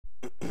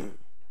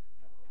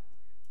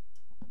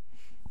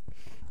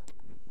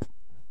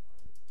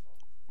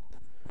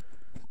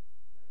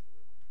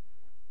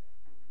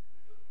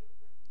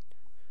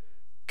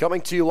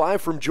Coming to you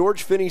live from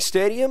George Finney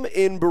Stadium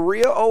in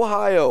Berea,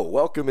 Ohio.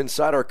 Welcome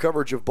inside our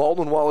coverage of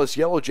Baldwin Wallace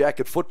Yellow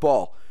Jacket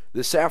football.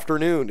 This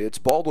afternoon, it's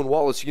Baldwin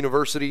Wallace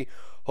University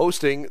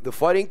hosting the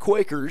Fighting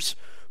Quakers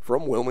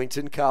from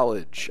Wilmington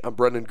College. I'm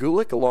Brendan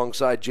Gulick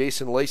alongside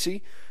Jason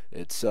Lacey.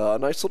 It's a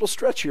nice little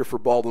stretch here for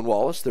Baldwin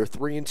Wallace. They're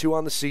 3-2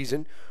 on the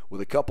season with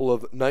a couple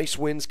of nice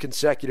wins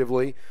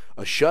consecutively.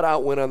 A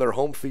shutout win on their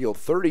home field,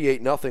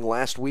 38-0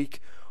 last week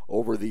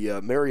over the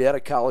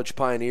Marietta College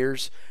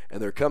Pioneers, and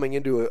they're coming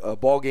into a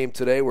ball game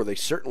today where they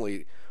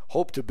certainly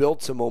hope to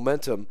build some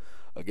momentum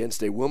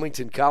against a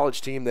Wilmington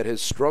College team that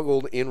has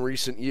struggled in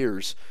recent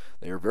years.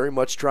 They are very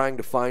much trying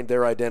to find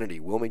their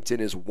identity. Wilmington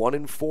is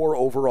 1-4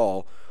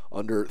 overall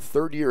under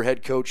third-year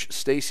head coach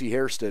Stacey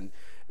Hairston,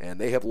 and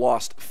they have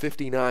lost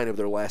 59 of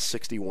their last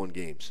 61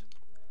 games.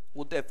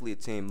 Well, definitely a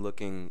team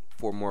looking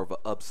for more of an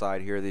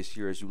upside here this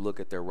year as you look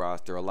at their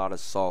roster. A lot of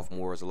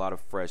sophomores, a lot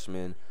of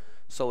freshmen.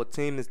 So a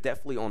team is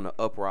definitely on the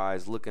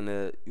uprise, looking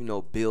to,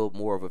 build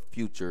more of a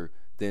future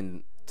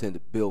than to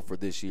build for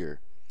this year.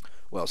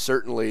 Well,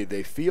 certainly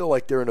they feel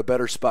like they're in a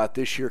better spot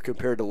this year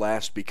compared to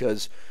last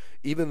because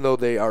even though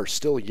they are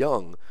still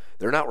young,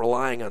 they're not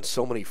relying on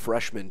so many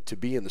freshmen to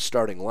be in the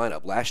starting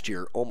lineup. Last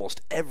year,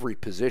 almost every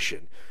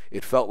position,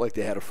 it felt like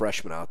they had a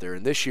freshman out there.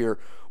 And this year,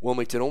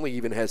 Wilmington only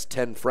even has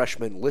 10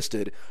 freshmen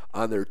listed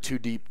on their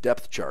two-deep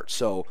depth chart.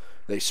 So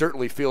they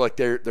certainly feel like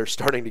they're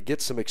starting to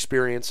get some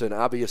experience, and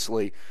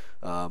obviously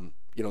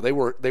they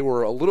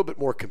were a little bit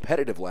more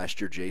competitive last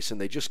year, Jason.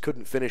 They just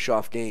couldn't finish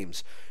off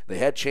games. They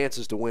had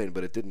chances to win,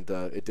 but it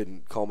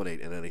didn't culminate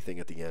in anything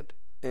at the end.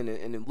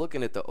 And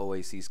looking at the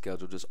OAC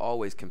schedule, just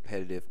always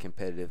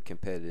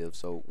competitive.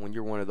 So when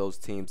you're one of those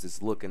teams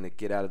that's looking to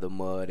get out of the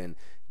mud and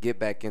get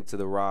back into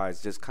the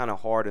rise, just kind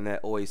of hard in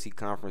that OAC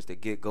conference to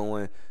get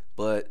going.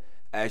 But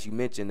as you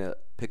mentioned,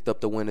 picked up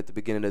the win at the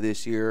beginning of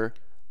this year.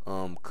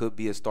 Could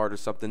be a start or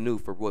something new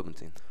for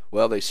Wilmington.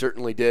 Well, they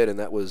certainly did, and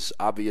that was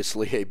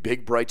obviously a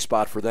big bright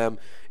spot for them.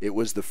 It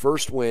was the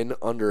first win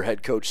under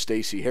head coach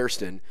Stacey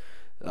Hairston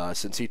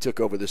since he took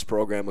over this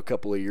program a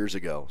couple of years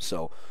ago.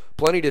 So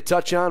plenty to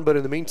touch on, but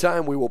in the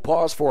meantime, we will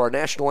pause for our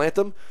national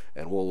anthem,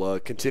 and we'll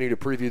continue to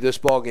preview this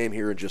ball game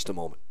here in just a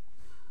moment.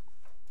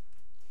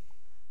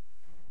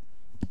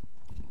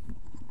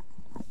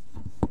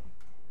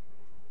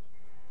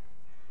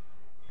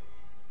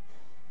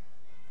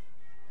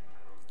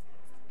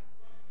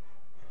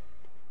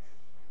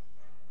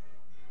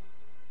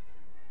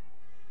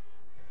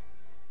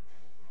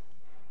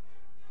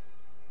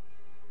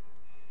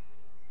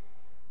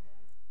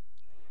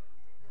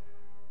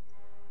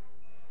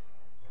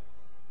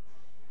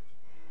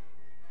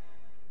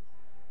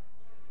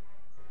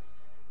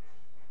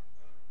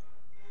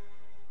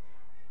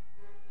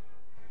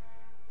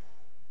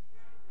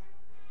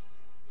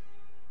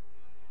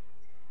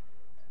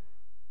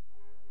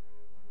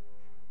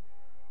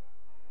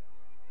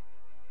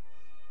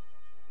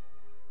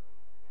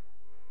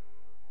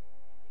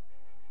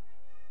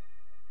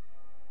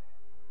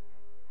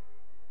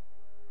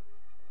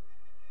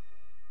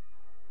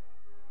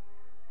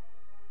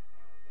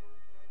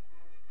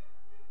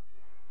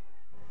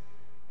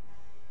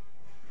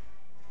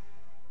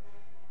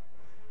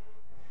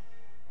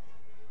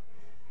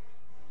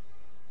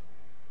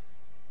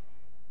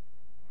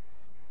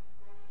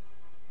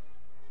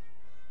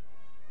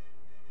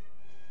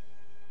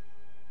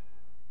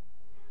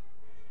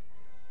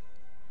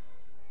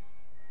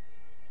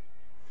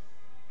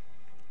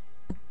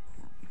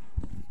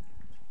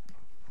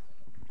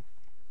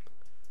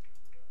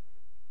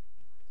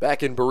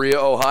 Back in Berea,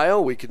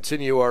 Ohio, we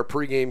continue our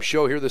pregame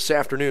show here this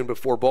afternoon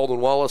before Baldwin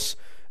Wallace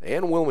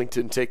and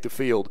Wilmington take the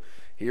field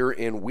here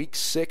in Week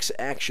 6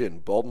 action.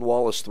 Baldwin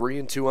Wallace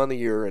 3-2 on the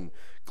year, and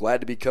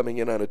glad to be coming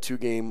in on a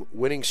 2-game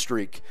winning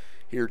streak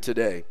here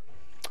today.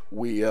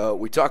 We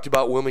talked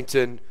about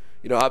Wilmington,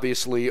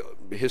 obviously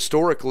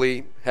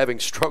historically having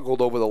struggled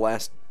over the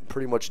last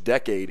pretty much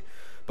decade,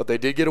 but they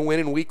did get a win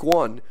in Week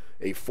 1,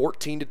 a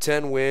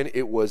 14-10 win.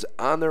 It was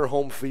on their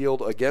home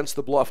field against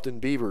the Bluffton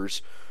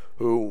Beavers,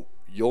 who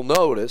you'll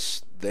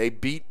notice they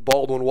beat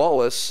Baldwin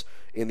Wallace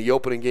in the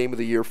opening game of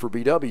the year for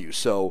BW.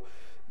 So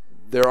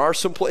there are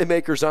some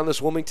playmakers on this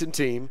Wilmington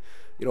team.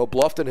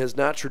 Bluffton has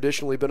not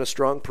traditionally been a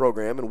strong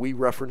program, and we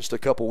referenced a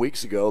couple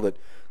weeks ago that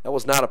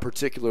was not a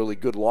particularly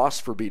good loss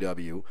for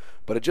BW.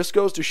 But it just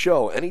goes to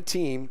show any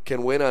team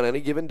can win on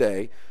any given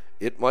day.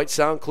 It might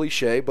sound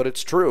cliche, but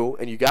it's true,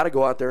 and you got to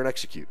go out there and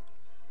execute.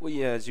 Well,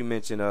 yeah, as you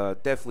mentioned,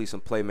 definitely some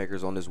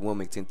playmakers on this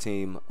Wilmington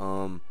team.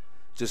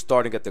 Just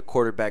starting at the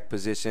quarterback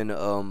position,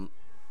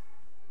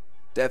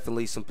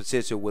 definitely some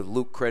potential with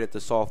Luke Credit,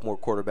 the sophomore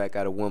quarterback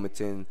out of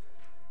Wilmington.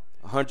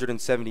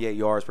 178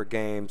 yards per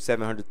game,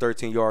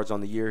 713 yards on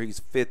the year.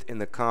 He's 5th in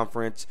the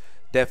conference.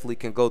 Definitely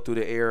can go through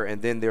the air.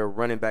 And then their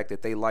running back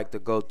that they like to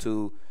go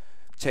to,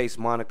 Chase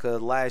Monica,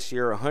 last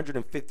year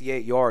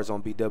 158 yards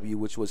on BW,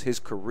 which was his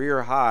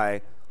career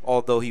high,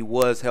 although he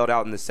was held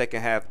out in the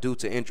second half due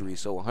to injury.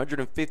 So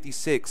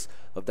 156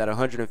 of that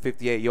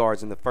 158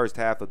 yards in the first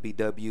half of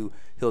BW.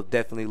 He'll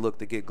definitely look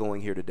to get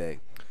going here today.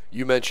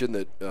 You mentioned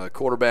that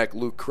quarterback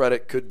Luke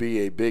Credit could be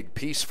a big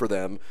piece for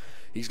them.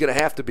 He's going to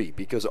have to be,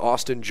 because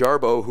Austin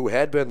Jarbo, who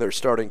had been their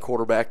starting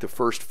quarterback the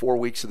first 4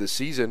 weeks of the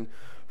season,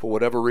 for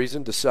whatever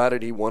reason,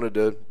 decided he wanted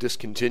to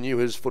discontinue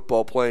his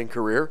football playing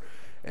career,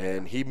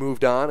 and he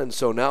moved on. And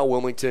so now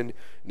Wilmington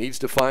needs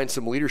to find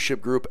some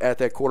leadership group at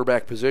that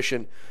quarterback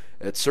position.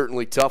 It's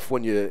certainly tough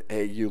when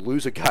you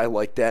lose a guy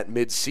like that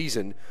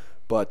mid-season,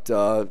 but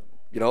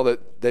that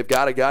they've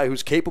got a guy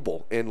who's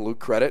capable in Luke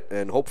Credit,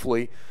 and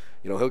hopefully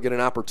he'll get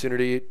an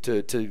opportunity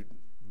to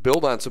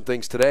build on some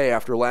things today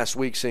after last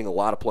week seeing a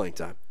lot of playing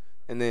time.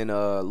 And then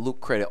Luke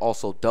Credit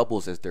also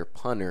doubles as their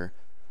punter.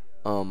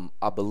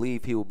 I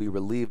believe he will be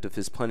relieved of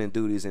his punting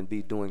duties and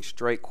be doing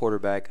straight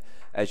quarterback,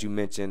 as you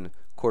mentioned,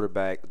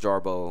 quarterback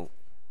Jarbo,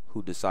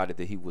 who decided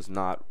that he was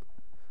not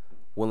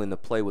willing to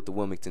play with the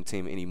Wilmington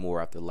team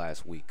anymore after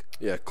last week.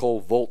 Yeah, Cole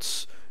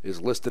Volts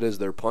is listed as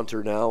their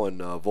punter now,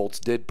 and Volts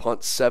did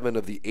punt 7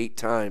 of the 8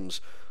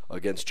 times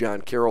against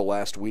John Carroll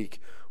last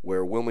week,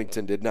 where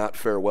Wilmington did not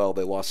fare well.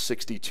 They lost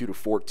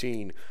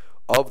 62-14.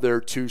 Of their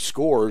 2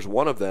 scores,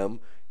 one of them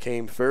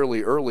came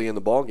fairly early in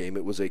the ballgame.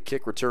 It was a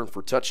kick return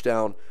for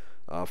touchdown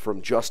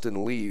from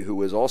Justin Lee, who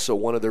is also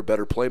one of their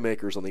better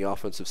playmakers on the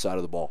offensive side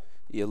of the ball.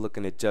 Yeah,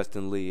 looking at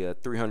Justin Lee,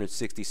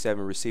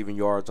 367 receiving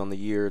yards on the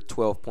year,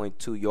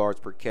 12.2 yards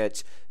per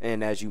catch,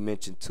 and as you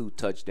mentioned, 2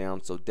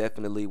 touchdowns. So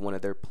definitely one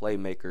of their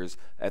playmakers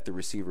at the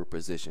receiver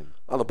position.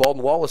 On the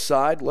Baldwin Wallace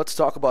side, let's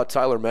talk about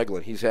Tyler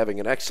Meglin. He's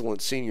having an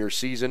excellent senior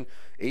season,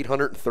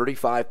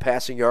 835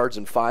 passing yards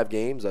in 5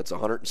 games. That's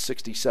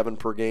 167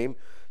 per game,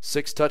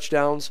 6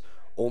 touchdowns,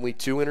 only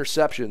 2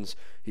 interceptions.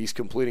 He's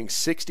completing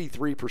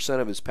 63%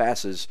 of his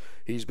passes.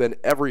 He's been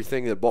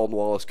everything that Baldwin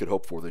Wallace could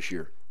hope for this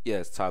year.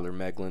 Yes, Tyler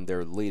Meglin,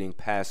 their leading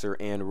passer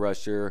and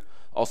rusher,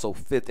 also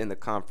 5th in the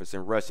conference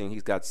in rushing.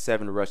 He's got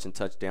 7 rushing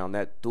touchdowns.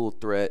 That dual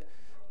threat,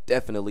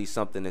 definitely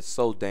something that's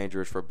so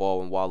dangerous for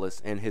Baldwin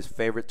Wallace. And his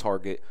favorite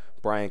target,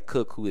 Brian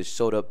Cook, who has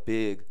showed up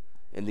big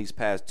in these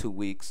past 2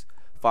 weeks,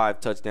 5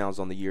 touchdowns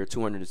on the year,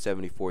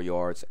 274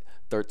 yards,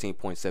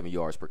 13.7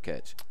 yards per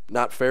catch.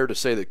 Not fair to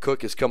say that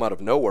Cook has come out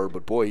of nowhere,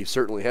 but boy, he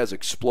certainly has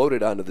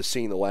exploded onto the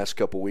scene the last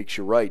couple weeks.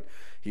 You're right.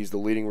 He's the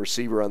leading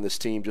receiver on this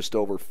team, just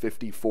over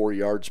 54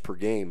 yards per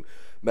game.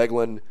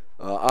 Meglin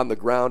on the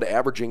ground,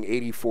 averaging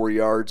 84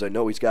 yards. I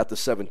know he's got the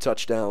 7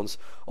 touchdowns.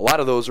 A lot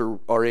of those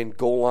are in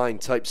goal line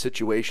type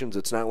situations.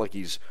 It's not like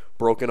he's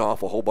broken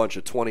off a whole bunch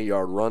of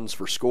 20-yard runs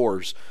for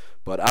scores,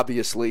 but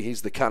obviously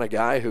he's the kind of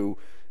guy who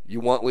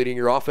you want leading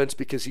your offense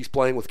because he's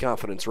playing with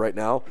confidence right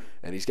now,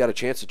 and he's got a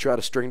chance to try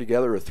to string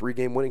together a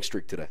 3-game winning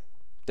streak today.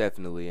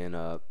 Definitely,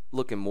 and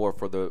looking more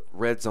for the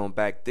red zone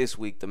back this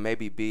week to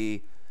maybe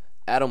be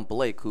Adam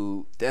Blake,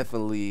 who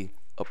definitely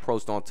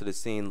approached onto the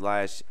scene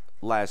last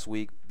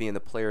week, being the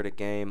player of the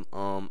game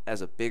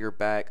as a bigger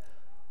back.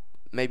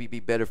 Maybe be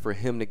better for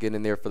him to get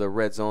in there for the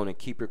red zone and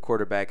keep your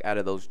quarterback out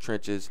of those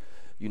trenches,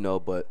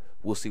 but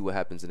we'll see what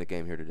happens in the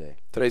game here today.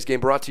 Today's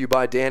game brought to you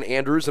by Dan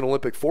Andrews and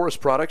Olympic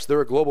Forest Products.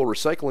 They're a global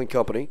recycling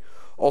company.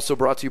 Also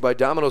brought to you by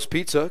Domino's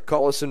Pizza.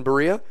 Call us in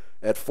Berea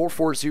at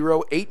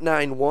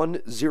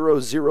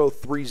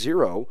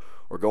 440-891-0030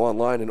 or go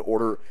online and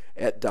order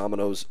at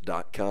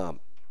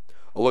Domino's.com.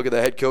 A look at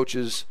the head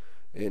coaches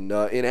in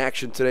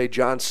action today.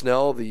 John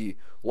Snell, the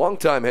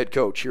longtime head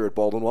coach here at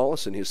Baldwin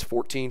Wallace in his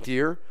 14th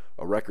year,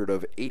 a record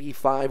of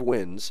 85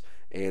 wins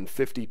and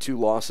 52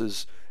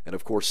 losses. And,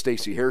 of course,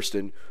 Stacey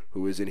Hairston,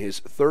 who is in his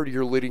 3rd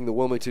year leading the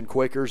Wilmington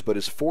Quakers, but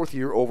his 4th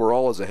year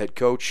overall as a head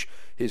coach.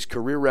 His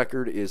career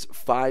record is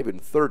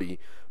 5-30,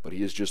 but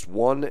he is just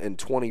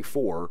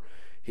 1-24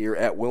 here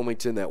at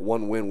Wilmington. That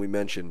one win we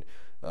mentioned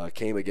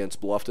came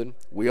against Bluffton.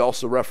 We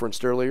also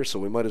referenced earlier, so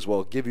we might as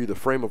well give you the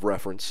frame of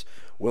reference.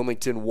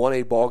 Wilmington won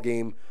a ball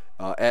game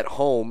at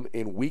home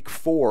in Week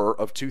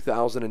 4 of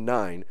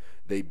 2009.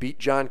 They beat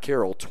John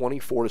Carroll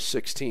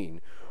 24-16.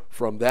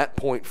 From that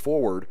point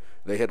forward,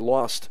 they had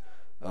lost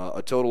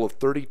a total of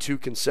 32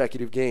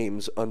 consecutive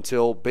games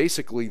until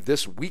basically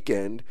this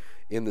weekend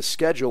in the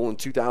schedule in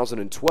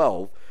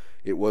 2012.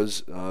 It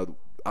was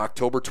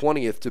October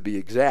 20th to be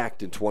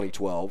exact in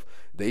 2012.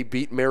 They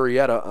beat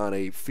Marietta on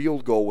a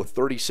field goal with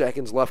 30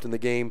 seconds left in the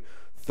game,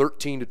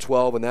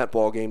 13-12 in that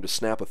ball game to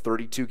snap a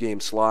 32-game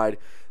slide.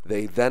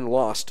 They then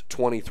lost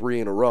 23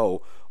 in a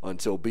row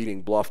until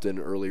beating Bluffton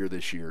earlier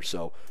this year.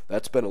 So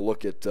that's been a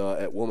look at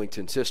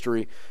Wilmington's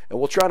history. And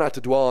we'll try not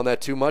to dwell on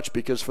that too much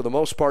because for the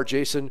most part,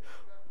 Jason,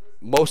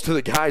 most of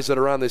the guys that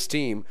are on this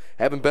team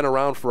haven't been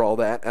around for all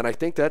that, and I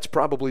think that's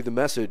probably the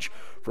message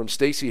from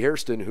Stacey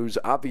Hairston, who's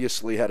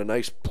obviously had a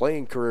nice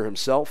playing career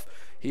himself.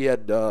 He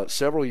had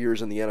several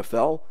years in the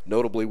NFL,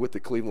 notably with the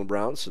Cleveland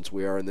Browns, since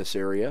we are in this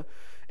area,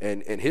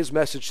 and his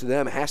message to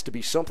them has to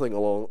be something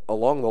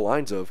along the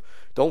lines of,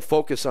 don't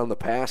focus on the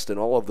past and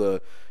all of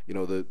the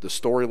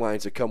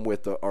storylines that come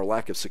with our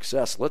lack of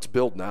success. Let's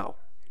build now.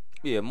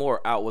 Yeah, more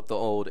out with the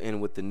old, in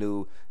with the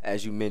new.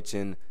 As you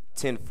mentioned,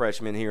 10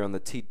 freshmen here on the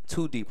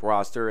two deep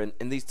roster. And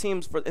these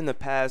teams in the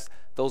past,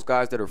 those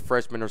guys that are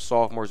freshmen or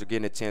sophomores are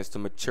getting a chance to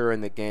mature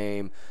in the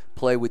game,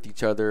 play with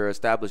each other,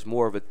 establish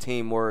more of a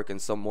teamwork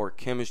and some more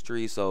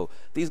chemistry. So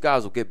these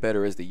guys will get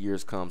better as the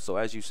years come. So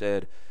as you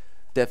said,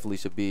 definitely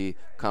should be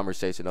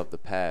conversation of the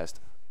past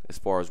as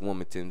far as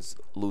Wilmington's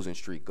losing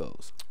streak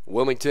goes.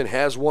 Wilmington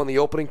has won the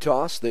opening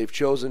toss. They've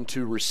chosen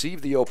to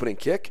receive the opening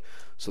kick.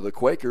 So the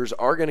Quakers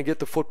are going to get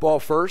the football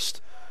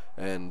first.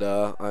 And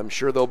I'm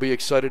sure they'll be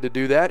excited to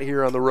do that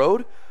here on the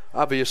road.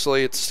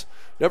 Obviously, it's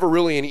never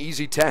really an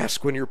easy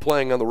task when you're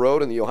playing on the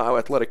road in the Ohio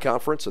Athletic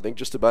Conference. I think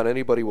just about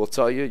anybody will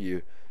tell you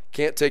you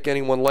can't take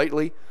anyone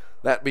lightly.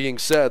 That being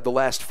said, the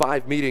last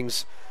 5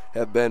 meetings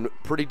have been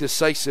pretty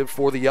decisive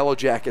for the Yellow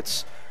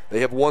Jackets.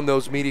 They have won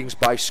those meetings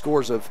by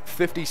scores of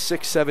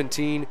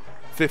 56-17,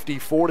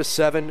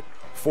 54-7,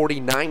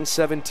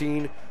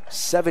 49-17,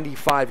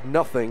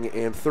 75-0,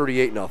 and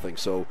 38-0.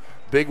 So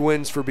big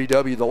wins for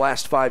BW the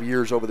last 5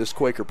 years over this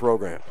Quaker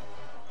program.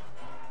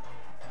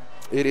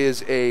 It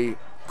is a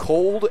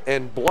cold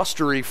and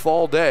blustery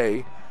fall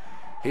day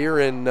here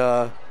in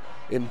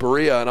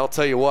Berea, and I'll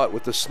tell you what,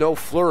 with the snow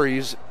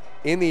flurries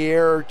in the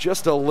air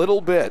just a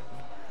little bit,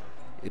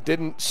 it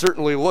didn't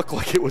certainly look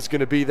like it was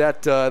going to be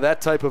that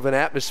type of an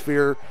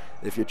atmosphere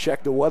if you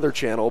check the Weather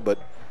Channel, but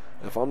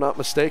if I'm not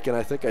mistaken,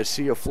 I think I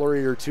see a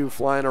flurry or two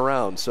flying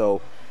around.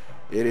 So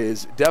it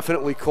is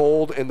definitely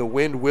cold, and the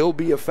wind will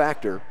be a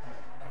factor.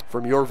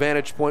 From your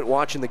vantage point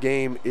watching the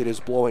game, it is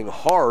blowing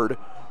hard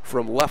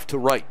from left to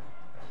right.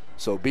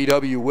 So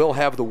BW will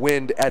have the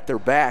wind at their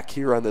back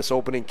here on this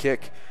opening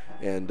kick,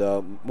 and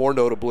more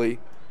notably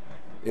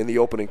in the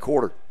opening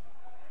quarter.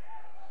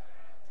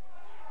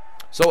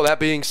 So with that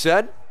being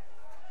said,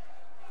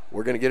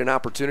 we're going to get an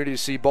opportunity to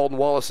see Baldwin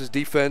Wallace's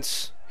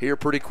defense here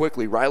pretty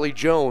quickly. Riley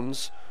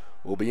Jones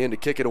will be in to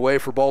kick it away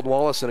for Baldwin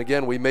Wallace. And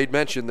again, we made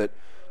mention that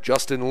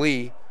Justin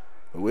Lee,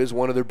 who is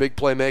one of their big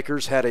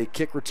playmakers, had a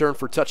kick return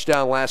for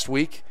touchdown last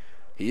week.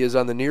 He is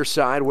on the near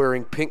side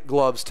wearing pink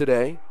gloves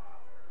today.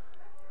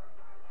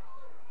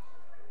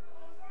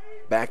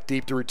 Back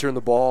deep to return the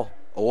ball,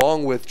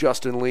 along with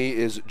Justin Lee,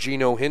 is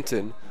Gino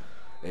Hinton,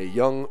 a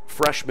young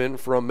freshman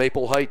from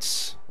Maple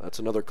Heights. That's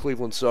another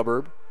Cleveland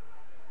suburb.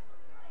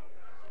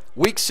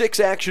 Week 6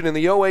 action in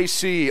the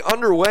OAC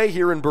underway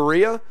here in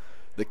Berea.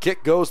 The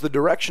kick goes the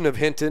direction of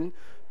Hinton,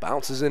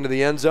 bounces into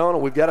the end zone,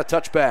 and we've got a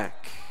touchback.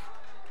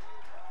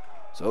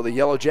 So the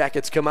Yellow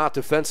Jackets come out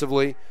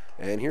defensively,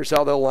 and here's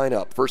how they'll line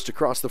up. First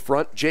across the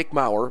front, Jake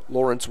Maurer,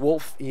 Lawrence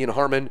Wolf, Ian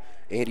Harmon,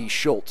 Andy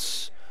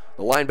Schultz.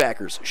 The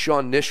linebackers,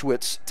 Sean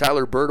Nischwitz,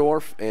 Tyler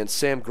Burdorf, and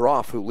Sam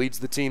Groff, who leads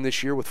the team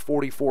this year with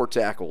 44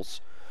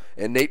 tackles.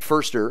 And Nate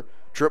Furster,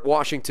 Trip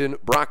Washington,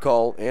 Brock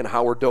Hall, and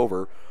Howard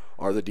Dover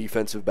are the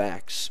defensive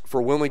backs.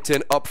 For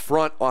Wilmington up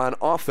front on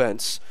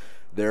offense,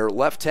 their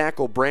left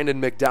tackle,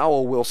 Brandon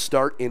McDowell, will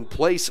start in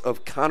place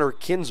of Connor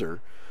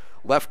Kinzer.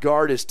 Left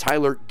guard is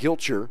Tyler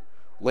Gilcher.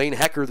 Lane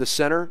Hecker, the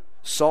center.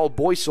 Saul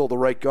Boysel, the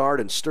right guard.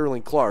 And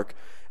Sterling Clark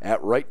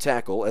at right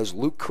tackle as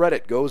Luke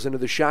Credit goes into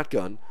the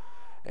shotgun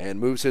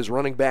and moves his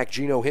running back,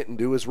 Gino Hinton,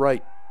 to his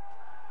right.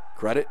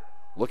 Credit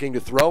looking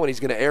to throw, and he's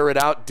going to air it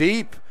out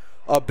deep.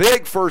 A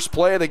big first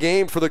play of the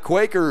game for the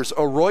Quakers.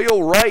 Arroyo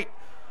Wright,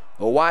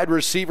 a wide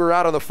receiver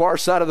out on the far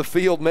side of the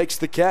field, makes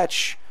the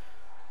catch.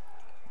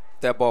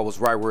 That ball was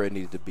right where it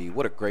needed to be.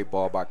 What a great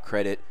ball by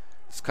Credit.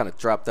 Just kind of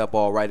dropped that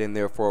ball right in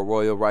there for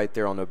Arroyo right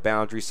there on the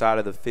boundary side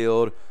of the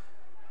field.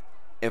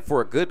 And for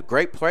a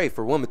great play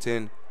for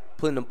Wilmington,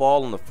 putting the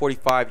ball on the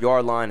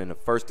 45-yard line in a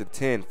 1st and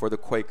 10 for the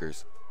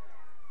Quakers.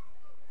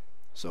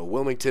 So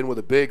Wilmington with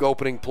a big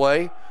opening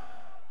play.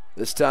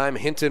 This time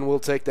Hinton will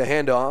take the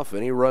handoff,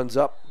 and he runs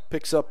up,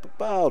 picks up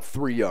about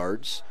 3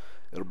 yards.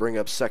 It'll bring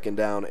up 2nd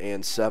down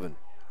and 7.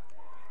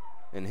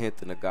 And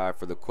Hinton, a guy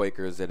for the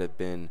Quakers that have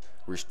been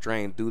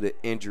restrained due to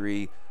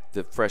injury.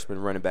 The freshman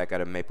running back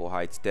out of Maple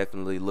Heights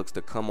definitely looks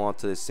to come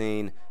onto the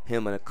scene.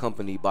 Him and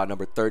accompanied by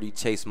number 30,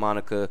 Chase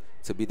Monica,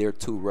 to be their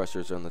 2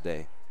 rushers on the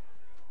day.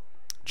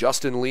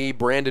 Justin Lee,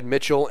 Brandon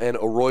Mitchell, and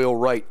Arroyo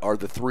Wright are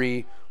the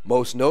 3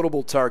 most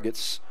notable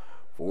targets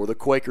for the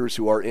Quakers,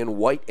 who are in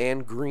white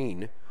and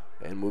green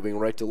and moving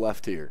right to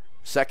left here.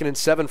 2nd and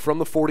 7 from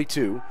the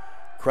 42.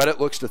 Credit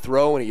looks to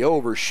throw, and he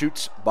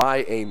overshoots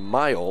by a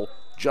mile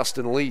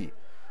Justin Lee.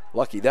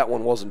 Lucky that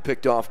one wasn't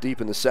picked off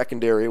deep in the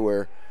secondary,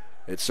 where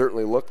it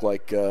certainly looked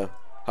like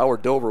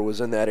Howard Dover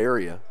was in that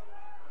area.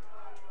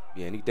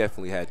 Yeah, and he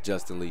definitely had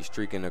Justin Lee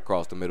streaking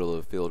across the middle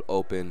of the field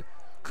open.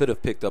 Could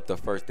have picked up the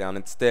 1st down.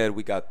 Instead,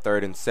 we got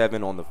 3rd and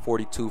 7 on the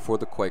 42 for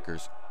the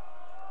Quakers.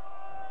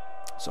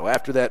 So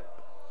after that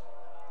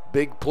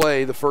big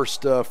play, the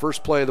first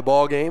play of the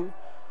ball game,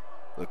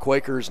 the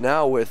Quakers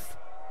now with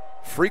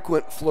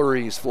frequent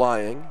flurries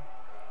flying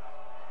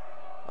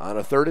on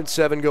a 3rd and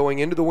 7 going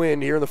into the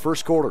wind here in the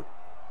first quarter.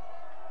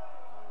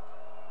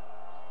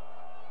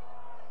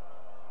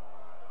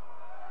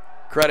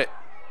 Credit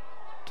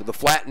to the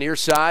flat near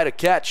side, a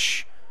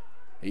catch.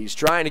 He's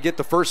trying to get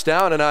the 1st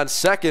down, and on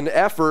 2nd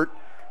effort,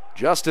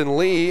 Justin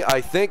Lee,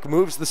 I think,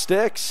 moves the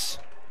sticks.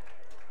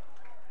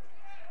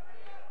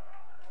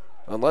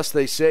 unless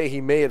they say he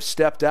may have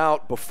stepped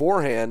out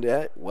beforehand.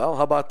 Well,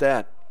 how about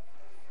that?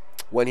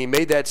 When he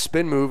made that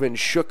spin move and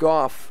shook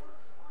off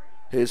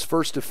his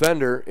first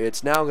defender,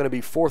 it's now going to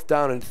be 4th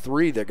down and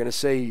 3. They're going to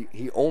say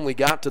he only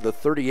got to the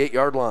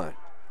 38-yard line.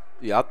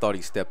 Yeah, I thought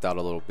he stepped out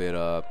a little bit,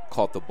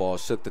 caught the ball,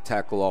 shook the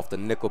tackle off the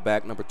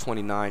nickelback, number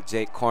 29,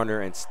 Jake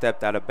Carner, and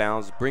stepped out of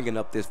bounds, bringing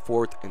up this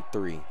 4th and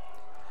 3.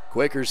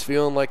 Quakers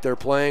feeling like they're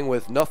playing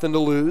with nothing to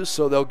lose,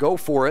 so they'll go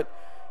for it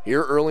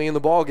here early in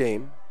the ball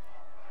game.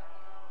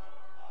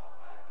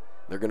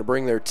 They're going to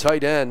bring their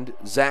tight end,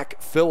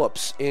 Zach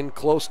Phillips, in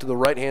close to the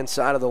right-hand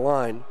side of the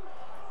line,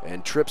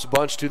 and trips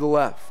bunch to the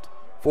left.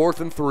 4th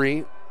and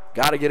 3,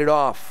 got to get it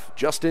off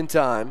just in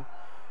time.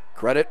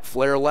 Credit,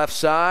 flare left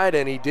side,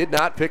 and he did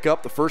not pick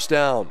up the first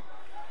down.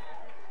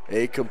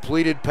 A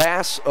completed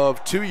pass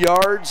of 2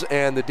 yards,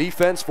 and the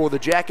defense for the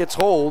Jackets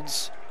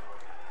holds.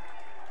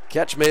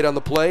 Catch made on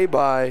the play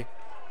by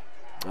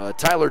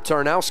Tyler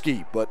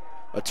Tarnowski, but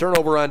a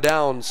turnover on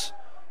downs,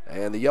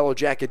 and the Yellow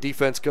Jacket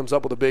defense comes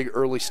up with a big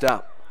early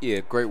stop.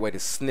 Yeah, great way to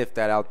sniff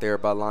that out there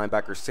by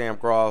linebacker Sam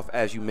Groff.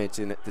 As you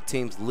mentioned, the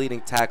team's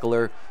leading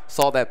tackler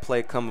saw that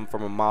play coming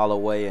from a mile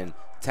away and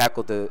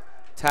tackled the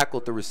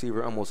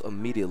receiver almost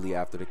immediately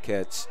after the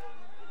catch,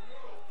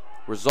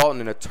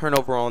 resulting in a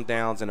turnover on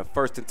downs and a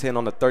 1st and 10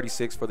 on the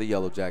 36 for the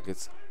Yellow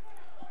Jackets.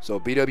 So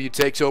BW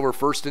takes over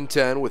 1st and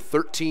 10 with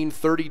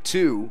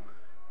 13:32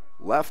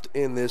 left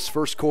in this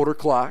first quarter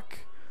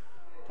clock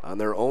on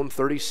their own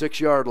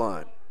 36-yard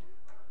line.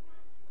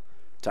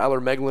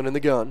 Tyler Meglin in the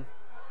gun,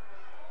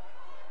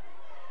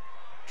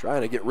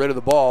 trying to get rid of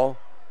the ball.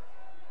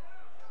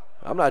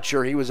 I'm not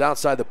sure he was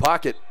outside the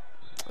pocket,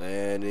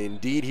 and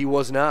indeed he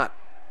was not.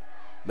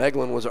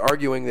 Meglin was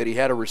arguing that he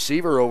had a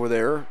receiver over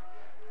there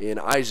in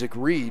Isaac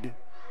Reed,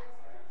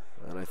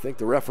 and I think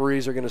the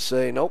referees are going to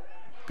say, nope,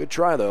 good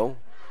try though.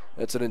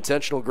 That's an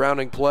intentional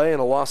grounding play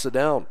and a loss of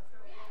down.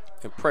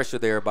 And pressure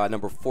there by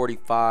number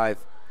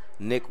 45,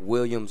 Nick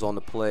Williams on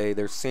the play,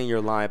 their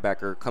senior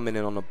linebacker coming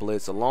in on the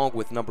blitz, along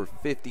with number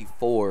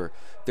 54,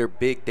 their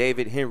big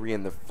David Henry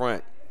in the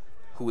front,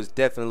 who is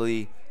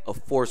definitely a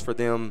force for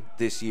them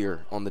this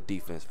year on the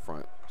defense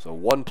front. So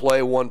 1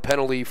 play, 1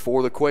 penalty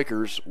for the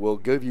Quakers will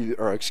give you,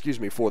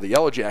 for the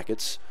Yellow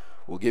Jackets.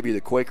 We'll give you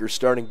the Quakers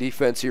starting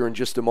defense here in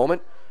just a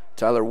moment.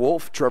 Tyler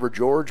Wolf, Trevor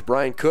George,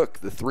 Brian Cook,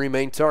 the 3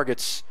 main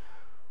targets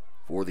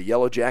for the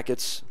Yellow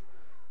Jackets.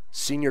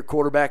 Senior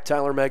quarterback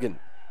Tyler Meglin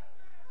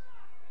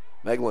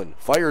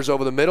fires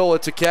over the middle.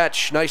 It's a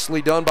catch.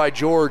 Nicely done by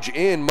George,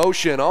 in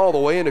motion all the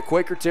way into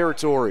Quaker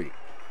territory.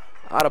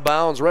 Out of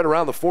bounds right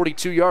around the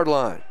 42-yard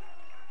line.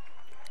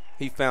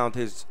 He found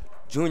his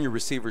junior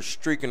receiver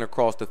streaking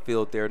across the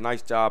field there.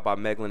 Nice job by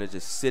Meglin to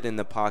just sit in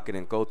the pocket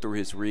and go through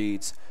his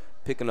reads,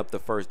 picking up the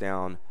first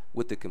down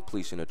with the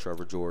completion of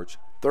Trevor George.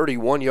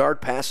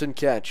 31-yard pass and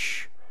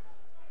catch.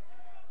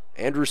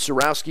 Andrew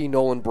Sorowski,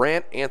 Nolan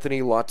Brandt,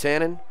 Anthony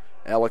Lautanen,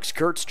 Alex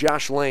Kurtz,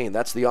 Josh Lane.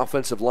 That's the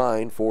offensive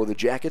line for the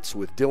Jackets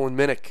with Dylan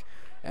Minnick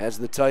as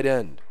the tight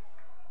end.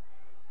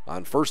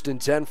 On 1st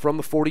and 10 from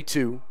the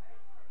 42.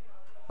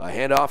 A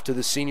handoff to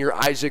the senior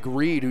Isaac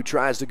Reed, who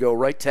tries to go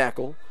right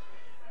tackle.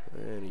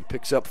 And he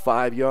picks up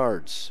 5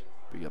 yards.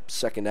 Pick up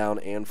 2nd down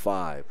and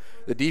 5.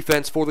 The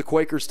defense for the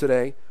Quakers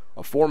today,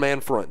 a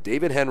 4-man front.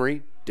 David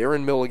Henry,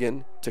 Darren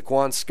Milligan,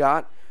 Taquan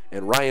Scott,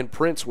 and Ryan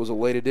Prince was a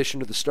late addition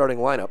to the starting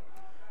lineup.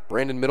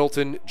 Brandon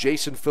Middleton,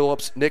 Jason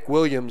Phillips, Nick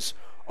Williams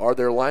are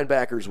their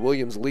linebackers.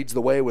 Williams leads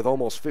the way with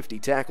almost 50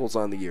 tackles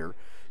on the year.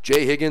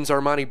 Jay Higgins,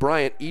 Armani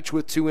Bryant, each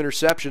with 2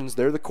 interceptions.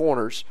 They're the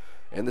corners.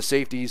 And the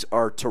safeties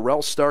are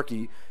Terrell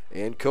Starkey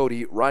and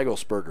Cody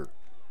Rigelsberger.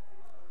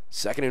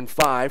 2nd and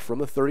 5 from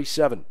the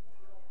 37.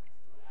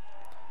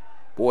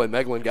 Boy,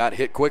 Meglin got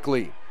hit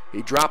quickly.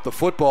 He dropped the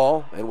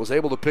football and was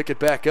able to pick it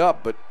back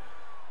up, but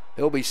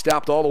he'll be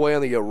stopped all the way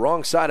on the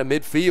wrong side of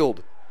midfield.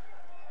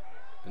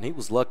 And he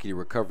was lucky to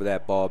recover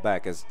that ball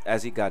back.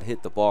 As he got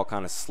hit, the ball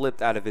kind of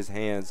slipped out of his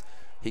hands.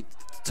 He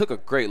took a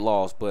great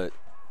loss, but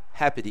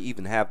happy to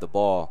even have the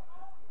ball.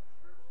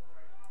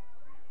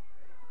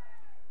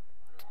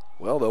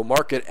 Well, they'll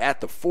mark it at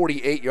the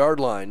 48-yard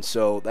line,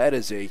 so that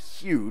is a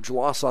huge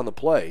loss on the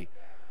play.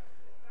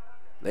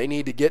 They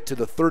need to get to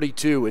the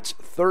 32. It's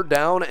 3rd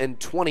down and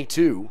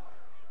 22.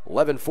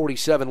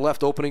 11:47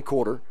 left opening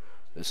quarter.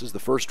 This is the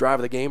first drive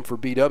of the game for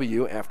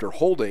BW after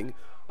holding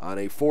on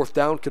a 4th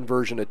down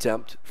conversion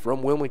attempt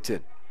from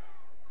Wilmington.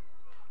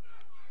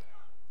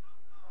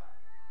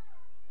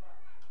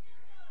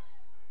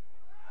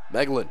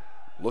 Meglin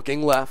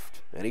looking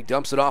left, and he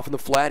dumps it off in the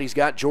flat. He's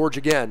got George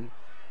again.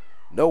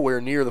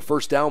 Nowhere near the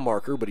 1st down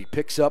marker, but he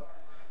picks up,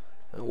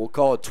 and we'll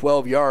call it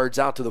 12 yards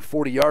out to the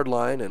 40-yard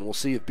line, and we'll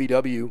see if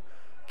BW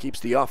keeps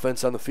the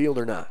offense on the field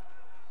or not.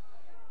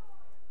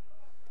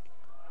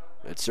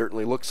 It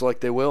certainly looks like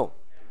they will.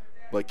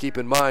 But keep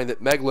in mind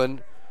that Meglin,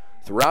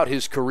 throughout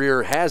his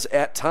career, has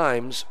at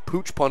times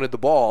pooch punted the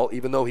ball,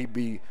 even though he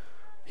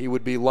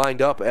would be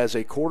lined up as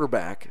a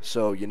quarterback.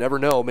 So you never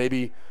know.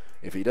 Maybe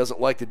if he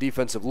doesn't like the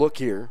defensive look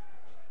here,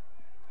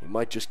 he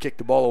might just kick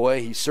the ball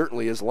away. He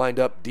certainly is lined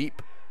up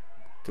deep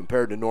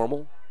compared to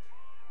normal.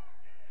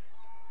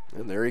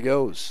 And there he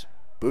goes,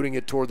 booting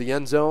it toward the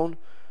end zone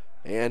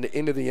and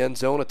into the end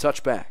zone, a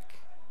touchback.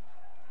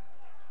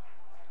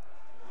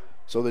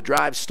 So the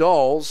drive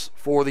stalls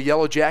for the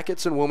Yellow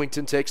Jackets, and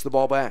Wilmington takes the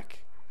ball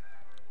back.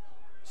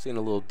 Seeing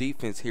a little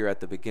defense here at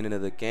the beginning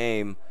of the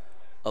game,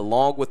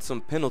 along with some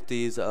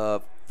penalties.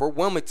 For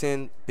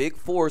Wilmington, big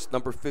force,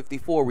 number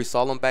 54. We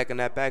saw him back in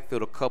that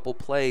backfield a couple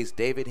plays.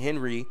 David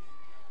Henry,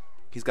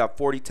 he's got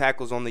 40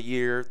 tackles on the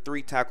year,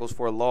 3 tackles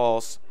for a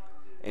loss,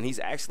 and he's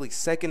actually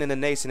second in the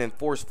nation in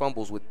forced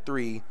fumbles with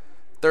 3,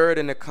 third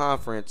in the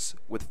conference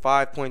with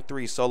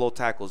 5.3 solo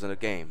tackles in a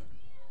game.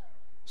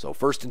 So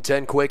 1st and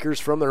 10 Quakers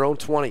from their own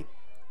 20.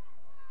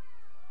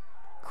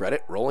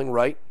 Credit rolling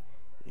right.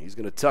 He's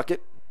going to tuck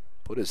it,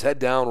 put his head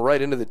down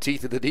right into the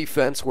teeth of the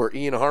defense where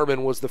Ian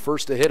Harmon was the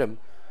first to hit him.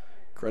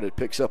 Credit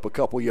picks up a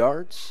couple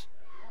yards.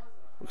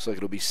 Looks like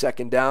it'll be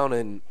 2nd down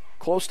and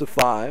close to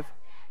 5.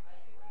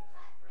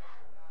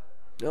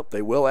 Yep,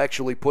 they will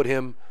actually put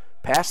him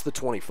past the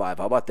 25.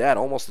 How about that?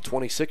 Almost the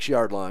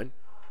 26-yard line.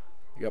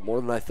 You got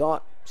more than I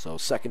thought. So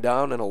 2nd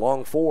down and a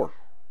long 4.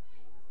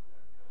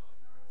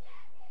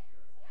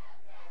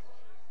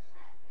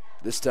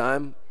 This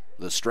time,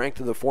 the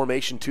strength of the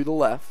formation to the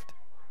left.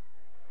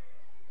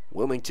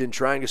 Wilmington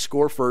trying to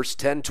score first.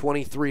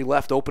 10:23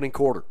 left, opening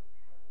quarter.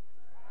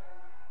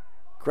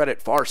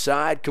 Credit far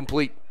side,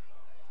 complete.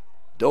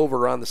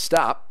 Dover on the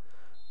stop,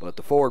 but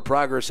the forward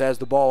progress has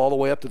the ball all the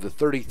way up to the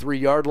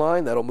 33-yard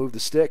line. That'll move the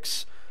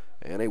sticks,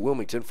 and a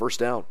Wilmington 1st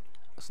down.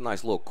 That's a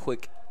nice little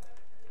quick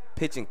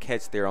pitch and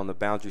catch there on the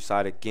boundary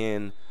side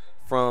again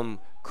from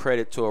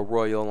Credit to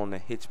Arroyo on the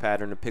hitch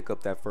pattern to pick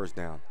up that 1st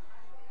down.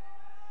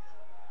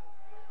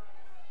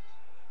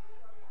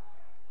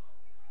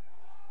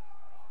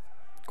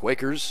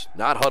 Quakers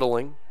not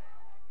huddling.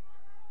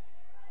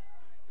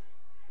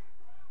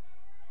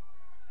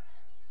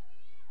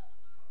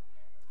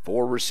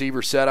 Four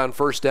receiver set on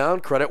 1st down.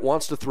 Credit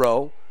wants to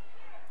throw.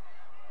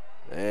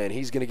 And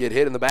he's going to get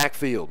hit in the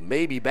backfield.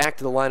 Maybe back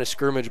to the line of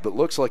scrimmage, but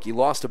looks like he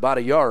lost about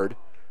a yard.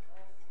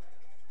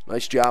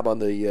 Nice job on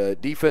the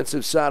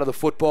defensive side of the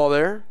football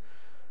there.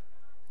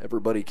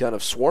 Everybody kind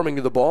of swarming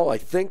to the ball. I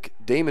think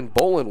Damon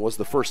Bolin was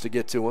the first to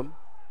get to him.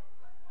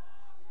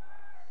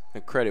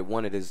 And Credit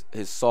wanted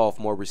his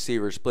sophomore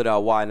receiver, split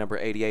out wide, number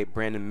 88,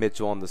 Brandon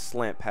Mitchell on the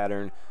slant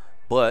pattern.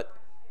 But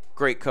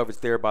great coverage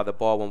there by the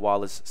Baldwin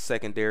Wallace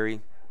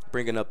secondary,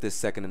 bringing up this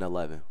 2nd and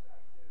 11.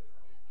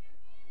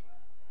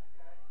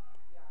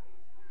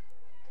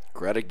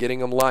 Credit getting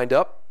them lined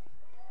up.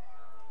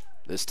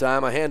 This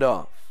time a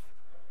handoff.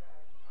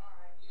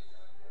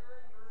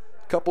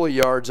 Couple of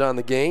yards on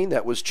the gain.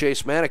 That was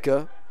Chase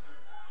Manica,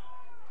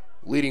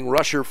 leading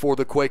rusher for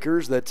the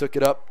Quakers, that took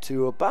it up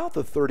to about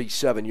the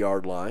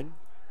 37-yard line.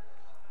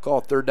 Call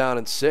it 3rd down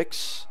and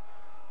 6.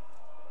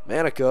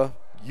 Manica,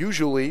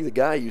 usually the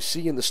guy you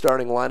see in the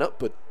starting lineup,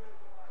 but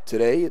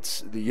today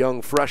it's the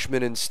young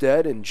freshman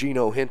instead, and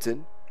Gino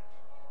Hinton.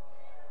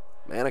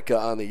 Manica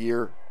on the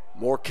year,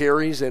 more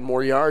carries and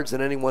more yards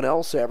than anyone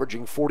else,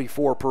 averaging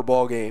 44 per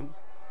ball game.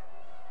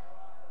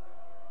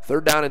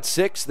 3rd down and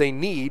 6, they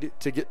need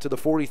to get to the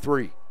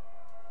 43.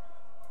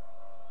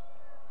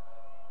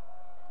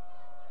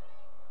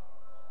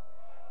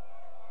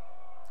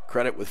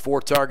 Credit with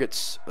 4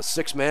 targets, a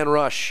 6-man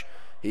rush.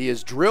 He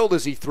is drilled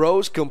as he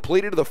throws,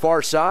 completed to the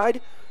far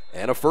side,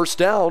 and a 1st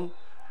down.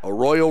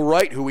 Arroyo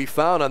Wright, who we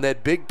found on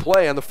that big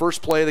play on the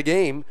first play of the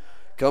game,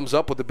 comes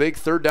up with a big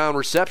 3rd down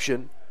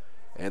reception,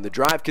 and the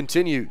drive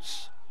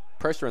continues.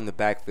 Pressure in the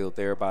backfield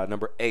there by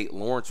number 8,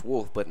 Lawrence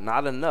Wolf, but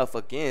not enough.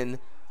 Again,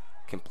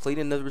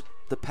 completing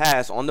the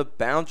pass on the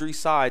boundary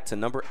side to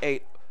number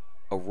 8,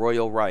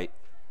 Arroyo Wright.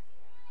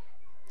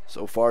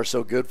 So far,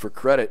 so good for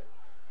Credit.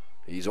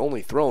 He's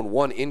only thrown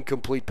 1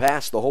 incomplete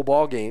pass the whole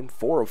ball game,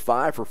 4 of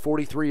 5 for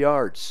 43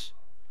 yards.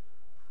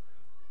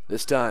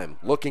 This time,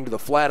 looking to the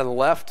flat on the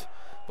left,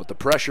 but the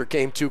pressure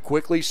came too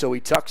quickly, so he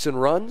tucks and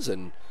runs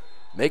and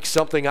makes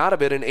something out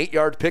of it, an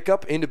 8-yard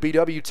pickup into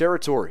BW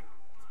territory.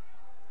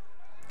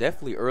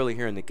 Definitely early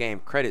here in the game,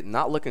 Credit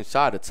not looking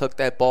shy to tuck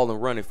that ball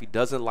and run if he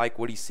doesn't like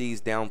what he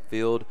sees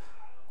downfield.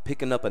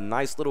 Picking up a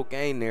nice little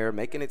gain there,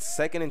 making it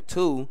 2nd and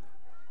 2.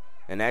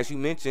 And as you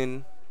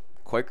mentioned,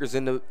 Quakers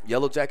in the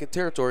Yellow Jacket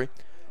territory.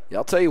 Yeah,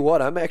 I'll tell you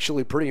what, I'm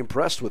actually pretty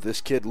impressed with this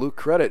kid, Luke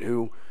Credit,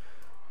 who,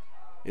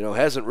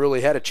 hasn't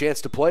really had a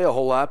chance to play a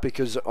whole lot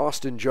because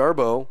Austin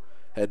Jarbo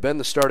had been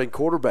the starting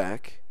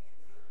quarterback.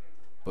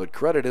 But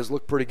Credit has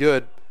looked pretty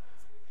good.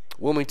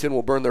 Wilmington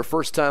will burn their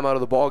first time out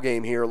of the ball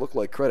game here. Looked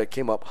like Credit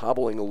came up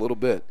hobbling a little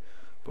bit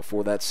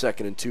before that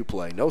 2nd and 2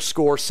 play. No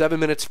score, 7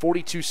 minutes,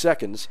 42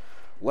 seconds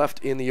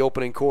left in the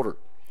opening quarter.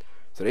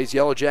 Today's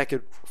Yellow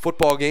Jacket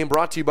football game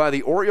brought to you by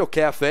the Oreo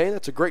Cafe.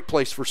 That's a great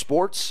place for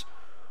sports.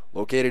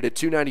 Located at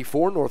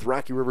 294 North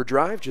Rocky River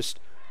Drive, just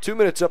 2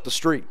 minutes up the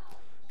street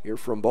here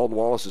from Baldwin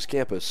Wallace's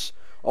campus.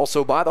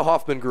 Also by the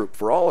Hoffman Group.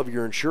 For all of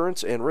your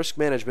insurance and risk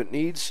management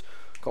needs,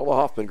 call the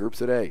Hoffman Group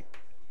today.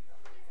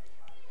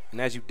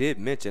 And as you did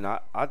mention,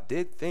 I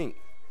did think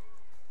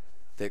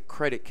that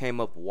Credit came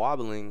up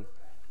wobbling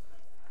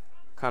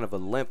kind of a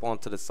limp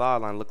onto the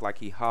sideline. Looked like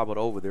he hobbled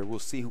over there. We'll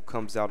see who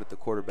comes out at the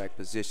quarterback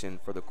position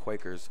for the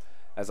Quakers,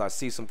 as I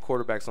see some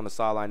quarterbacks on the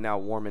sideline now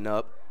warming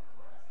up.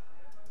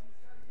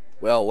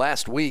 Well,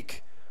 last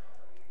week,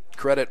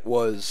 Credit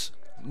was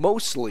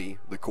mostly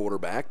the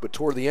quarterback, but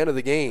toward the end of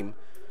the game,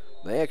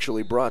 they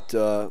actually brought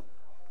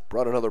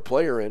another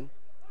player in.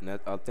 And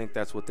I think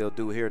that's what they'll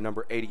do here.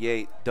 Number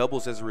 88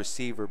 doubles as a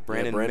receiver,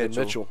 Brandon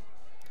Mitchell.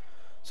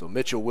 So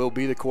Mitchell will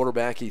be the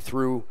quarterback. He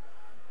threw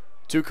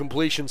 2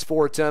 completions,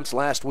 4 attempts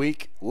last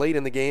week, late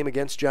in the game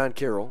against John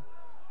Carroll.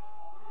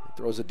 He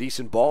throws a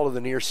decent ball to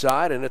the near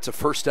side, and it's a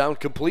first down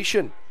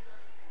completion.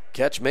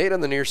 Catch made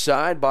on the near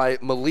side by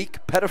Malik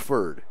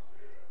Pettiford,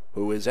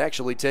 who is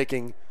actually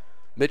taking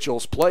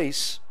Mitchell's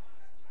place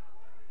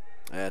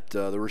at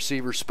the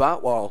receiver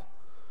spot while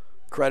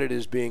Credit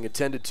is being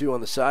attended to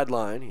on the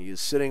sideline. He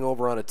is sitting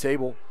over on a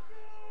table,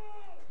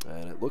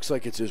 and it looks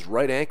like it's his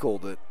right ankle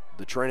that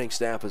the training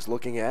staff is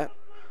looking at.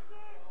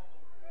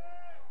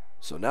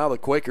 So now the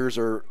Quakers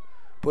are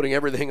putting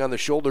everything on the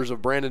shoulders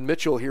of Brandon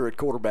Mitchell here at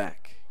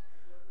quarterback.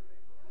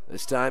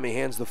 This time he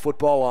hands the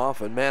football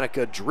off, and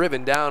Manica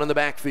driven down in the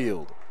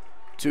backfield.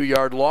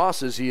 2-yard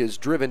loss as he is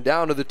driven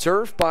down to the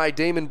turf by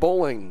Damon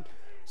Bowling.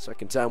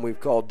 Second time we've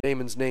called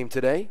Damon's name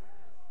today.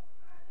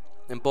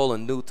 And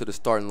Bowling new to the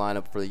starting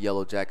lineup for the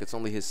Yellow Jackets.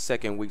 Only his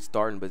second week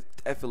starting, but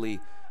definitely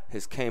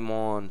has came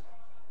on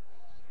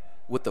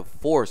with the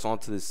force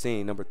onto the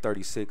scene. Number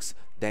 36,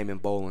 Damon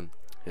Bowling.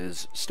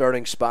 His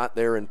starting spot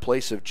there in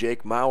place of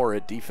Jake Maurer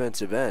at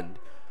defensive end.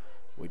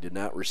 We did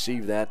not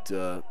receive that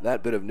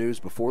bit of news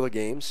before the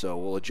game, so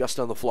we'll adjust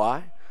on the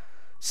fly.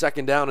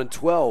 Second down and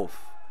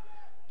 12.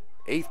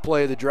 Ninth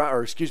play of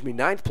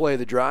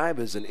the drive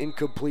is an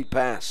incomplete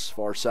pass,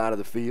 far side of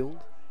the field.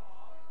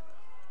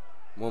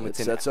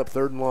 Wilmington sets up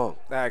 3rd and long.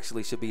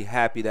 Actually should be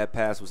happy that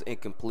pass was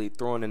incomplete.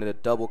 Throwing into the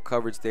double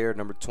coverage there,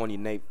 number 20,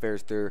 Nate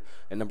Fairster,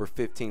 and number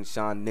 15,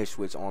 Sean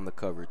Nishwich on the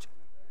coverage.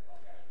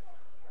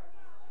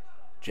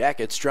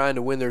 Jackets trying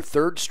to win their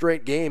 3rd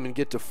straight game and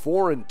get to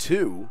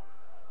 4-2.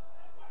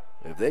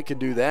 If they can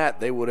do that,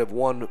 they would have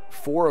won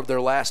 4 of their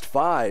last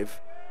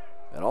 5,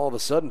 and all of a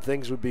sudden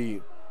things would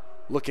be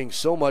looking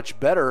so much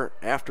better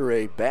after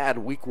a bad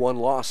week 1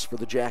 loss for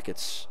the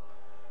Jackets.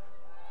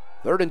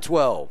 3rd and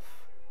 12.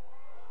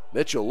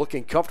 Mitchell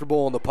looking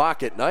comfortable in the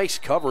pocket. Nice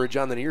coverage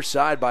on the near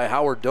side by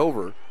Howard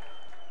Dover.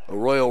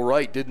 Arroyo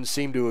Wright didn't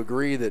seem to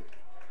agree that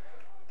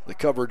the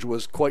coverage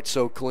was quite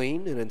so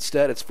clean, and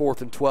instead it's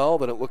 4th and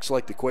 12, and it looks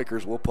like the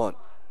Quakers will punt.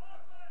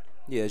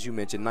 Yeah, as you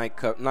mentioned,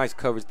 nice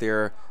coverage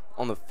there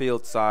on the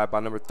field side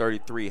by number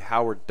 33,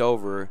 Howard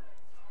Dover,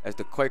 as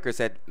the Quakers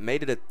had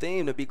made it a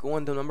theme to be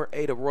going to number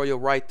 8, Arroyo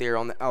Wright there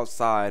on the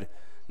outside.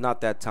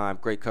 Not that time.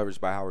 Great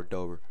coverage by Howard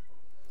Dover.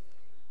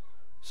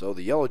 So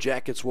the Yellow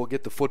Jackets will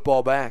get the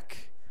football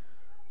back.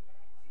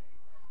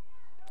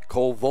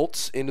 Cole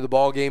Volts into the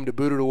ball game to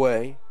boot it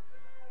away.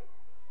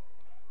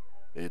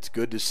 It's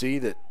good to see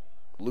that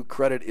Luke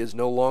Credit is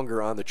no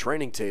longer on the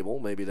training table.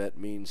 Maybe that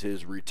means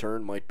his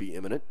return might be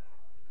imminent.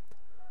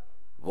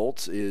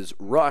 Volts is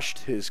rushed.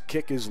 His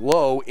kick is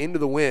low into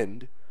the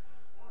wind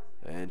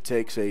and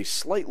takes a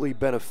slightly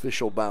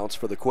beneficial bounce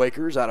for the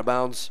Quakers, out of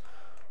bounds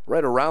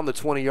right around the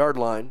 20-yard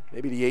line,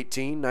 maybe the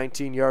 18,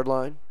 19-yard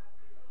line.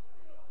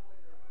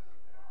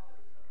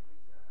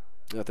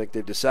 I think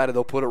they've decided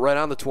they'll put it right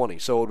on the 20,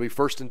 so it'll be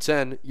 1st and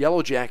 10,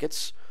 Yellow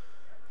Jackets.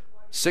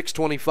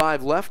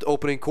 6:25 left,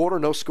 opening quarter,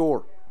 no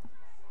score.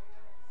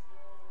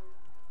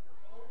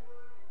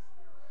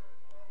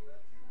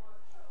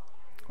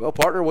 Well,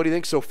 partner, what do you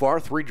think so far?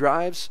 3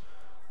 drives,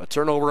 a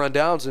turnover on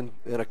downs, and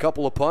a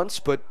couple of punts,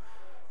 but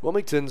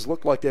Wilmington's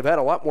looked like they've had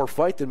a lot more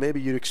fight than maybe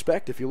you'd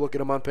expect if you look at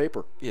them on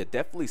paper. Yeah,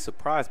 definitely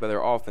surprised by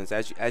their offense.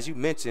 As you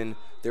mentioned,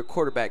 their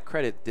quarterback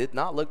Credit did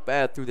not look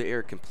bad through the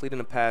air, completing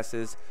the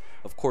passes.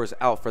 Of course,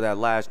 out for that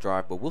last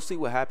drive, but we'll see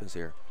what happens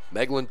here.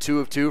 Meglin 2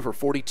 of 2 for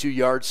 42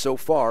 yards so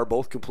far,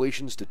 both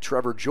completions to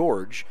Trevor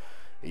George.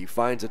 He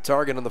finds a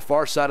target on the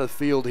far side of the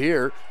field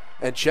here,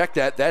 and check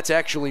that, that's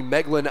actually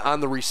Meglin on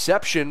the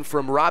reception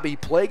from Robbie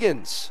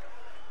Plagans.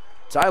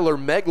 Tyler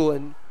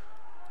Meglin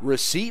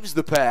receives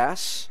the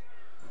pass.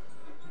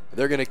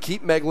 They're going to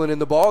keep Meglin in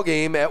the ball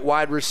game at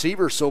wide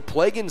receiver, so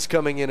Plagans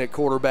coming in at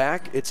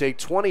quarterback. It's a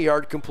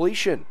 20-yard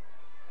completion.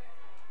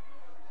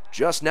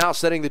 Just now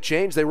setting the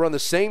change, they run the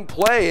same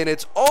play, and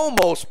it's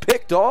almost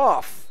picked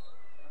off.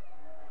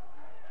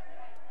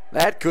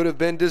 That could have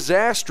been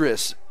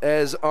disastrous,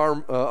 as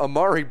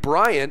Amari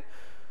Bryant,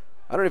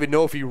 I don't even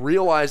know if he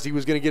realized he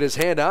was going to get his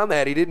hand on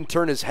that. He didn't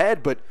turn his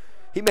head, but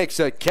he makes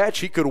that catch.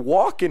 He could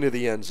walk into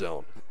the end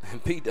zone.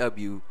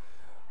 PW,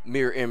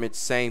 mirror image,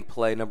 same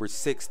play. Number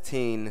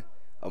 16,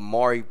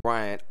 Amari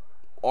Bryant,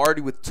 already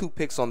with 2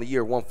 picks on the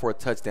year, 1 for a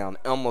touchdown.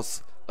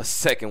 Almost a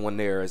second one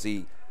there as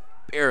he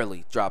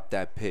barely dropped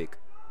that pick.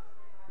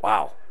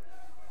 Wow.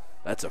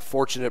 That's a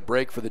fortunate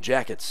break for the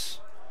Jackets.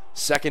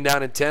 2nd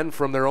down and 10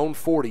 from their own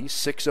 40.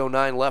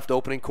 6:09 left,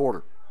 opening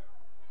quarter.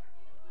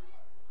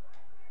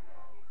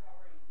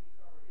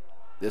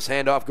 This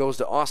handoff goes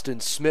to Austin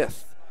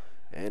Smith,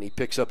 and he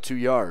picks up 2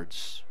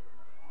 yards.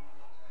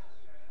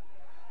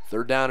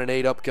 3rd down and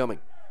 8 upcoming.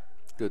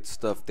 Good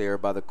stuff there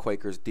by the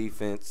Quakers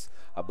defense.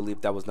 I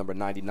believe that was number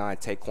 99,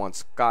 Taquan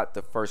Scott,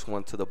 the first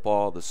one to the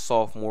ball, the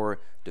sophomore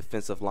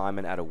defensive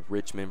lineman out of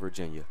Richmond,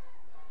 Virginia.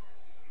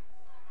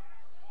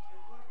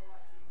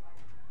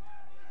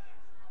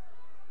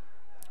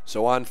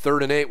 So on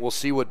 3rd and 8, we'll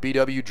see what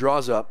BW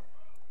draws up.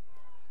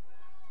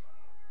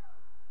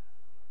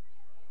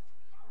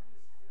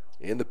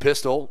 In the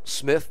pistol,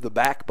 Smith, the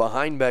back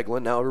behind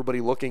Meglin. Now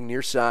everybody looking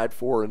near side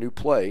for a new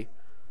play.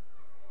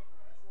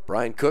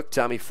 Brian Cook,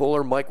 Tommy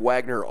Fuller, Mike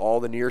Wagner, all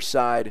the near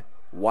side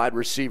wide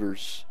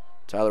receivers.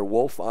 Tyler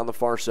Wolf on the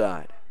far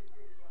side.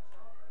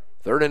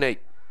 3rd and 8.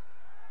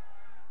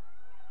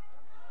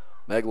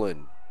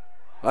 Meglin.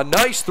 A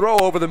nice throw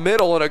over the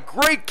middle and a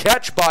great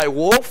catch by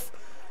Wolf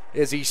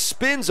as he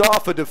spins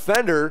off a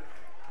defender.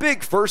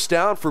 Big first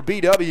down for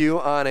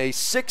BW on a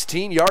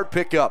 16-yard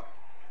pickup.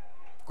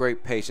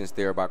 Great patience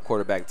there by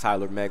quarterback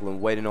Tyler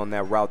Meglin, waiting on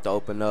that route to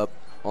open up.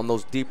 On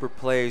those deeper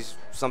plays,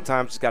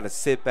 sometimes you got to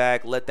sit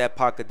back, let that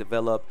pocket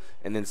develop,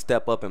 and then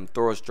step up and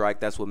throw a strike.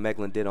 That's what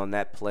Meglin did on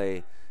that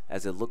play,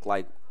 as it looked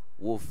like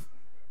Wolf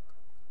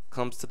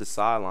comes to the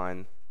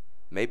sideline,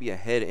 maybe a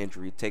head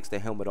injury, takes the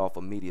helmet off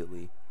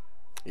immediately.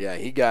 Yeah,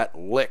 he got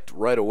licked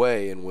right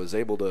away and was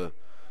able to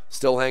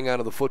still hang on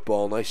to the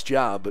football. Nice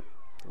job, but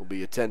he'll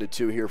be attended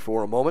to here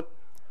for a moment.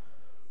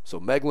 So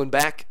Meglin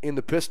back in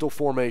the pistol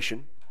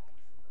formation.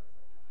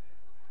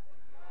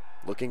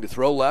 Looking to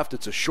throw left.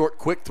 It's a short,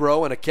 quick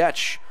throw and a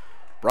catch.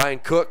 Brian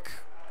Cook,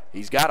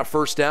 he's got a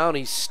first down.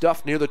 He's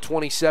stuffed near the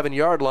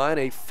 27-yard line,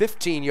 a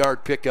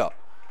 15-yard pickup.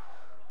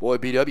 Boy,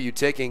 BW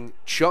taking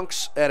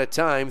chunks at a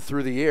time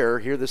through the air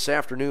here this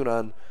afternoon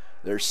on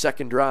their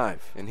second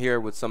drive. And here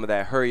with some of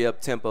that hurry-up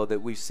tempo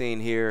that we've seen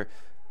here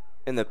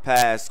in the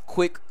past.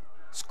 Quick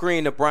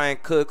screen to Brian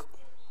Cook.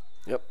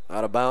 Yep,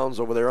 out of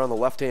bounds over there on the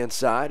left-hand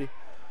side.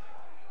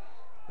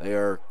 They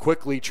are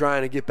quickly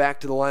trying to get back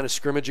to the line of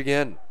scrimmage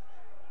again.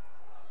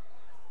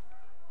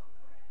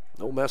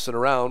 No messing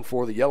around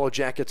for the Yellow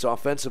Jackets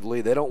offensively.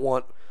 They don't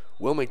want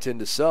Wilmington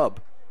to sub.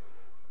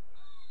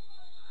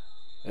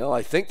 Well,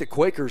 I think the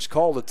Quakers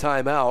called a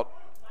timeout.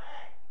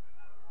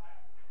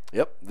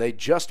 Yep, they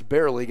just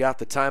barely got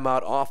the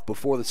timeout off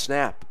before the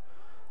snap.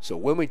 So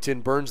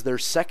Wilmington burns their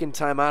second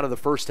timeout of the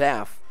first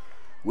half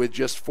with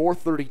just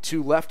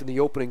 4:32 left in the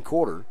opening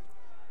quarter.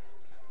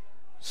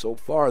 So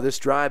far, this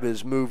drive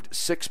has moved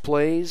 6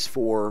 plays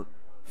for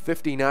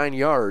 59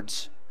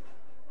 yards.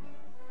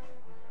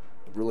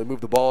 Really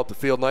moved the ball up the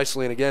field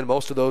nicely, and again,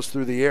 most of those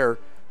through the air.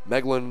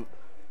 Meglin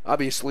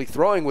obviously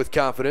throwing with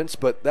confidence,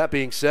 but that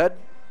being said,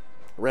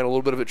 ran a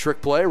little bit of a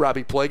trick play.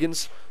 Robbie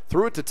Plagans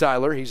threw it to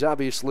Tyler. He's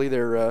obviously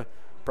their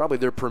probably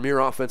their premier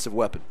offensive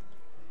weapon.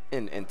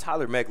 And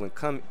Tyler Meglin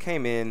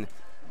came in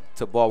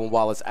to Baldwin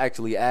Wallace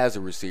actually as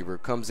a receiver,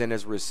 comes in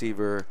as a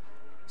receiver,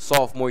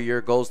 sophomore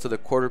year, goes to the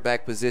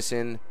quarterback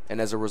position, and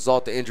as a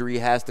result of injury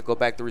has to go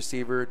back to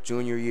receiver.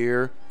 Junior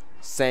year,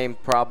 same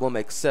problem,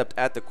 except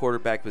at the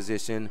quarterback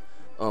position.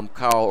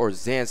 Kyle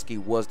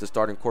Orzansky was the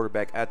starting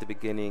quarterback at the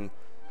beginning.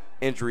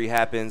 Injury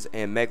happens,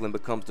 and Meglin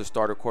becomes the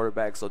starter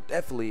quarterback. So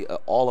definitely an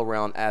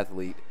all-around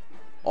athlete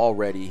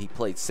already. He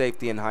played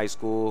safety in high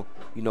school,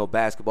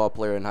 basketball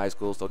player in high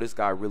school. So this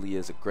guy really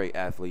is a great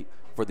athlete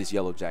for this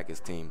Yellow Jackets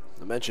team.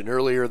 I mentioned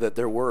earlier that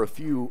there were a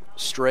few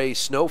stray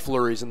snow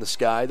flurries in the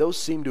sky. Those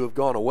seem to have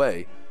gone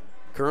away.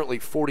 Currently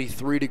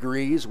 43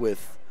 degrees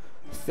with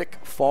thick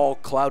fall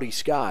cloudy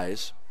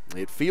skies.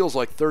 It feels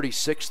like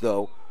 36,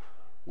 though,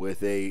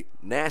 with a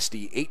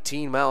nasty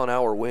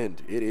 18-mile-an-hour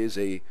wind. It is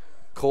a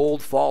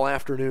cold fall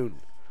afternoon.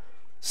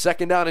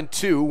 2nd down and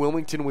 2,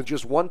 Wilmington with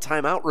just 1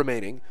 timeout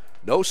remaining.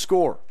 No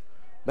score.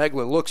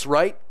 Meglin looks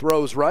right,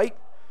 throws right.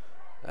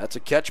 That's a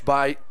catch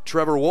by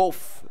Trevor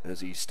Wolf as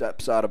he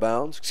steps out of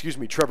bounds.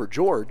 Trevor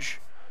George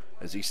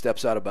as he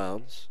steps out of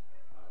bounds.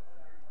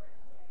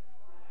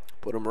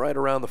 Put him right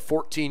around the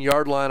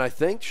 14-yard line, I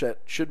think. That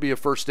should be a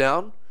first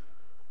down.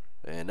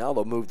 And now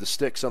they'll move the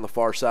sticks on the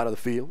far side of the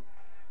field.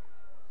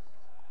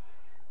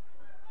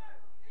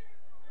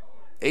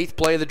 8th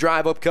play of the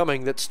drive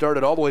upcoming that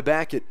started all the way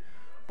back at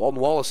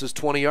Baldwin Wallace's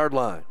 20-yard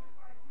line.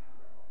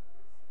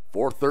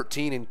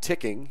 4:13 and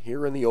ticking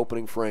here in the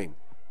opening frame.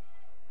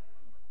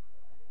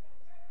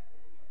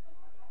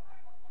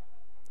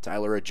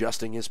 Tyler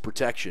adjusting his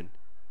protection.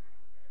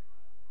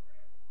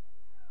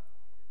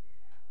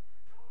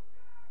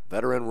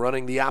 Veteran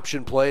running the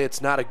option play.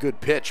 It's not a good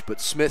pitch, but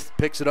Smith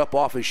picks it up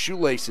off his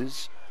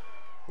shoelaces,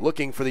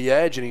 looking for the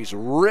edge, and he's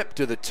ripped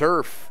to the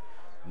turf.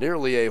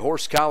 Nearly a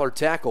horse collar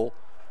tackle.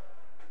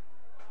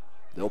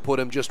 They'll put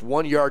him just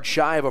 1 yard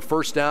shy of a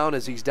first down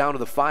as he's down to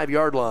the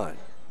 5-yard line.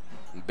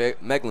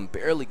 Meglin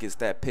barely gets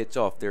that pitch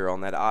off there on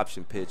that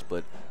option pitch,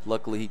 but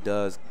luckily he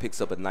does, picks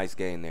up a nice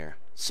gain there.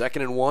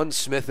 2nd and 1,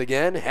 Smith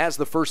again has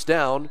the first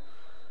down.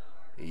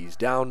 He's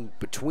down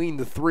between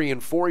the 3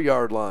 and 4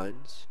 yard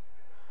lines.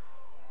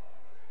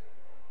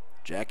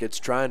 Jackets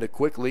trying to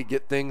quickly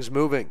get things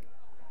moving.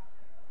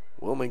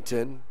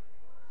 Wilmington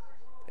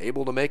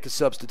able to make a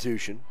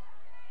substitution.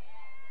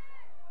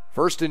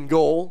 1st and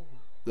goal.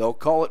 They'll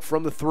call it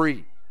from the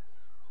 3.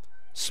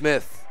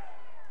 Smith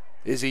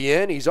Is he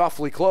in? He's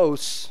awfully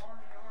close.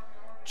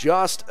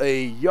 Just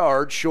a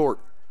yard short.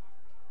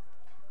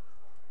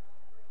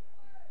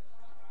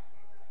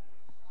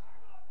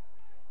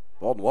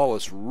 Baldwin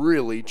Wallace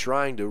really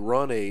trying to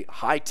run a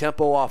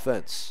high-tempo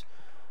offense.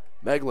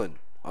 Meglin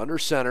under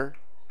center,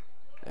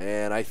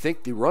 and I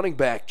think the running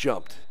back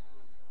jumped.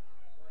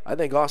 I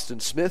think Austin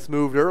Smith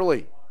moved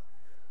early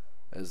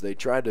as they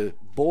tried to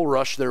bull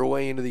rush their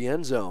way into the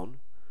end zone.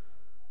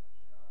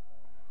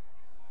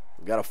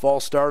 We got a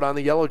false start on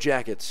the Yellow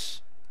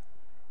Jackets.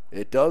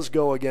 It does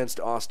go against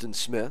Austin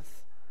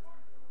Smith.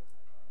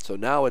 So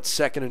now it's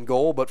 2nd and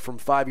goal, but from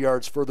 5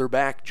 yards further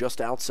back,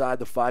 just outside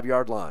the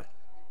 5-yard line.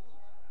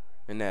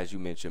 And as you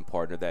mentioned,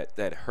 partner,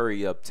 that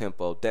hurry-up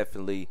tempo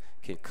definitely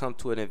can come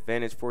to an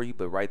advantage for you,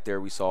 but right there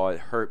we saw it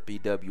hurt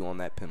BW on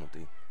that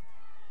penalty.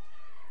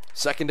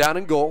 2nd down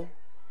and goal.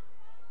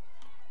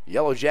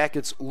 Yellow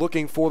Jackets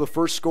looking for the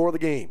first score of the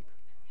game.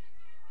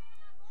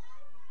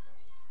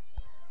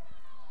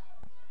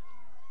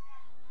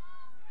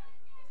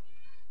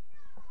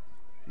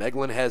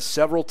 Meglin has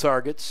several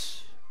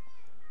targets.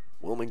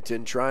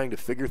 Wilmington trying to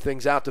figure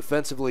things out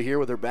defensively here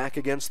with their back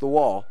against the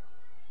wall.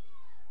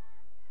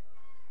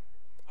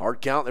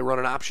 Hard count, they run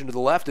an option to the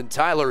left, and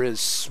Tyler is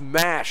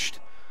smashed.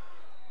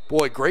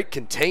 Boy, great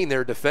contain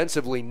there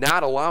defensively,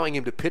 not allowing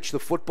him to pitch the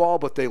football,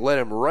 but they let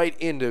him right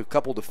into a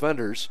couple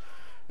defenders.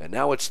 And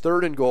now it's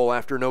 3rd and goal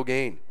after no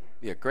gain.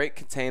 Yeah, great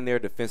contain there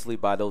defensively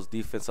by those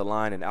defensive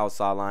line and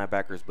outside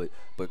linebackers,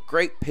 but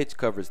great pitch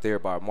coverage there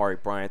by Amari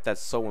Bryant.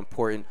 That's so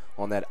important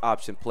on that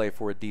option play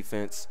for a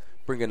defense,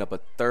 bringing up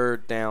a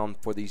 3rd down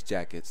for these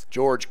Jackets.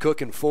 George,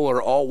 Cook, and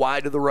Fuller all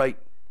wide to the right.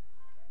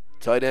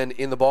 Tight end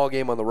in the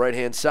ballgame on the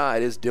right-hand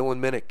side is Dylan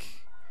Minnick.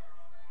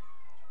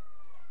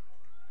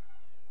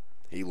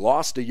 He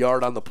lost a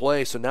yard on the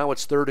play, so now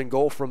it's 3rd and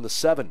goal from the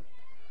 7.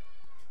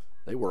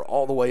 They were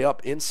all the way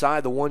up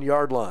inside the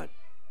 1-yard line.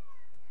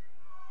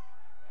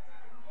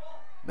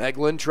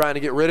 Meglin trying to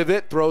get rid of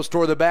it, throws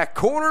toward the back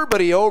corner,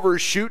 but he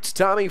overshoots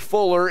Tommy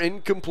Fuller,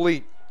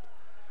 incomplete.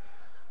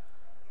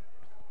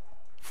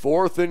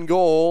 4th and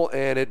goal,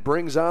 and it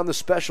brings on the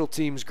special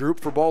teams group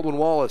for Baldwin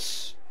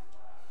Wallace.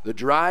 The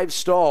drive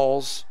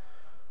stalls,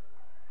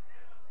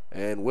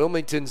 and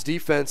Wilmington's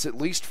defense, at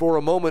least for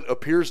a moment,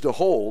 appears to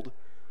hold.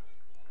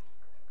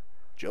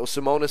 Joe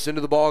Simonis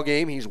into the ball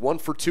game. He's 1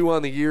 for 2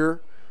 on the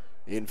year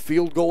in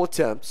field goal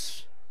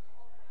attempts.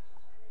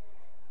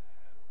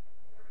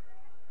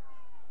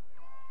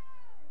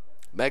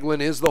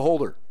 Meglin is the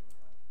holder.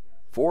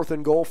 4th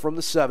and goal from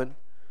the 7.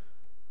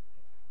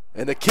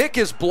 And the kick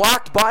is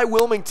blocked by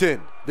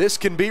Wilmington. This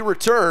can be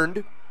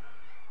returned.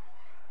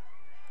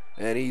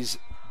 And he's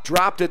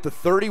dropped at the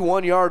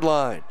 31-yard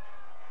line.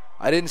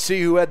 I didn't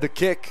see who had the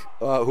kick,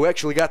 who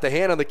actually got the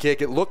hand on the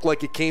kick. It looked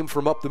like it came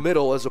from up the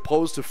middle as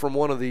opposed to from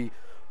one of the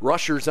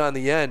rushers on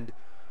the end.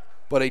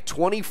 But a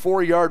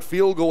 24-yard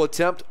field goal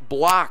attempt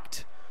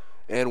blocked.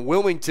 And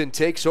Wilmington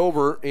takes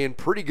over in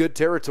pretty good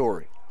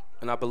territory.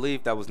 And I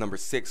believe that was number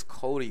 6,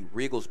 Cody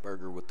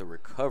Riegelsberger, with the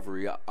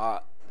recovery.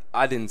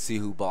 I didn't see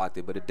who blocked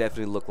it, but it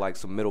definitely looked like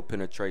some middle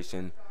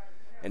penetration.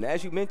 And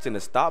as you mentioned, a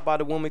stop by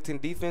the Wilmington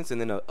defense and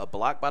then a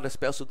block by the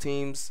special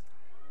teams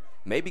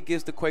maybe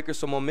gives the Quakers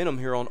some momentum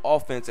here on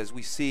offense as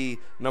we see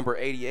number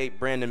 88,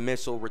 Brandon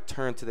Mitchell,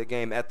 return to the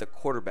game at the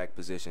quarterback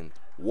position.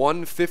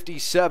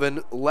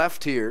 1:57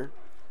 left here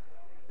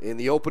in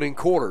the opening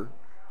quarter.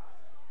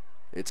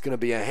 It's going to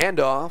be a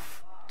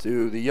handoff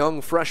to the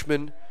young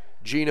freshman,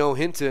 Gino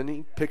Hinton.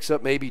 He picks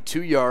up maybe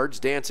 2 yards,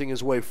 dancing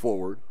his way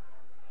forward.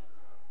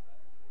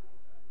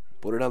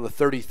 Put it on the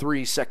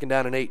 33, 2nd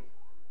down and 8.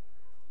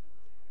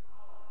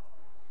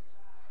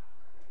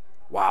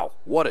 Wow,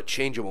 what a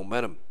change of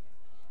momentum.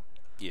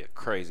 Yeah,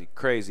 crazy.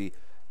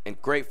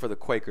 And great for the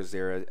Quakers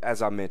there.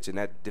 As I mentioned,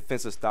 that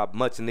defensive stop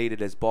much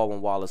needed as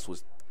Baldwin Wallace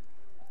was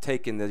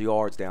taking the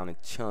yards down in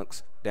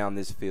chunks down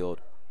this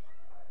field.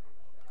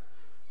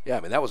 Yeah,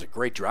 I mean, that was a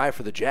great drive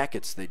for the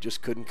Jackets. They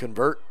just couldn't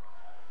convert.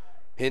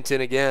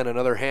 Hinton again,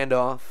 another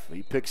handoff.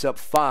 He picks up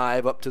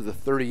 5 up to the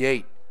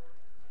 38.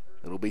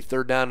 It'll be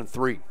 3rd down and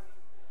 3.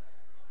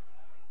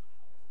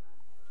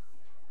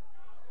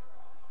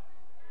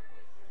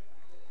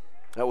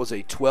 That was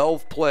a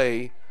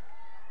 12-play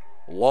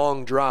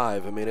long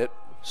drive. I mean, it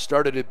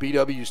started at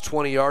BW's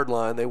 20-yard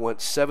line. They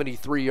went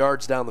 73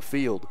 yards down the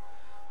field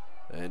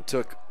and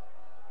took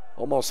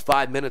almost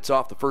 5 minutes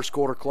off the first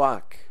quarter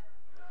clock.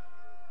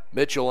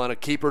 Mitchell on a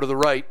keeper to the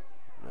right.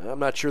 I'm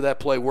not sure that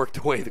play worked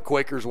the way the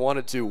Quakers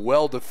wanted to.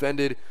 Well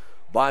defended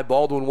by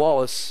Baldwin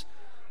Wallace.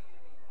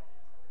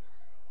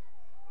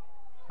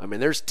 I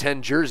mean, there's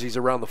 10 jerseys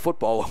around the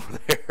football over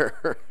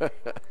there.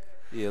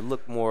 Yeah, it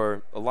looked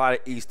more a lot of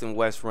east and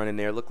west running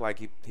there. It looked like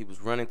he was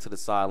running to the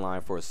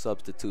sideline for a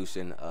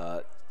substitution.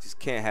 Just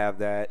can't have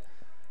that.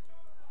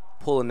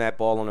 Pulling that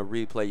ball on a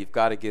replay, you've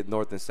got to get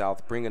north and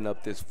south, bringing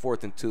up this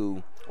 4th and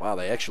 2. Wow,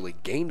 they actually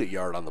gained a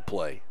yard on the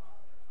play.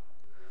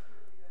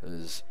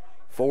 His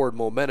forward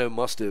momentum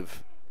must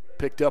have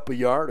picked up a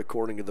yard,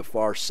 according to the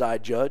far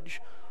side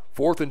judge.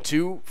 4th and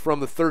 2 from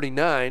the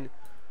 39.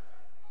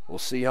 We'll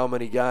see how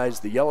many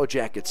guys the Yellow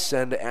Jackets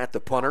send at the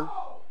punter.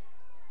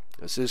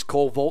 This is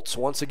Cole Volts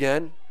once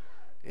again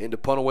in to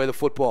punt away the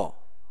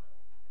football.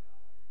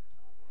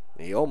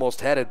 He almost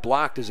had it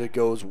blocked as it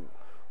goes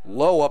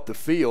low up the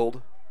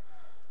field.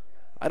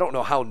 I don't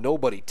know how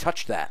nobody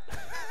touched that.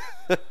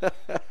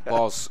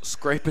 Ball's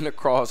scraping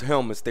across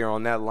helmets there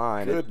on that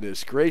line.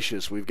 Goodness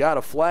gracious. We've got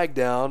a flag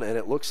down, and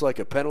it looks like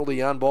a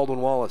penalty on Baldwin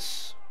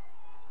Wallace.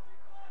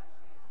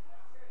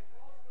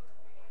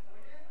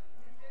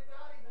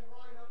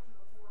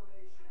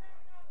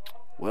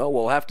 Well,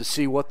 we'll have to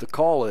see what the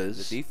call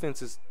is. The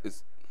defense is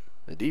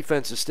the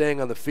defense is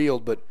staying on the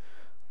field, but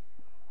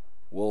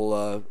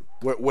we'll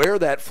where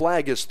that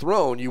flag is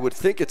thrown, you would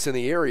think it's in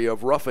the area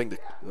of roughing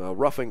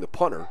the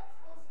punter.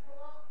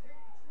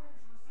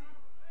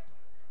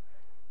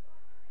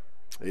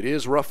 It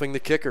is roughing the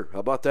kicker. How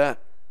about that?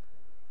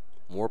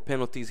 More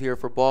penalties here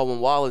for Baldwin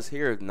Wallace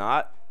here.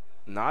 Not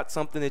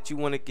something that you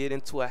want to get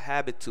into a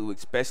habit to,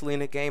 especially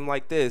in a game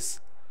like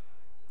this.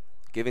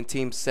 Giving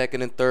teams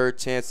second and third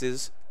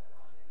chances.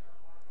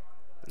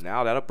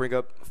 Now that'll bring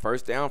up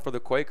first down for the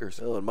Quakers.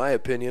 Well, in my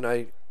opinion,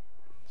 I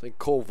think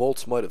Cole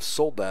Volts might have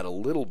sold that a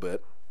little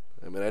bit.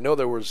 I mean, I know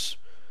there was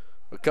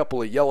a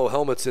couple of yellow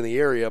helmets in the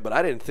area, but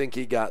I didn't think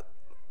he got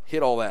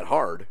hit all that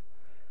hard.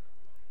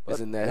 But,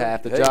 isn't that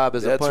half the job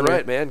as a punter? That's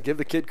right, man. Give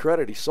the kid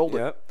credit. He sold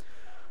it.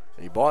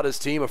 He bought his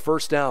team a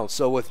first down.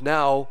 So with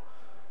now,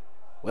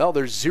 well,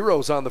 there's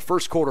zeros on the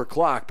first quarter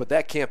clock, but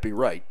that can't be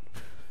right.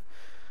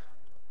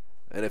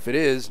 And if it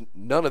is,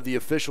 none of the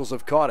officials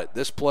have caught it.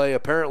 This play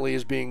apparently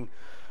is being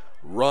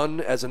run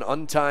as an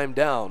untimed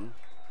down,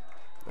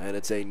 and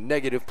it's a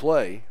negative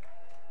play.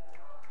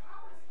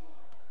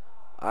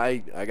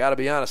 I got to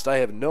be honest, I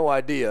have no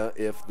idea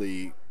if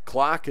the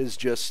clock has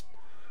just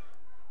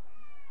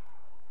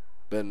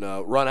been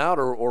run out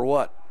or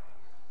what.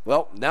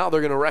 Well, now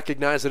they're going to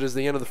recognize it as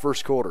the end of the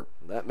first quarter.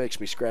 That makes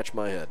me scratch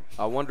my head.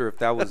 I wonder if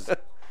that was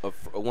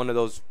one of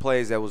those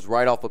plays that was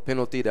right off a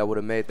penalty that would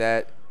have made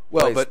that.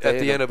 Well, but at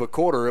the end of a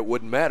quarter, it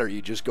wouldn't matter.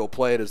 You just go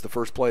play it as the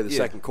first play of the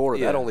second quarter.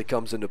 Yeah. That only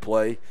comes into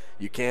play.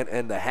 You can't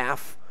end the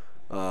half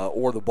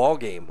or the ball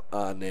game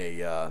on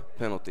a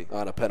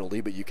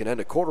penalty. But you can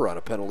end a quarter on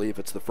a penalty if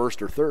it's the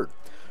first or third.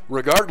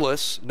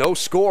 Regardless, no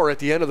score at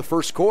the end of the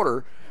first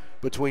quarter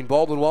between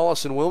Baldwin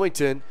Wallace and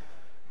Wilmington.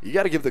 You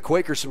got to give the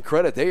Quakers some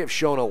credit. They have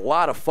shown a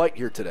lot of fight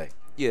here today.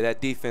 Yeah, that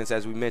defense,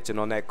 as we mentioned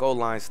on that goal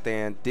line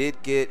stand,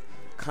 did get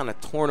kind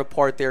of torn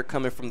apart there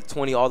coming from the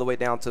 20 all the way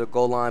down to the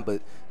goal line,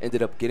 but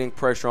ended up getting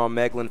pressure on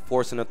Meglin,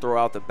 forcing a throw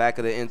out the back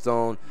of the end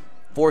zone,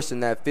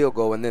 forcing that field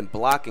goal, and then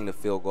blocking the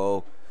field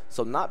goal.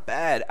 So not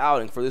bad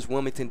outing for this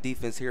Wilmington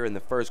defense here in the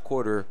first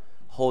quarter,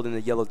 holding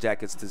the Yellow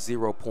Jackets to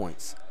 0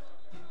 points.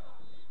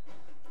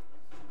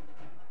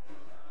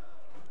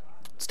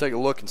 Let's take a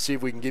look and see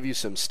if we can give you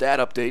some stat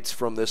updates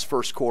from this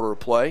first quarter of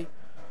play.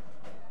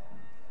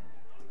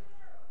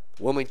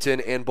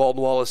 Wilmington and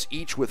Baldwin Wallace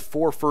each with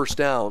 4 first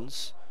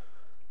downs.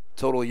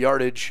 Total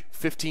yardage,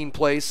 15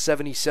 plays,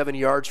 77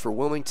 yards for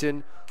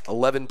Wilmington,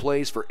 11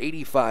 plays for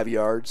 85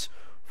 yards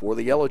for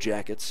the Yellow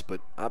Jackets.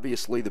 But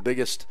obviously the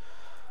biggest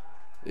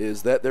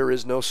is that there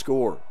is no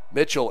score.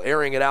 Mitchell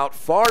airing it out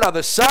far down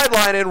the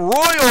sideline, and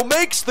Royal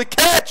makes the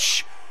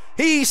catch.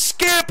 He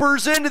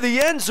scampers into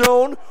the end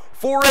zone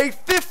for a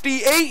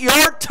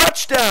 58-yard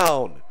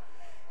touchdown.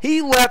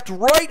 He leapt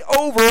right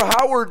over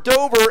Howard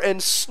Dover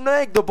and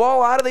snagged the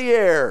ball out of the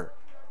air.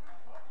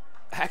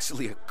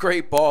 Actually, a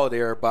great ball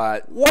there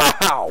by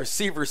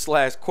receiver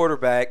 /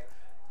 quarterback.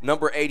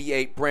 Number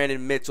 88,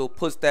 Brandon Mitchell,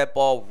 puts that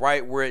ball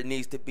right where it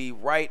needs to be,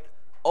 right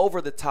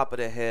over the top of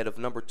the head of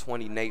number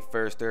 20, Nate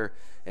Ferster.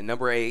 And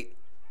number 8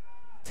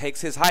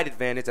 takes his height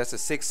advantage. That's a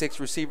 6'6"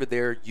 receiver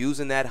there,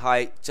 using that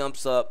height,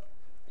 jumps up,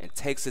 and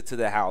takes it to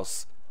the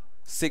house.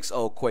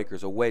 6-0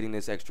 Quakers awaiting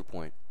this extra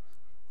point.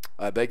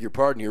 I beg your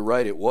pardon, you're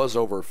right. It was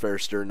over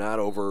Ferster, not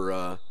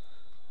over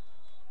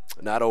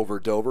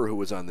Dover, who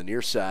was on the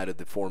near side of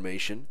the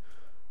formation.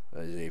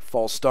 A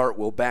false start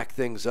will back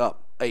things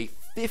up. A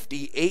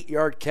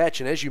 58-yard catch,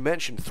 and as you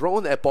mentioned,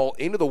 throwing that ball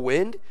into the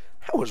wind,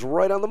 that was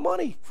right on the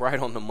money. Right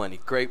on the money.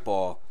 Great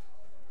ball.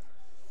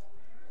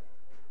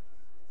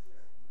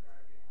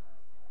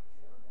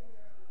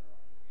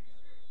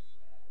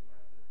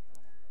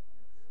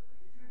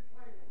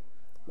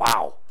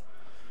 Wow.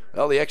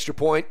 Well, the extra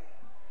point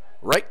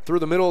right through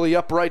the middle of the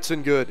uprights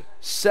and good.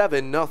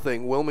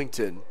 7-0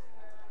 Wilmington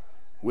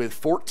with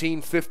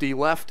 14:50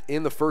 left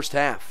in the first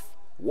half.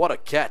 What a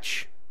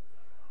catch.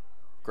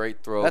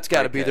 Great throw. That's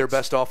got to be their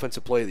best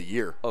offensive play of the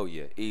year. Oh,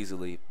 yeah,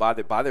 easily. By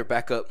their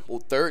backup,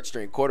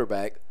 third-string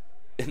quarterback,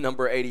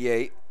 number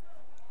 88,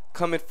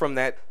 coming from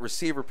that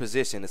receiver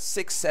position, a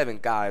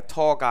 6'7" guy, a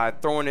tall guy,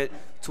 throwing it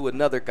to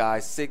another guy,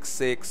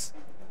 6'6",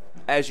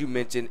 as you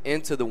mentioned,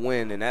 into the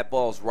wind, and that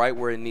ball's right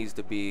where it needs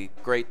to be.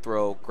 Great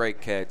throw, great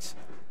catch.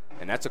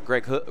 And that's a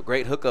great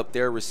hookup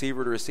there,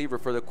 receiver to receiver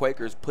for the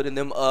Quakers, putting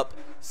them up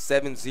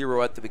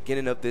 7-0 at the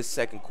beginning of this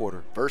second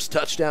quarter. First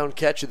touchdown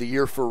catch of the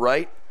year for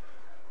Wright,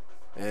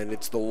 and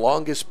it's the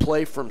longest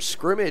play from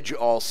scrimmage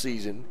all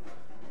season.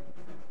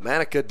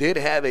 Manica did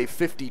have a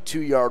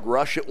 52-yard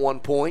rush at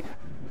one point,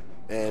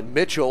 and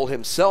Mitchell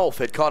himself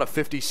had caught a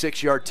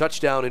 56-yard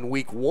touchdown in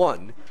week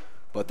 1,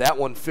 but that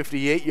one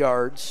 58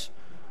 yards,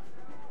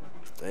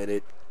 and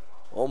it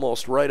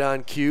almost right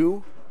on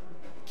cue.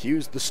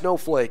 Cues the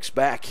Snowflakes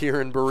back here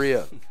in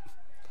Berea.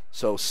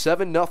 So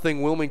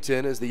 7-0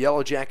 Wilmington as the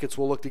Yellow Jackets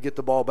will look to get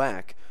the ball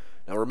back.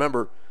 Now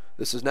remember,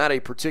 this is not a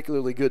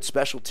particularly good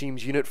special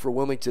teams unit for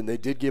Wilmington. They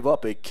did give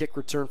up a kick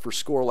return for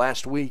score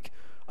last week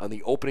on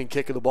the opening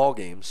kick of the ball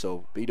game,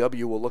 so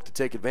BW will look to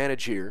take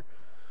advantage here.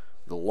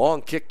 The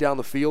long kick down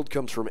the field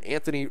comes from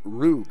Anthony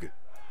Rugg.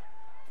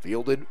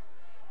 Fielded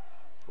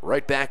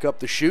right back up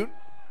the chute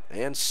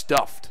and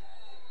stuffed.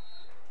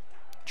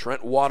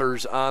 Trent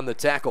Waters on the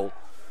tackle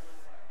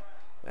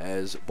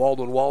as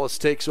Baldwin Wallace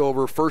takes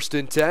over 1st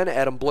and 10.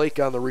 Adam Blake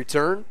on the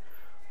return.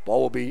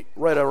 Ball will be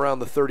right around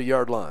the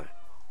 30-yard line.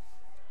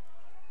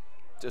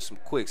 Just some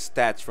quick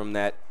stats from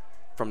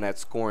that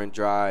scoring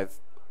drive.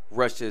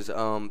 Rushes,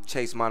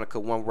 Chase Monica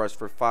 1 rush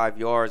for 5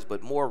 yards,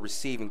 but more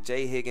receiving.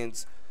 Jay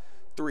Higgins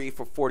 3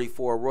 for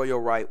 44. Royal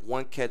Wright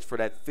 1 catch for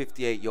that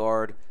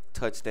 58-yard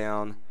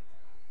touchdown.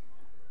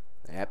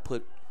 That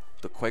put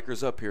the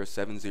Quakers up here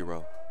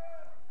 7-0.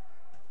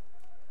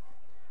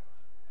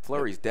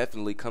 Flurry's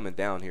definitely coming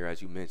down here,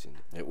 as you mentioned.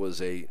 It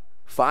was a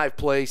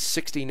 5-play,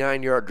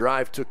 69-yard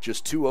drive. Took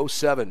just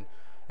 2:07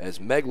 as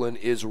Meglin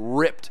is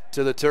ripped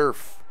to the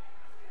turf.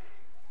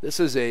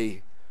 This is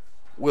a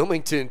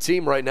Wilmington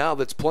team right now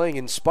that's playing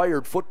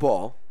inspired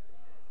football.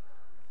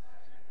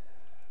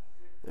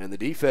 And the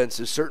defense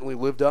has certainly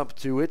lived up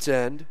to its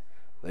end.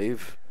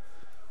 They've,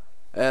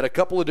 at a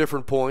couple of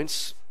different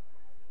points,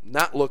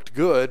 not looked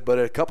good, but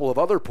at a couple of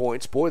other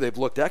points, boy, they've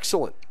looked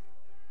excellent.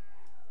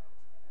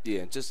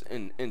 Yeah, just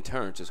in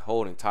turn, just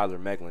holding Tyler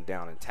Meglin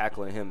down and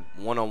tackling him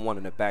one-on-one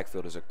in the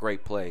backfield is a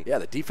great play. Yeah,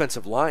 the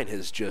defensive line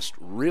has just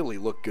really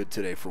looked good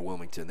today for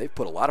Wilmington. They've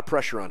put a lot of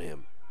pressure on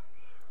him.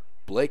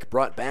 Blake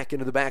brought back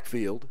into the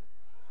backfield.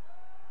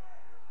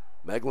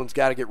 Meglin's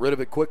got to get rid of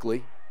it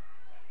quickly.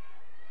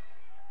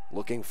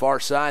 Looking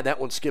far side, that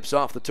one skips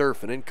off the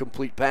turf, an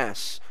incomplete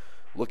pass.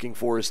 Looking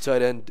for his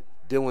tight end,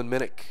 Dylan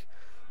Minnick.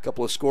 A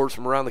couple of scores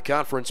from around the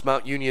conference.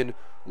 Mount Union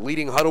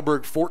leading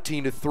Heidelberg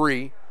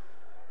 14-3.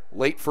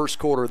 Late first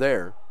quarter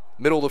there.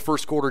 Middle of the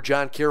first quarter,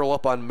 John Carroll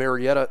up on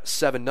Marietta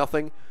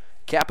 7-0.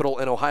 Capital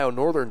and Ohio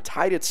Northern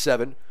tied at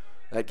 7.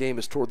 That game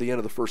is toward the end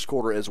of the first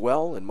quarter as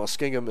well, and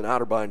Muskingum and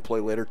Otterbein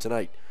play later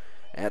tonight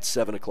at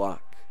 7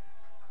 o'clock.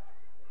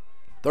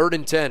 3rd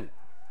and 10.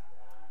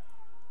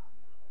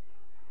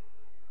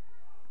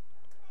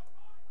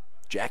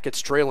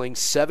 Jackets trailing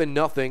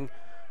 7-0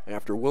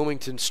 after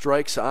Wilmington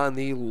strikes on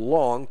the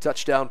long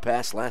touchdown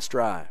pass last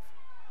drive.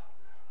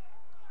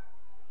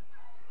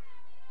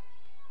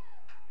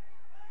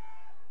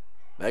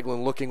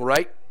 Meglin looking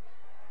right,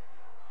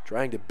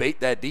 trying to bait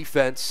that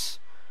defense.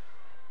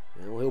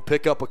 And he'll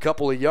pick up a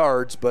couple of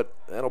yards, but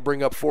that'll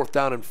bring up 4th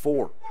down and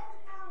 4.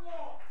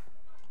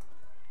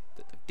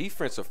 The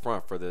defensive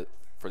front for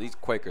these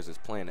Quakers is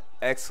playing an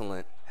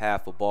excellent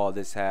half of ball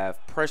this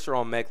half. Pressure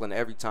on Meglin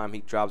every time he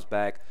drops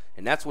back,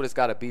 and that's what it's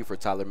got to be for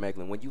Tyler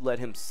Meglin. When you let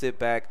him sit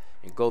back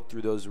and go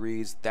through those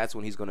reads, that's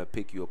when he's going to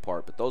pick you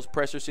apart. But those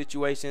pressure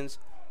situations,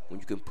 when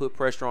you can put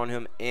pressure on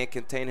him and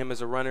contain him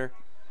as a runner,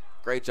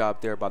 great job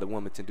there by the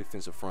Wilmington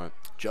defensive front.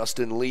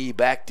 Justin Lee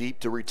back deep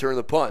to return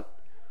the punt.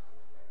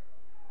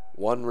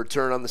 1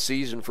 return on the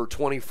season for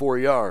 24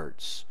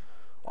 yards.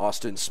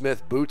 Austin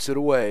Smith boots it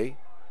away.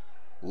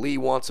 Lee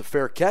wants a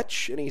fair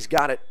catch, and he's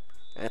got it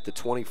at the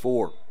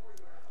 24.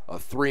 A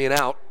 3 and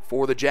out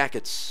for the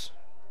Jackets.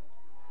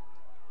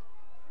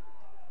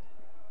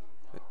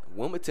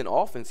 Wilmington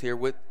offense here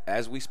with,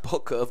 as we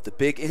spoke of, the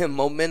big M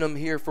momentum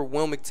here for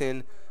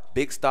Wilmington.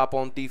 Big stop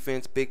on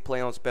defense, big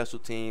play on special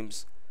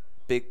teams.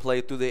 Big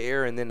play through the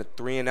air, and then a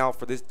 3 and out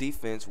for this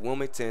defense.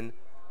 Wilmington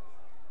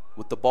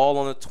with the ball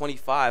on the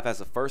 25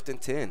 has a 1st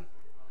and 10.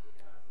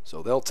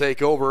 So they'll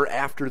take over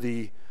after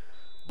the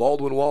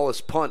Baldwin Wallace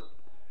punt.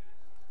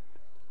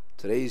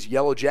 Today's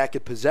Yellow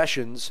Jacket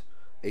possessions,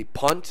 a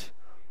punt,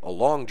 a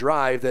long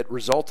drive that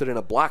resulted in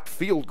a blocked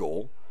field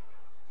goal,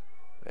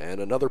 and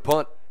another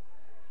punt.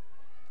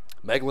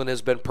 Meglin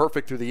has been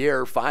perfect through the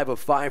air, 5 of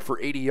 5 for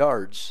 80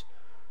 yards.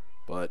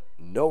 But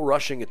no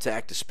rushing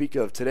attack to speak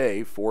of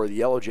today for the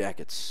Yellow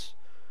Jackets.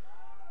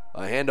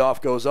 A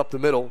handoff goes up the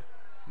middle.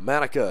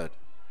 Manica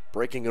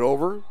breaking it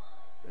over,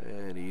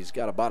 and he's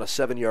got about a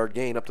 7-yard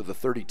gain up to the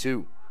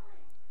 32.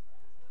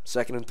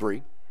 2nd and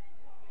 3.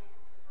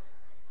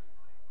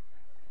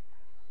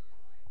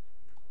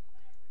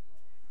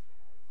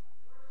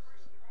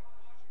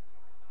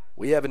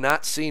 We have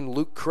not seen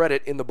Luke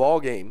Credit in the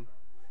ballgame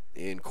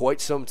in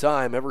quite some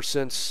time, ever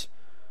since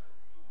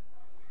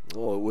it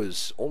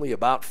was only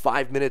about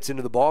 5 minutes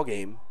into the ball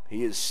game.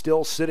 He is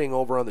still sitting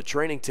over on the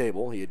training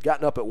table. He had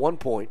gotten up at one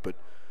point, but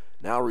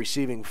now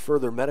receiving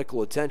further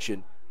medical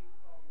attention.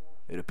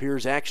 It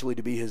appears actually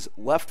to be his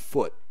left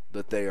foot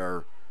that they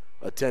are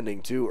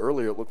attending to.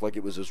 Earlier it looked like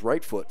it was his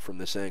right foot from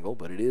this angle,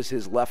 but it is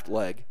his left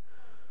leg.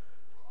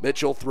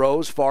 Mitchell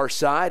throws far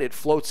side. It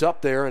floats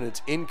up there, and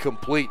it's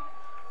incomplete.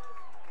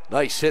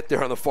 Nice hit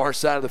there on the far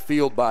side of the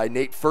field by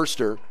Nate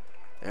Furster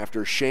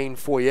after Shane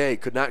Foyer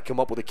could not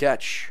come up with a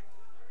catch.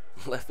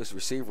 Left his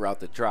receiver out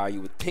to dry.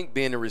 You would think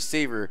being a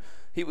receiver,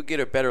 he would get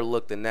a better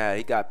look than that.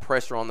 He got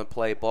pressure on the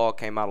play. Ball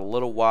came out a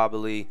little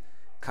wobbly,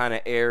 kind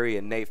of airy,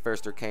 and Nate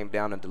Furster came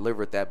down and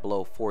delivered that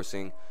blow,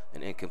 forcing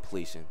an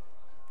incompletion.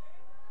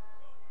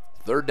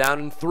 3rd down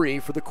and 3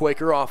 for the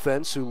Quaker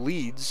offense, who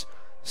leads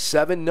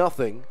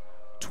 7-0,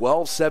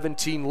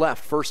 12-17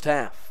 left first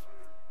half.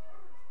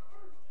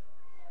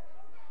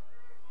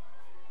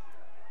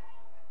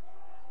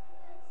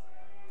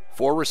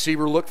 Four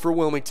receiver look for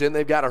Wilmington.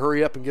 They've got to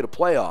hurry up and get a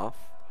play off.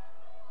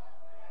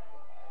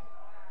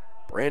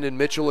 Brandon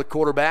Mitchell at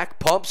quarterback,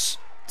 pumps,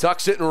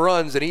 tucks it and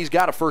runs, and he's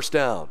got a first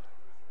down.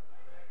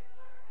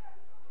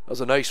 That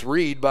was a nice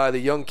read by the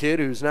young kid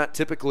who's not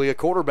typically a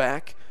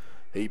quarterback.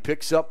 He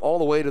picks up all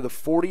the way to the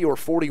 40 or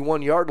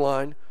 41-yard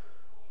line.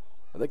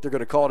 I think they're going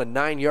to call it a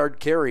 9-yard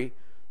carry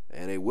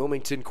and a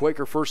Wilmington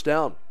Quaker first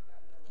down.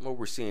 What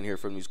we're seeing here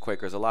from these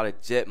Quakers, a lot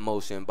of jet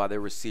motion by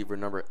their receiver,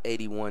 number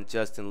 81,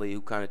 Justin Lee,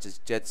 who kind of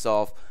just jets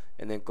off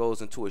and then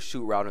goes into a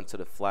shoot route into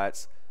the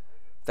flats.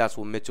 That's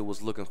what Mitchell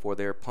was looking for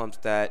there. Pumps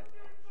that,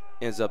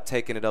 ends up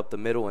taking it up the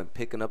middle and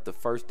picking up the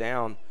first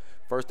down.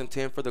 1st and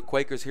 10 for the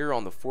Quakers here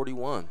on the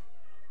 41.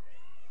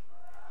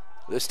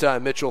 This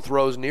time Mitchell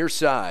throws near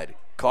side.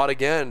 Caught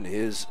again.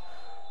 His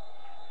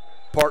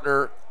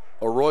partner,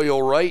 Arroyo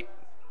Wright,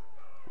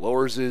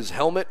 lowers his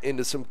helmet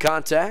into some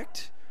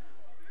contact.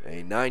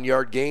 A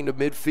 9-yard gain to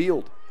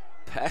midfield.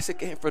 Passing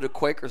game for the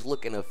Quakers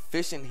looking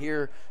efficient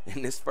here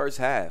in this first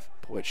half.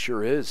 Boy, it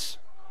sure is.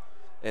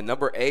 And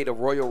number 8,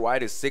 Arroyo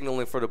Wright, is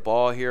signaling for the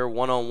ball here.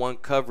 One-on-one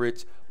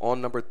coverage on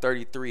number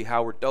 33,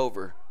 Howard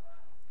Dover.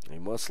 He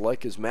must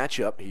like his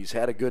matchup. He's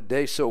had a good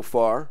day so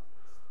far.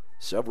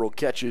 Several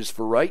catches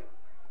for Wright.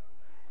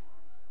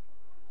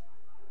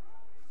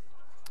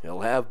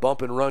 He'll have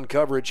bump and run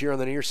coverage here on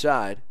the near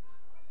side.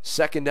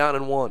 2nd down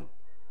and 1.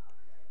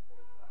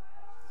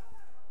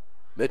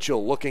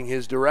 Mitchell looking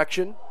his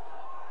direction,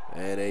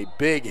 and a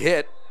big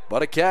hit,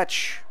 but a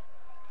catch.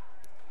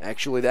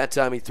 Actually, that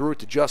time he threw it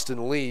to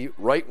Justin Lee.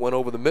 Wright went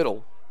over the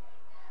middle.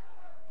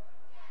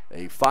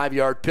 A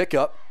 5-yard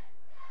pickup.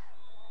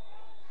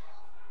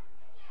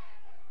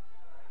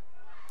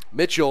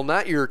 Mitchell,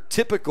 not your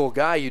typical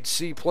guy you'd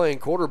see playing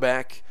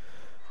quarterback.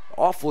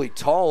 Awfully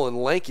tall and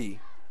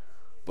lanky,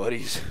 but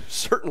he's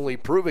certainly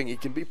proving he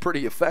can be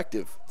pretty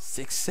effective.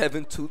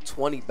 6'7",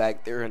 220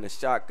 back there in the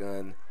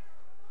shotgun.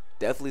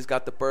 Definitely's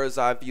got the bird's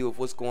eye view of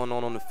what's going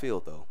on the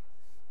field, though.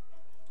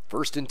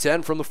 1st and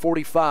 10 from the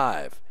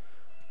 45.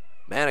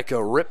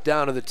 Manica ripped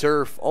down to the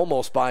turf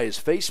almost by his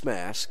face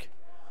mask.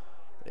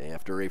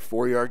 After a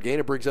 4-yard gain,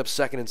 it brings up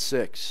 2nd and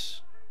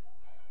 6.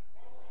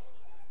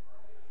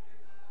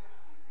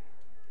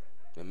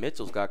 And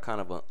Mitchell's got kind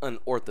of an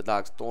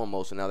unorthodox throw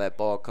motion. Now that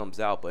ball comes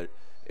out, but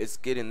it's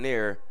getting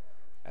there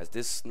as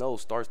this snow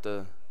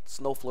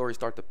flurries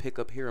start to pick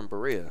up here in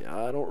Berea.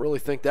 Yeah, I don't really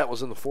think that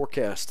was in the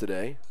forecast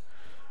today.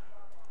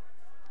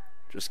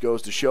 Just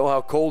goes to show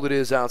how cold it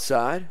is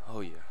outside. Oh,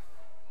 yeah.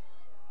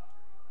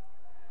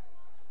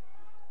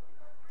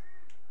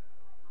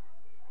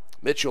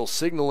 Mitchell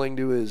signaling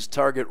to his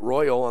target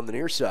Royal on the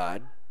near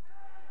side.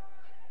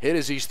 Hit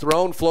as he's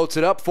thrown, floats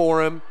it up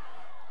for him,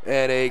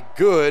 and a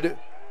good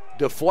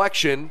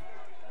deflection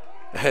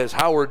as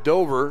Howard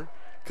Dover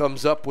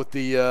comes up with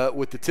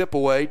the tip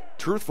away.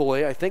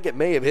 Truthfully, I think it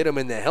may have hit him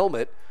in the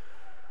helmet,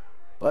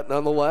 but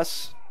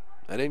nonetheless,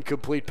 an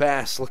incomplete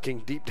pass looking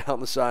deep down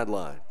the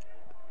sideline.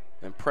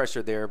 And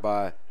pressure there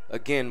by,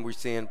 again, we're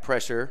seeing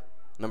pressure.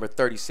 Number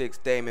 36,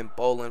 Damon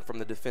Bolin from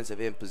the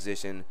defensive end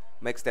position.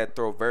 Makes that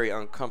throw very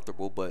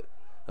uncomfortable, but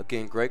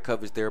again, great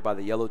coverage there by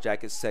the Yellow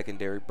Jackets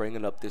secondary,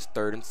 bringing up this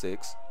 3rd and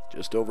 6.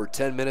 Just over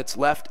 10 minutes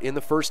left in the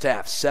first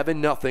half.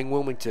 7-0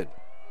 Wilmington.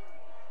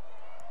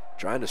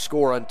 Trying to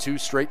score on 2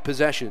 straight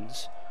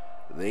possessions.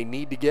 They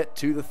need to get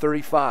to the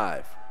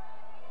 35.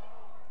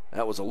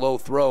 That was a low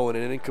throw and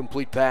an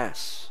incomplete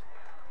pass.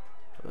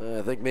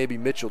 I think maybe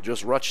Mitchell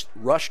just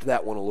rushed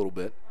that one a little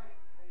bit.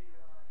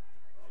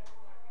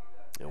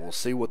 And we'll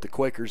see what the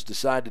Quakers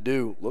decide to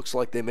do. Looks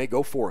like they may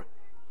go for it.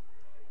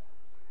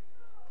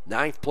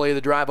 9th play of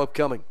the drive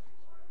upcoming.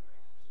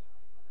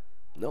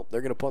 Nope,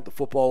 they're going to punt the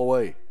football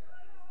away.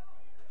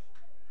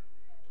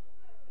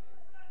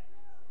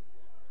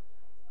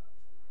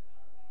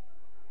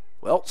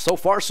 Well, so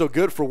far so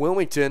good for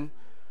Wilmington,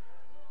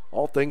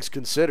 all things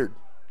considered.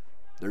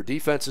 Their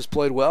defense has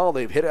played well.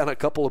 They've hit on a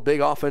couple of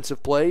big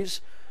offensive plays.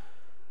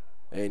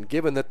 And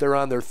given that they're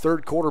on their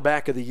 3rd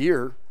quarterback of the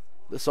year,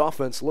 this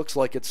offense looks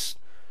like it's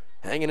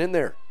hanging in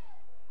there.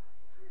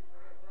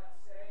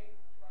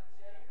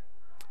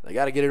 They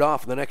got to get it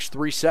off in the next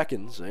 3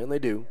 seconds, and they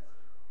do.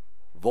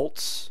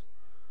 Volts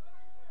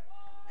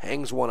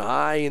hangs one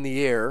high in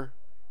the air,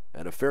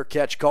 and a fair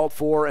catch called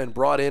for and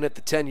brought in at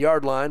the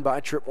 10-yard line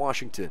by Trip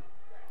Washington.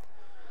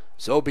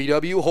 So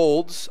BW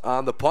holds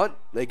on the punt.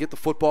 They get the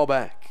football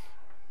back.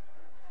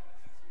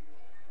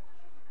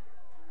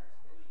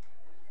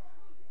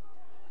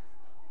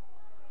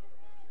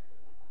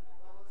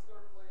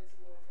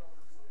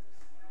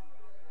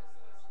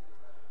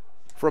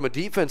 from a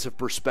defensive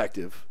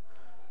perspective,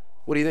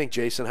 what do you think,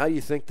 Jason? How do you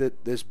think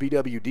that this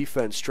BW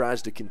defense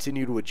tries to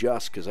continue to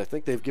adjust? Because I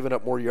think they've given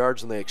up more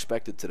yards than they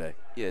expected today.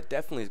 Yeah,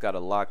 definitely has got to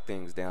lock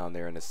things down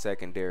there in the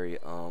secondary.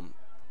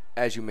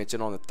 As you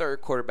mentioned, on the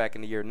third quarterback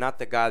in the year, not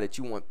the guy that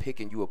you want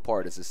picking you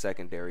apart as a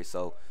secondary.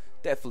 So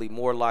definitely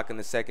more lock in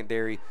the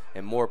secondary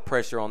and more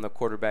pressure on the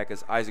quarterback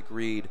as Isaac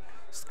Reed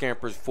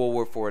scampers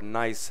forward for a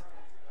nice,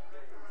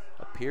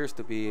 appears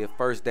to be a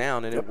first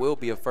down, and it will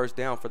be a first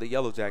down for the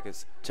Yellow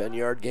Jackets.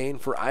 10-yard gain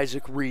for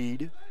Isaac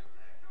Reed.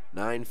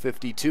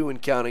 9:52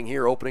 and counting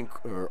here,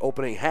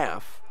 opening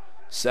half.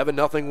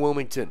 7-0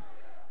 Wilmington.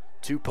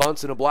 2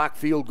 punts and a block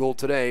field goal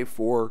today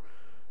for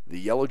the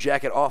Yellow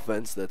Jacket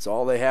offense. That's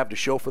all they have to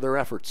show for their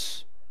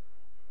efforts.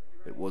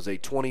 It was a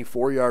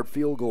 24-yard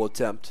field goal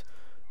attempt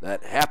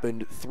that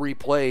happened 3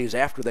 plays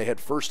after they had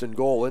first and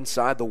goal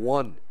inside the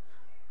 1.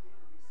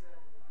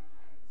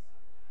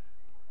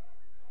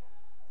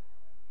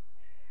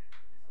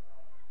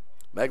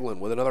 Meglin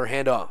with another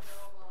handoff.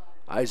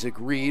 Isaac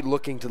Reed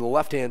looking to the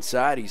left-hand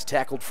side. He's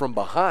tackled from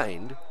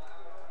behind.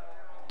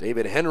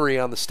 David Henry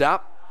on the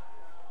stop.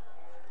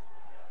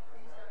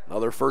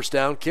 Another first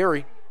down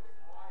carry.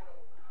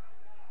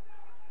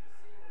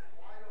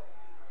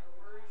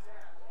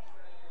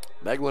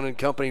 Meglin and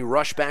company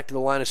rush back to the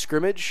line of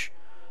scrimmage.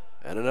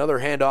 And another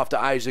handoff to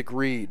Isaac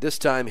Reed. This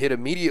time hit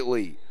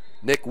immediately.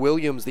 Nick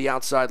Williams, the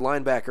outside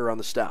linebacker, on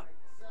the stop.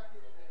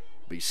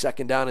 Be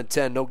 2nd down and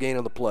 10, no gain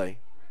on the play.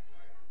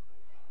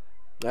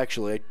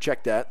 Actually, I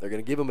checked that. They're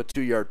going to give him a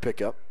 2-yard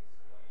pickup.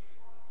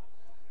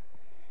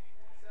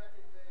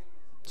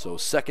 So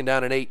 2nd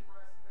down and 8.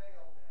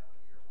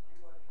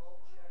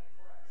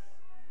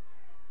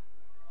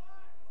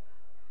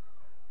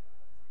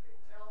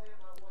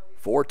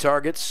 Four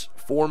targets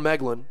for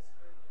Meglin.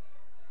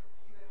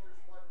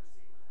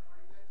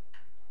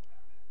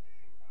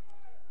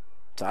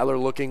 Tyler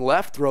looking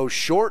left, throws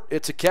short.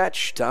 It's a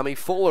catch. Tommy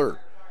Fuller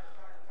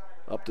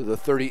up to the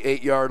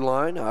 38-yard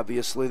line.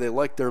 Obviously, they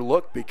like their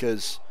look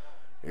because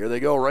here they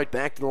go right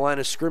back to the line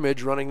of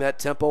scrimmage running that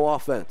tempo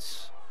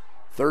offense.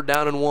 3rd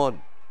down and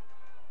 1.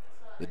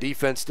 The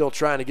defense still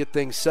trying to get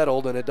things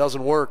settled, and it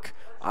doesn't work.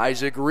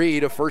 Isaac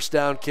Reed, a first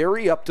down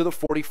carry up to the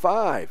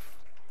 45.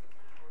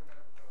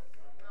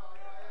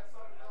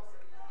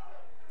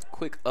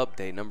 Quick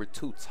update, number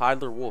 2,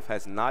 Tyler Wolf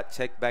has not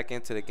checked back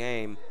into the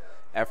game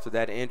after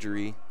that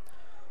injury.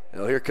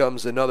 Now here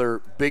comes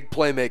another big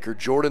playmaker,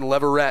 Jordan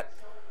Leverett.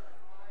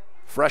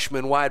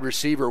 Freshman wide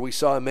receiver. We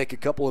saw him make a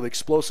couple of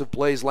explosive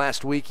plays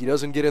last week. He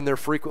doesn't get in there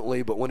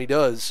frequently, but when he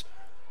does,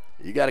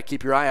 you got to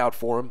keep your eye out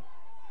for him.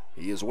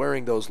 He is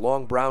wearing those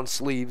long brown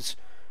sleeves,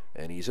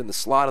 and he's in the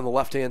slot on the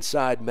left-hand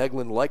side.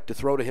 Meglin liked to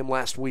throw to him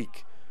last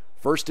week.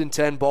 1st and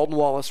 10, Baldwin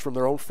Wallace from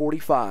their own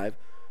 45.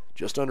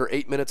 Just under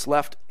 8 minutes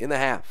left in the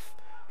half.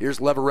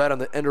 Here's Leverett on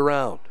the end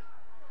around.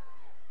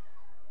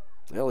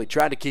 Well, he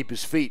tried to keep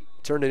his feet,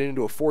 turned it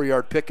into a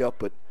 4-yard pickup,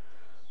 but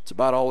it's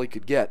about all he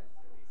could get.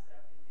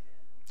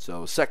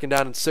 So 2nd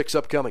down and 6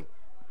 upcoming.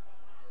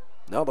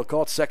 Now they'll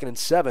call it 2nd and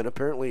 7.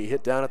 Apparently he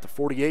hit down at the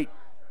 48.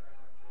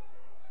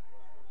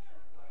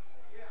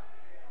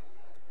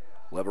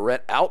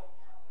 Leverett out.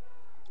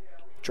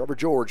 Trevor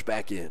George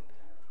back in.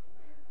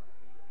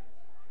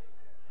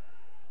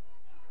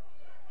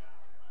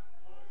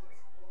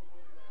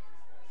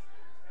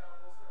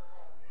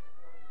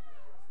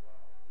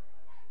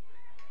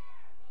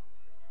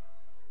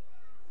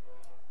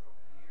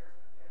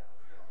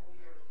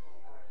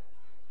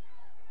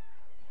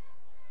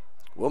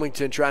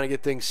 Wilmington trying to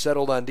get things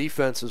settled on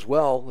defense as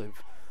well.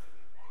 They've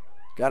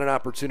got an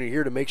opportunity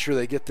here to make sure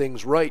they get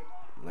things right.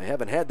 They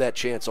haven't had that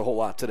chance a whole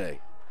lot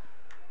today.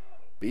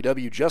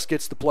 BW just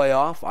gets the play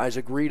off.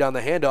 Isaac Reed on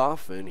the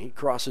handoff, and he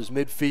crosses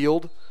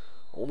midfield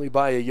only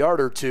by a yard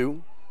or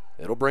 2.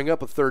 It'll bring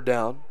up a 3rd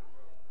down.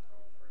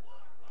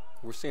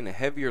 We're seeing a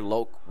heavier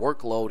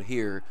workload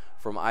here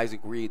from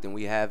Isaac Reed than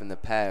we have in the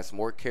past.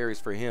 More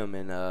carries for him,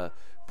 and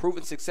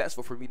proven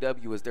successful for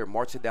BW as they're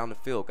marching down the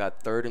field.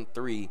 Got 3rd and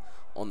 3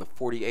 on the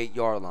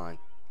 48-yard line.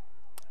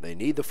 They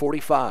need the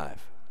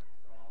 45.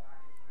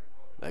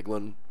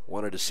 Meglin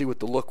wanted to see what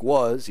the look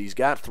was. He's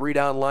got 3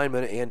 down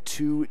linemen and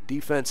 2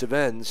 defensive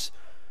ends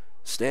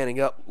standing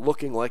up,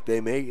 looking like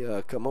they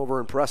may come over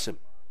and press him.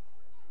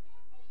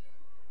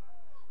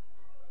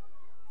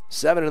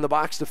 7 in the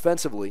box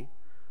defensively.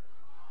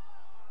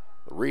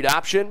 Read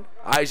option.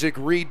 Isaac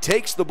Reed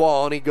takes the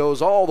ball, and he goes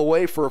all the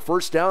way for a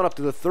first down up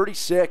to the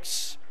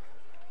 36.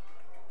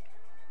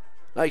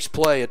 Nice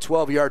play, a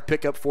 12-yard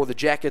pickup for the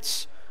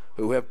Jackets,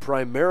 who have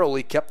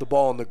primarily kept the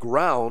ball on the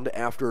ground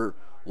after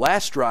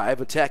last drive,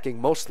 attacking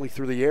mostly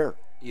through the air.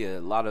 Yeah, a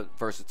lot of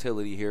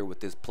versatility here with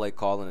this play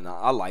calling, and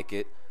I like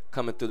it.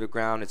 Coming through the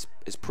ground,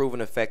 it's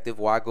proven effective.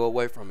 Why go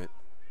away from it?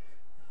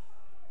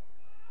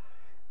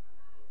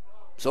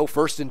 So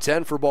 1st and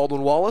 10 for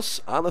Baldwin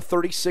Wallace on the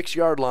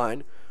 36-yard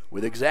line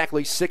with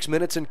exactly 6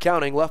 minutes and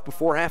counting left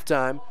before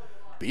halftime.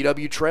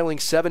 BW trailing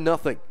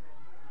 7-0.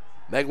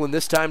 Meglin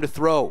this time to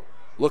throw.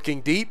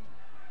 Looking deep,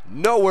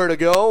 nowhere to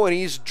go, and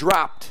he's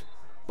dropped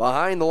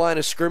behind the line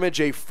of scrimmage.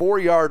 A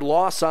 4-yard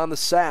loss on the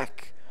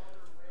sack.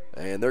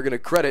 And they're going to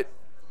credit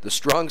the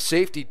strong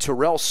safety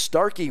Terrell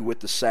Starkey with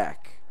the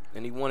sack.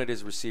 And he wanted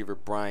his receiver,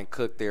 Brian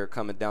Cook, there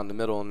coming down the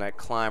middle on that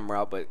climb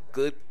route. But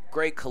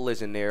great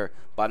collision there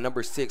by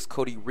number 6,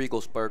 Cody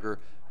Riegelsberger,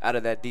 out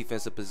of that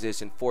defensive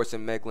position,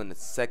 forcing Meglin to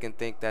second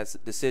think that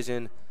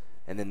decision,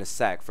 and then the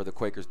sack for the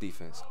Quakers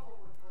defense.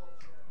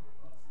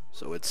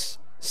 So it's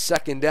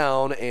 2nd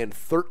down and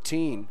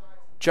 13.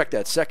 Check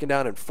that, 2nd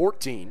down and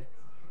 14.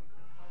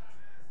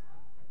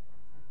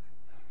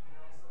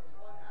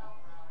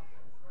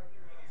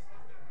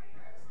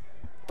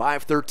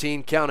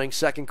 .5:13 counting,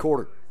 second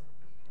quarter.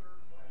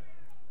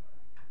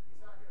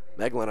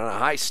 Meglin on a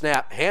high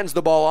snap, hands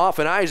the ball off,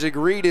 and Isaac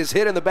Reed is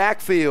hit in the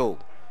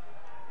backfield.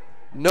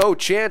 No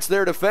chance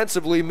there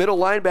defensively. Middle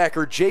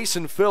linebacker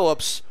Jason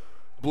Phillips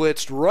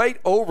blitzed right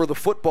over the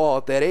football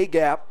at that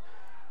A-gap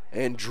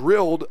and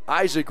drilled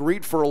Isaac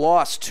Reed for a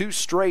loss. 2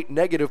 straight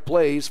negative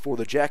plays for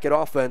the Jacket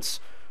offense.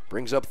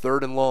 Brings up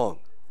 3rd and long.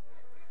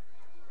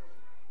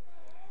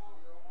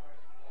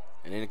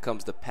 And then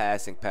comes the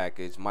passing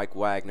package. Mike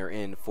Wagner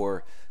in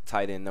for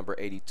tight end number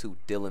 82,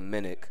 Dylan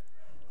Minnick.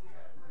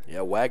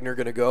 Yeah, Wagner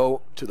going to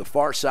go to the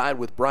far side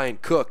with Brian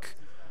Cook.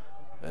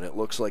 And it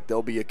looks like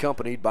they'll be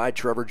accompanied by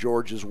Trevor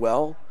George as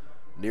well.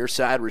 Near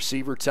side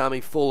receiver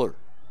Tommy Fuller.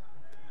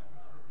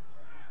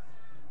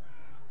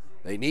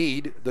 They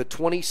need the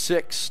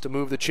 26 to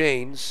move the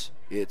chains.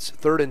 It's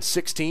 3rd and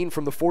 16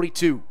 from the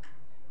 42.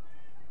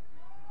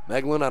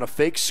 Meglin on a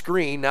fake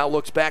screen, now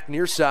looks back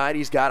near side.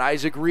 He's got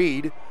Isaac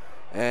Reed,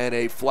 and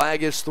a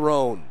flag is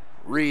thrown.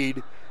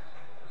 Reed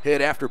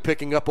hit after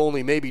picking up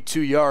only maybe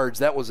 2 yards.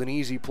 That was an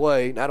easy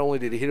play. Not only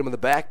did he hit him in the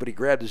back, but he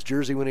grabbed his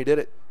jersey when he did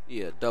it.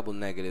 Yeah, double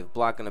negative,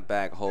 blocking the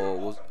back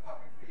hole.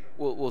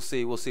 We'll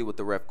see what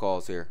the ref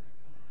calls here.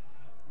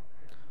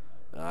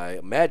 I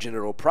imagine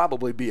it'll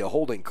probably be a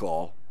holding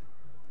call.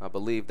 I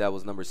believe that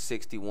was number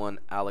 61,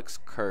 Alex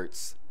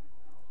Kurtz.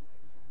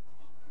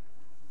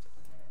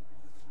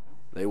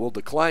 They will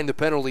decline the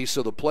penalty,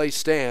 so the play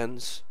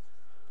stands.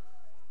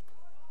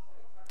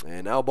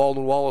 And now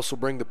Baldwin Wallace will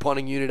bring the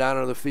punting unit out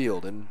onto the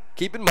field. And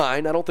keep in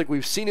mind, I don't think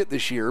we've seen it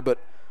this year, but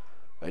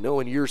I know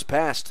in years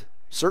past,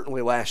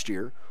 certainly last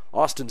year,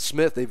 Austin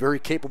Smith, a very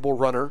capable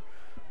runner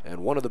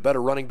and one of the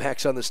better running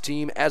backs on this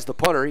team as the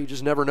punter. You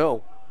just never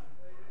know.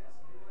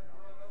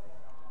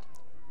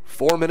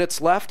 4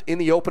 minutes left in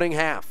the opening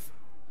half.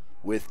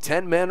 With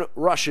 10 men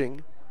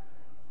rushing,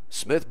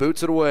 Smith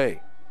boots it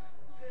away.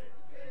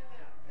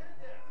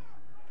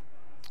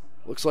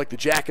 Looks like the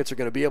Jackets are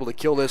going to be able to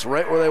kill this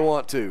right where they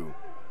want to.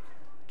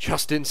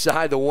 Just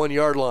inside the 1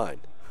 yard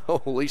line.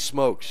 Holy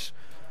smokes.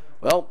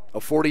 Well, a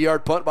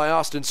 40-yard punt by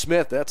Austin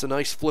Smith. That's a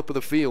nice flip of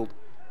the field.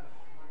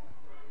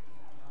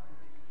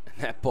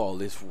 And that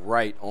ball is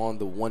right on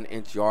the 1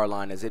 inch yard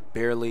line as it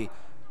barely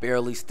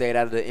stayed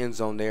out of the end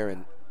zone there.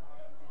 And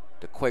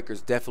the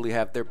Quakers definitely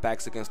have their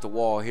backs against the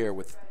wall here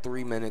with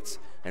 3 minutes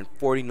and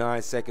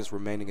 49 seconds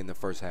remaining in the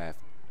first half.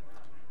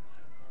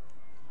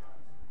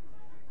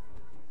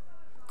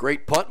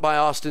 Great punt by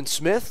Austin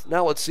Smith.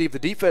 Now let's see if the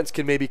defense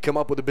can maybe come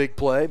up with a big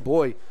play.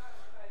 Boy,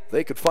 if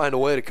they could find a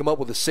way to come up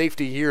with a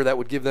safety here, that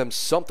would give them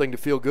something to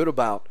feel good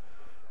about.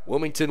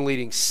 Wilmington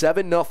leading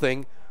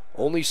 7-0.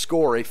 Only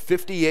score a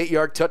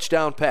 58-yard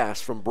touchdown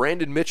pass from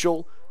Brandon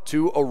Mitchell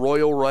to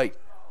Arroyo Wright.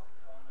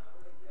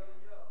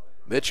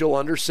 Mitchell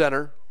under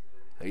center.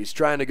 He's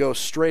trying to go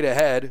straight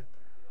ahead,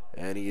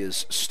 and he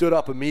is stood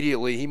up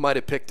immediately. He might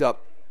have picked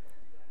up,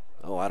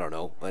 I don't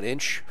know, an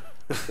inch.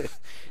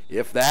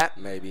 If that.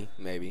 Maybe.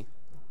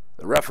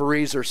 The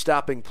referees are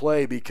stopping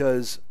play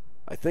because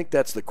I think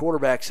that's the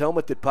quarterback's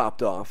helmet that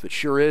popped off. It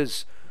sure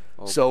is.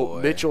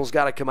 Boy. Mitchell's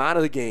got to come out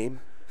of the game,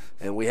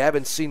 and we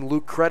haven't seen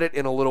Luke Credit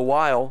in a little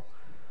while.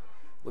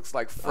 Looks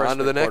like freshman on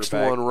to the next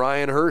one,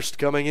 Ryan Hurst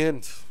coming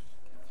in.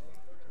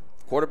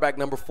 Quarterback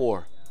number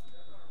 4.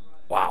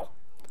 Wow.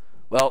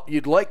 Well,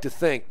 you'd like to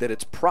think that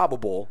it's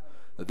probable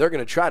that they're going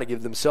to try to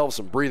give themselves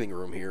some breathing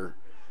room here.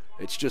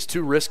 It's just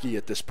too risky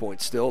at this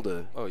point still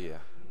to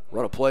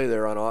run a play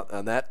there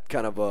on that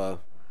kind of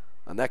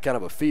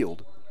a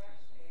field.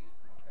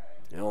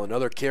 You know,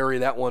 another carry,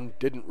 that one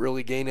didn't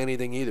really gain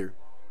anything either.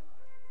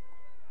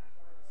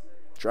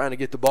 Trying to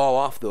get the ball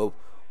off the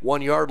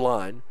 1 yard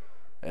line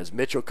as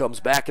Mitchell comes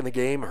back in the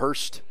game.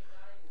 Hurst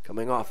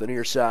coming off the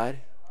near side.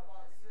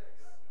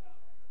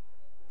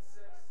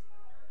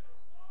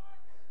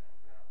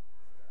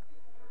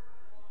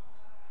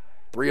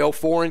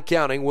 .304 and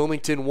counting.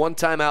 Wilmington 1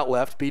 timeout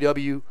left.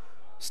 BW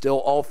still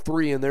all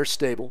 3 in their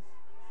stable.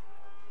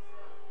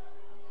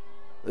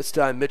 This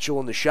time Mitchell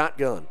in the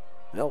shotgun.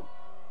 Well,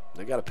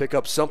 they got to pick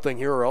up something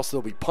here or else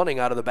they'll be punting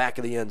out of the back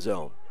of the end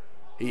zone.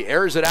 He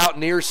airs it out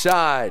near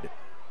side.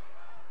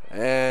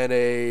 And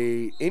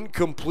a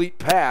incomplete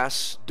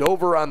pass.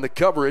 Dover on the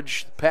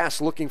coverage. Pass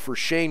looking for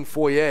Shane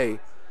Foyer.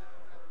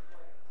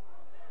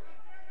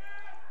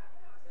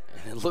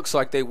 And it looks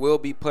like they will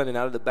be punting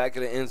out of the back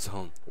of the end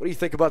zone. What do you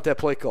think about that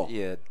play call?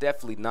 Yeah,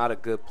 definitely not a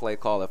good play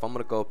call. If I'm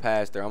going to go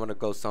past there, I'm going to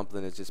go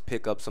something to just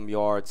pick up some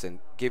yards and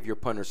give your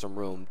punter some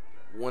room.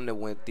 One that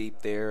went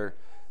deep there,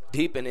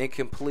 deep and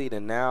incomplete,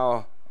 and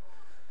now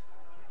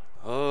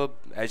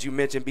As you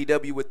mentioned,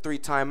 BW with 3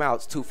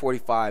 timeouts,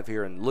 2:45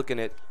 here, and looking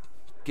at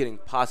getting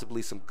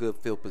possibly some good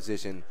field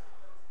position.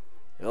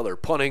 Well, they're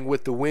punting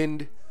with the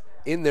wind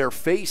in their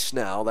face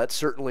now. That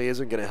certainly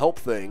isn't going to help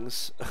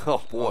things.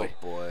 Oh, boy.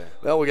 Oh, boy.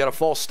 Well, we got a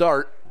false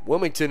start.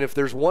 Wilmington, if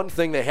there's one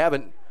thing they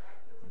haven't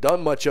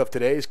done much of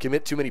today, is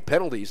commit too many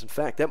penalties. In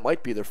fact, that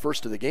might be their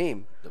first of the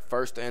game. The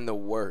first and the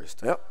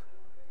worst. Yep.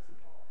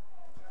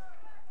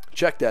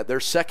 Check that. Their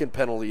second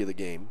penalty of the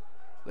game.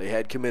 They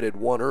had committed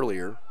one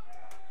earlier.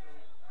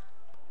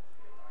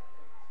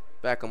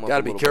 Back them up. Got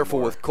to be careful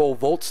with Cole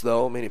Volts,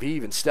 though. I mean, if he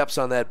even steps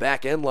on that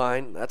back end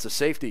line, that's a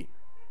safety.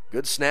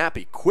 Good snap.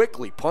 He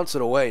quickly punts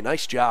it away.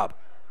 Nice job.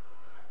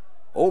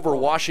 Over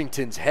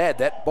Washington's head.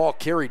 That ball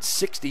carried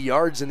 60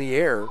 yards in the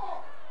air.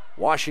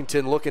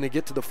 Washington looking to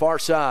get to the far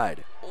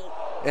side.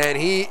 And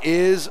he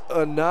is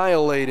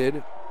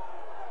annihilated.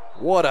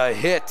 What a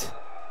hit.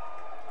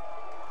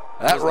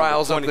 That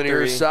riles up the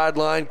near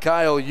sideline.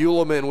 Kyle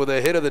Uleman with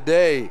a hit of the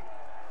day.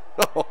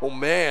 Oh,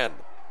 man.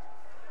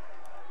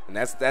 And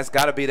that's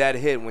got to be that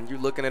hit when you're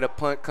looking at a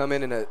punt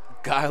coming and a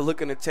guy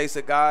looking to chase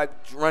a guy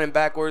running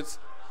backwards.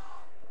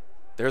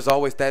 There's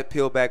always that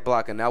peel back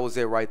block, and that was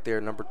it right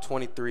there. Number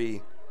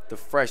 23,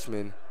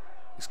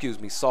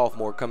 the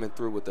sophomore coming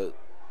through with a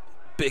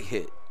big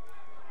hit.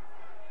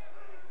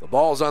 The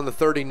ball's on the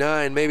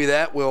 39. Maybe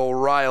that will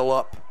rile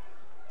up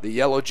the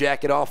Yellow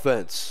Jacket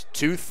offense.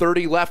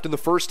 2:30 left in the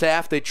first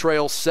half. They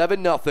trail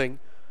 7-0.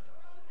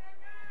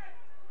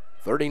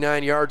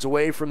 39 yards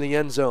away from the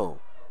end zone.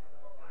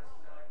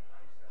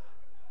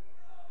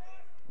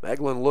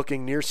 Meglin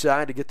looking near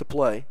side to get the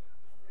play.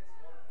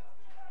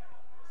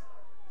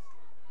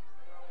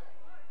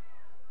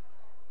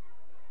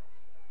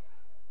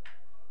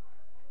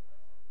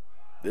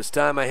 This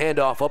time a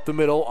handoff up the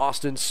middle.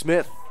 Austin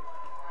Smith.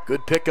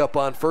 Good pickup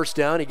on first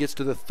down. He gets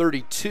to the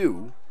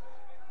 32.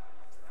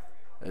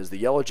 As the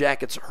Yellow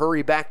Jackets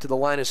hurry back to the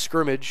line of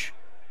scrimmage.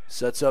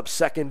 Sets up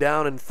 2nd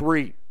down and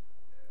 3.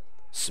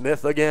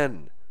 Smith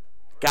again.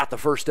 Got the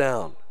first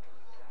down.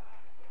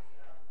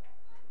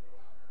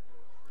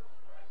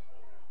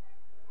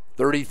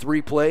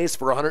 33 plays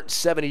for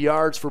 170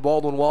 yards for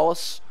Baldwin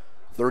Wallace.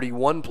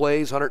 31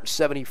 plays,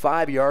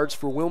 175 yards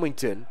for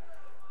Wilmington.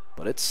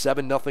 But it's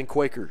 7-0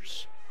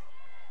 Quakers.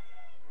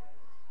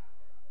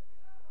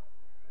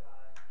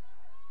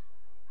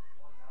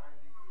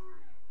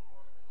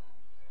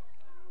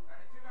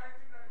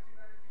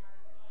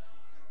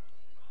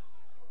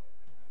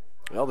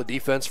 Well, the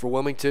defense for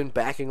Wilmington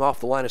backing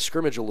off the line of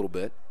scrimmage a little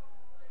bit.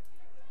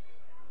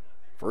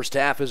 First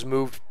half has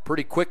moved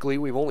pretty quickly.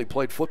 We've only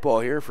played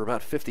football here for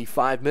about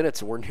 55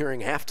 minutes, and we're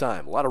nearing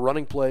halftime. A lot of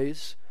running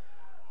plays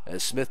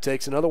as Smith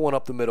takes another one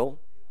up the middle.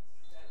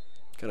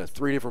 Kind of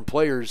 3 different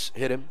players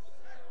hit him.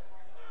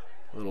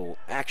 A little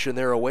action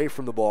there away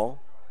from the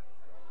ball.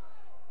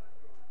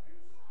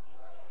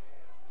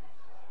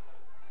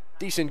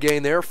 Decent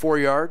gain there, 4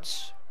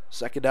 yards.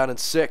 2nd down and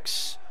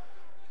 6.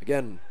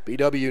 Again,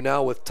 BW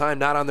now with time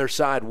not on their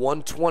side.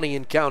 1:20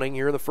 and counting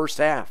here in the first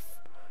half.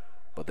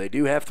 But they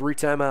do have 3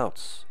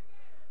 timeouts.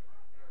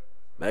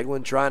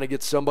 Meglin trying to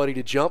get somebody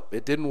to jump.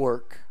 It didn't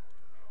work.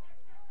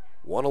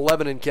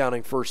 1:11 and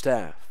counting first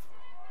half.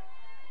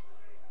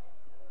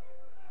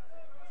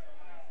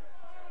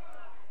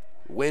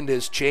 Wind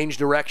has changed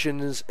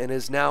directions and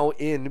is now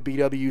in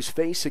BW's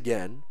face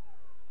again.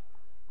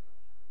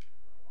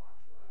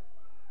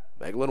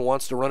 Meglin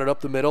wants to run it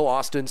up the middle.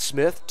 Austin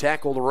Smith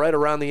tackled right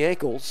around the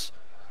ankles.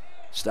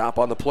 Stop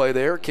on the play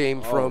there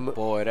came from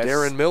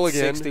Darren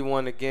Milligan.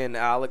 61 again,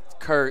 Alec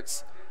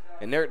Kurtz.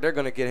 And they're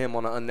going to get him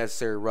on an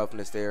unnecessary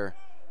roughness there.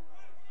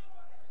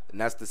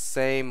 And that's the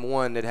same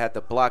one that had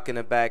the block in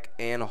the back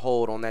and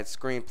hold on that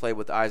screenplay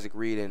with Isaac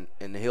Reed,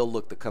 and he'll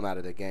look to come out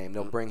of the game.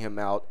 They'll bring him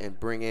out and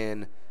bring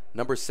in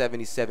number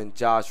 77,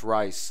 Josh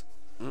Rice.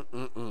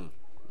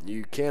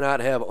 You cannot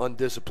have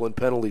undisciplined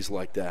penalties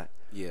like that.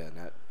 Yeah.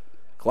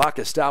 Clock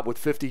is stopped with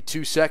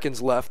 52 seconds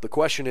left. The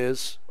question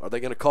is, are they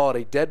going to call it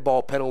a dead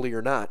ball penalty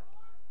or not?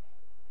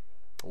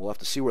 We'll have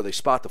to see where they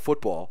spot the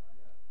football.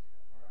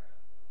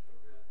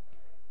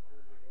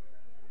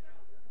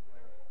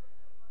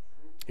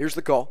 Here's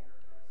the call.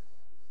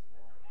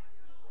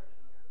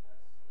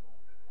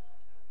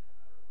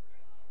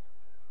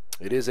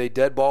 It is a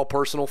dead ball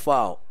personal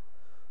foul.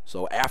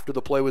 So after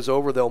the play was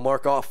over, they'll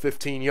mark off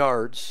 15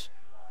 yards.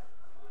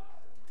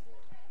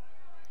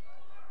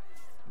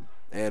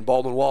 And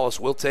Baldwin Wallace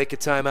will take a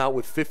timeout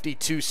with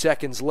 52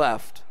 seconds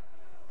left.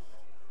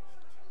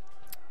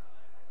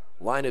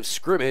 Line of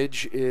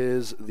scrimmage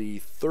is the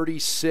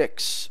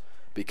 36.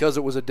 Because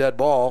it was a dead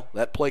ball,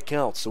 that play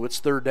counts, so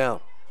it's 3rd down.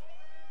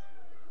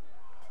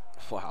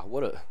 Wow,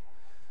 what a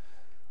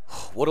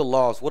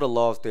loss. What a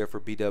loss there for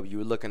BW.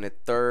 You're looking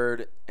at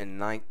 3rd and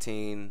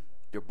 19.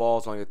 Your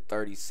ball's on your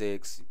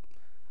 36.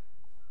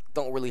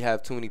 Don't really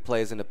have too many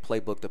plays in the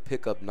playbook to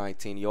pick up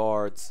 19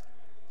 yards.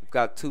 You've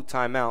got 2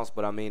 timeouts,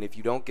 but I mean, if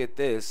you don't get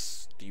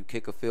this, do you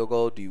kick a field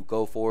goal? Do you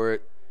go for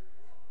it?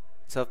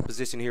 Tough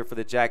position here for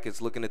the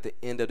Jackets, looking at the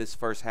end of this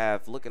first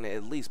half, looking to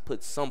at least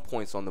put some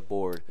points on the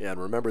board. Yeah, and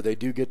remember, they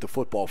do get the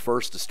football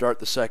first to start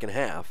the second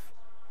half.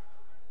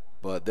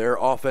 But their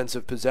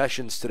offensive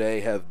possessions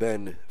today have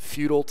been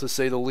futile, to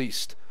say the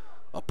least.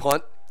 A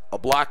punt, a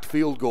blocked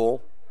field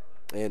goal,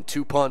 and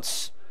 2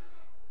 punts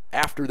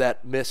after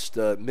that missed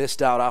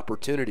out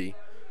opportunity,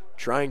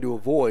 trying to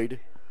avoid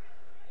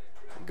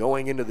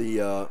going into the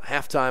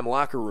halftime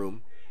locker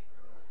room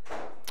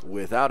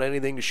without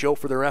anything to show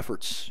for their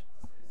efforts.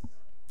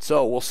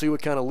 So we'll see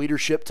what kind of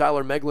leadership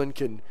Tyler Meglin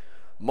can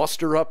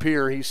muster up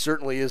here. He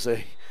certainly is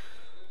a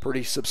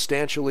pretty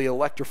substantially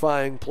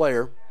electrifying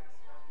player.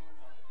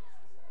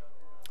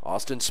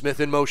 Austin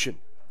Smith in motion.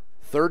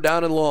 3rd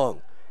down and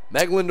long.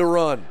 Meglin to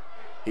run.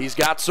 He's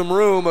got some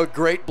room. A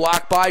great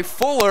block by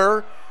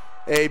Fuller.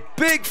 A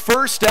big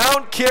first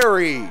down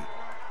carry.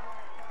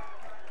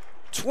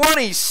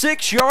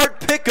 26-yard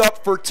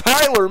pickup for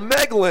Tyler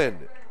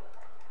Meglin.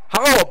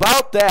 How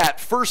about that?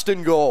 1st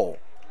and goal.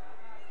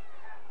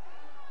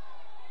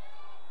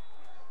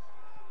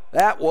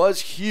 That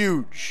was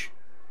huge.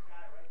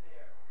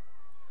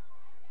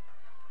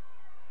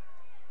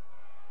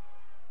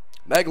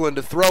 Meglin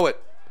to throw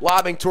it.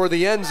 Lobbing toward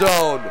the end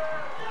zone.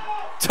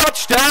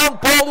 Touchdown,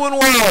 Baldwin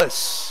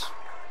Wallace.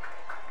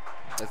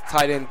 That's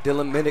tight end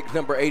Dylan Minnick,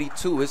 number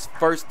 82, his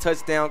first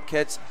touchdown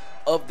catch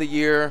of the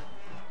year.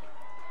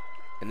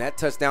 And that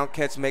touchdown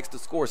catch makes the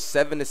score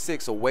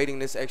 7-6, awaiting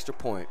this extra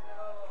point.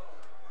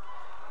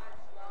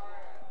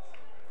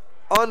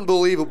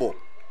 Unbelievable.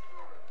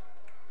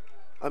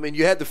 I mean,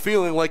 you had the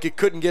feeling like it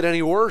couldn't get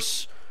any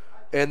worse.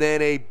 And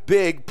then a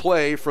big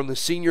play from the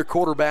senior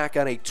quarterback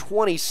on a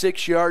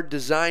 26-yard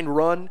designed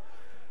run.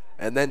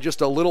 And then just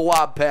a little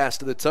lob pass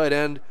to the tight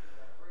end.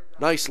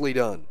 Nicely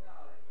done.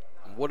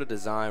 What a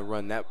design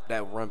run that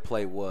run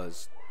play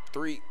was.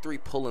 Three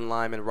pulling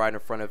linemen right in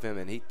front of him,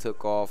 and he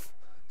took off,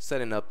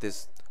 setting up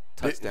this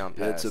touchdown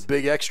pass. It's a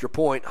big extra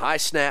point. High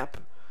snap,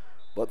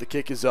 but the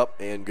kick is up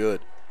and good.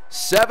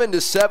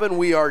 7-7,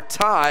 we are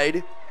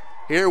tied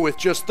here with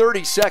just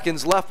 30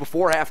 seconds left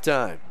before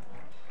halftime.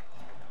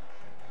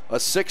 A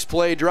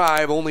 6-play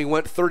drive only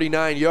went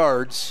 39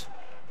 yards.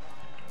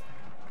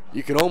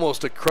 You can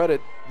almost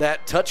accredit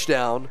that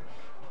touchdown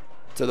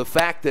to the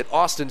fact that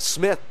Austin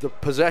Smith, the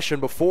possession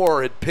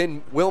before, had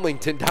pinned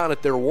Wilmington down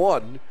at their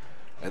 1,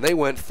 and they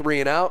went 3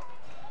 and out.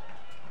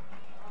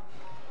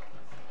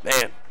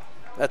 Man,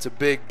 that's a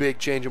big, big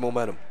change of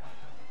momentum.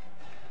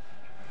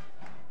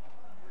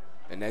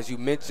 And as you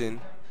mentioned,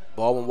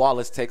 Baldwin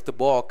Wallace takes the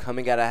ball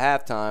coming out of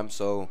halftime,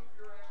 so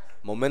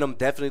momentum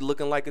definitely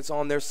looking like it's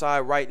on their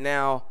side right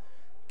now,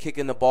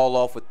 kicking the ball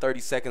off with 30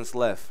 seconds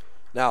left.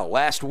 Now,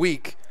 last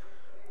week,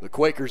 the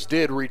Quakers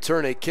did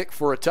return a kick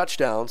for a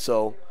touchdown,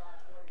 so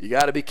you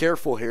got to be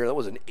careful here. That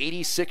was an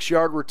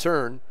 86-yard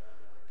return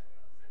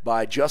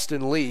by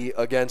Justin Lee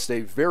against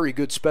a very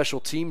good special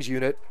teams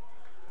unit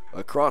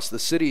across the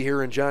city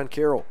here in John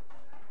Carroll.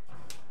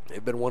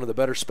 They've been one of the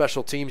better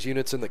special teams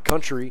units in the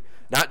country,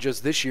 not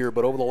just this year,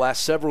 but over the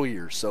last several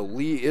years. So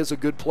Lee is a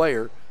good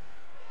player.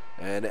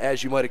 And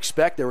as you might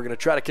expect, they were going to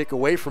try to kick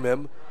away from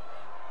him,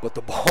 but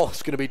the ball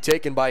is going to be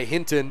taken by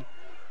Hinton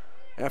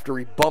after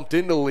he bumped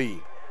into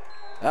Lee.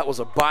 That was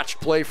a botched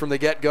play from the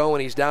get-go,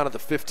 and he's down at the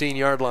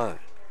 15-yard line.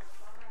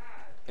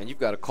 And you've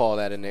got to call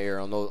that in the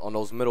air on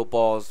those middle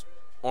balls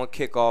on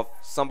kickoff.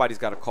 Somebody's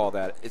got to call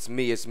that. It's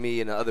me,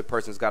 and the other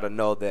person's got to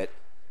know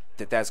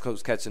that's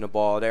who's catching the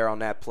ball there on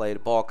that play. The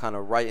ball kind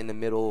of right in the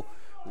middle.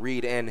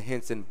 Reed and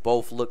Hinton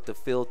both looked to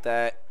field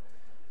that,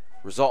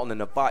 resulting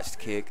in a botched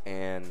kick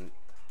and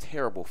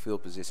terrible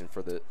field position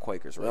for the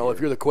Quakers. Well, if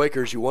you're the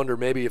Quakers, you wonder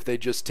maybe if they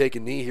just take a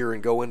knee here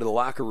and go into the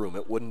locker room.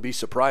 It wouldn't be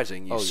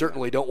surprising. You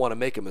certainly don't want to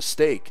make a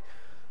mistake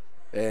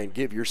and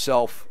give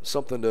yourself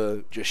something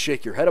to just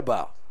shake your head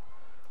about.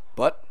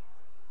 But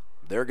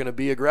they're going to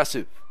be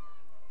aggressive.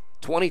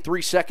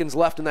 23 seconds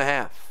left in the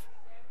half.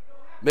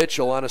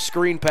 Mitchell on a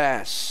screen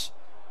pass,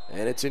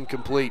 and it's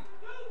incomplete.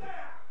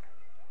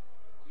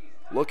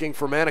 Looking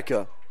for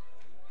Manica.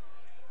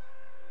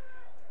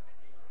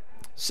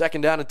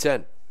 2nd down and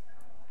 10.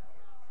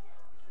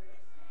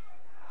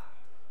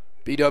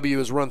 BW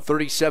has run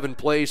 37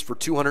 plays for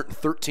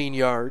 213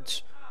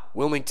 yards.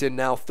 Wilmington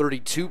now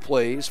 32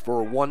 plays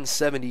for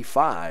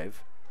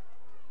 175.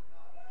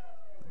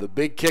 The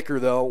big kicker,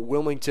 though,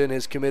 Wilmington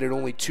has committed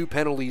only 2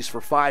 penalties for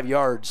 5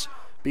 yards.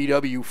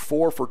 BW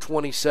 4 for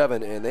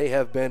 27, and they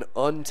have been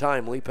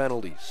untimely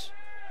penalties.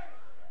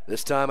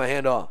 This time a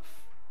handoff.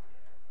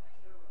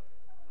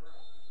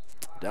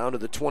 Down to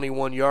the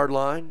 21-yard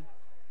line.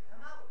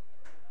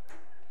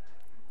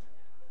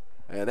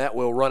 And that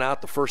will run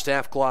out the first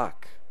half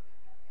clock.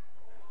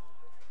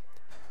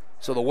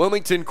 So the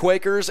Wilmington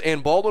Quakers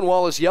and Baldwin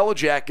Wallace Yellow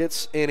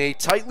Jackets in a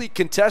tightly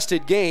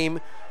contested game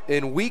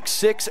in Week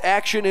 6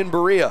 action in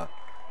Berea.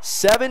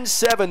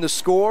 7-7 the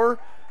score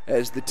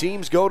as the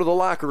teams go to the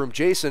locker room.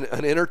 Jason,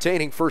 an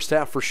entertaining first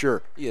half for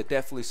sure. Yeah,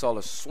 definitely saw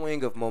a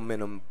swing of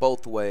momentum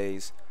both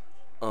ways.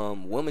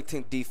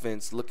 Wilmington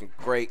defense looking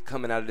great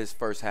coming out of this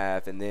first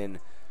half, and then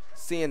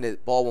seeing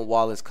that Baldwin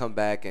Wallace come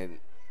back and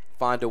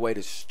find a way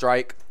to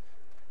strike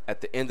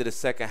at the end of the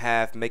second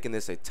half, making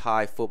this a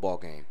tie football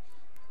game.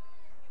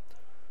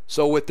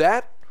 So with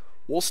that,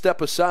 we'll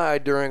step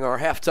aside during our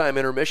halftime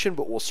intermission,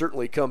 but we'll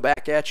certainly come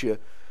back at you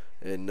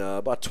in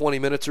about 20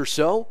 minutes or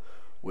so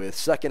with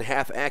second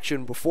half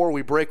action. Before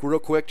we break, real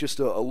quick, just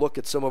a look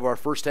at some of our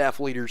first half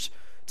leaders.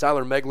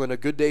 Tyler Meglin, a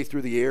good day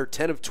through the air,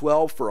 10 of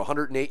 12 for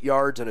 108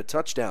 yards and a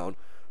touchdown,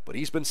 but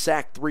he's been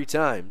sacked 3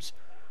 times.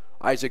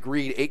 Isaac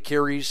Reed, 8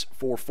 carries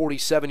for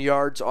 47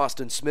 yards.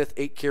 Austin Smith,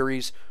 8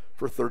 carries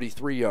for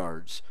 33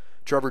 yards.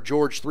 Trevor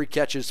George, 3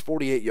 catches,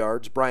 48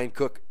 yards. Brian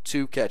Cook,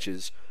 2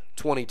 catches,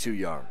 22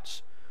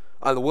 yards.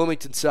 On the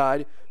Wilmington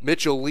side,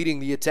 Mitchell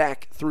leading the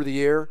attack through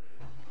the air,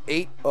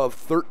 8 of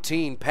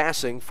 13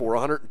 passing for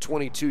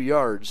 122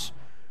 yards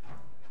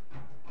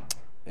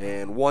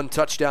and 1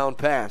 touchdown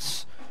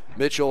pass.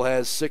 Mitchell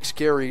has 6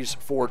 carries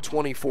for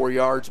 24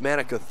 yards.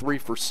 Manica 3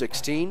 for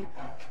 16.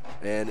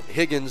 And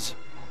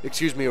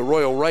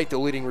Arroyo Wright, the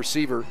leading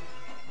receiver,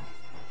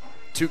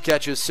 2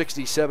 catches,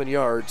 67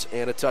 yards,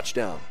 and a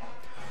touchdown.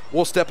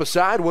 We'll step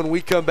aside. When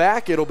we come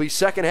back, it'll be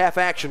second half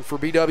action for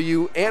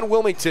BW and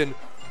Wilmington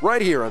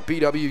right here on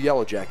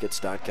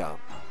BWYellowJackets.com.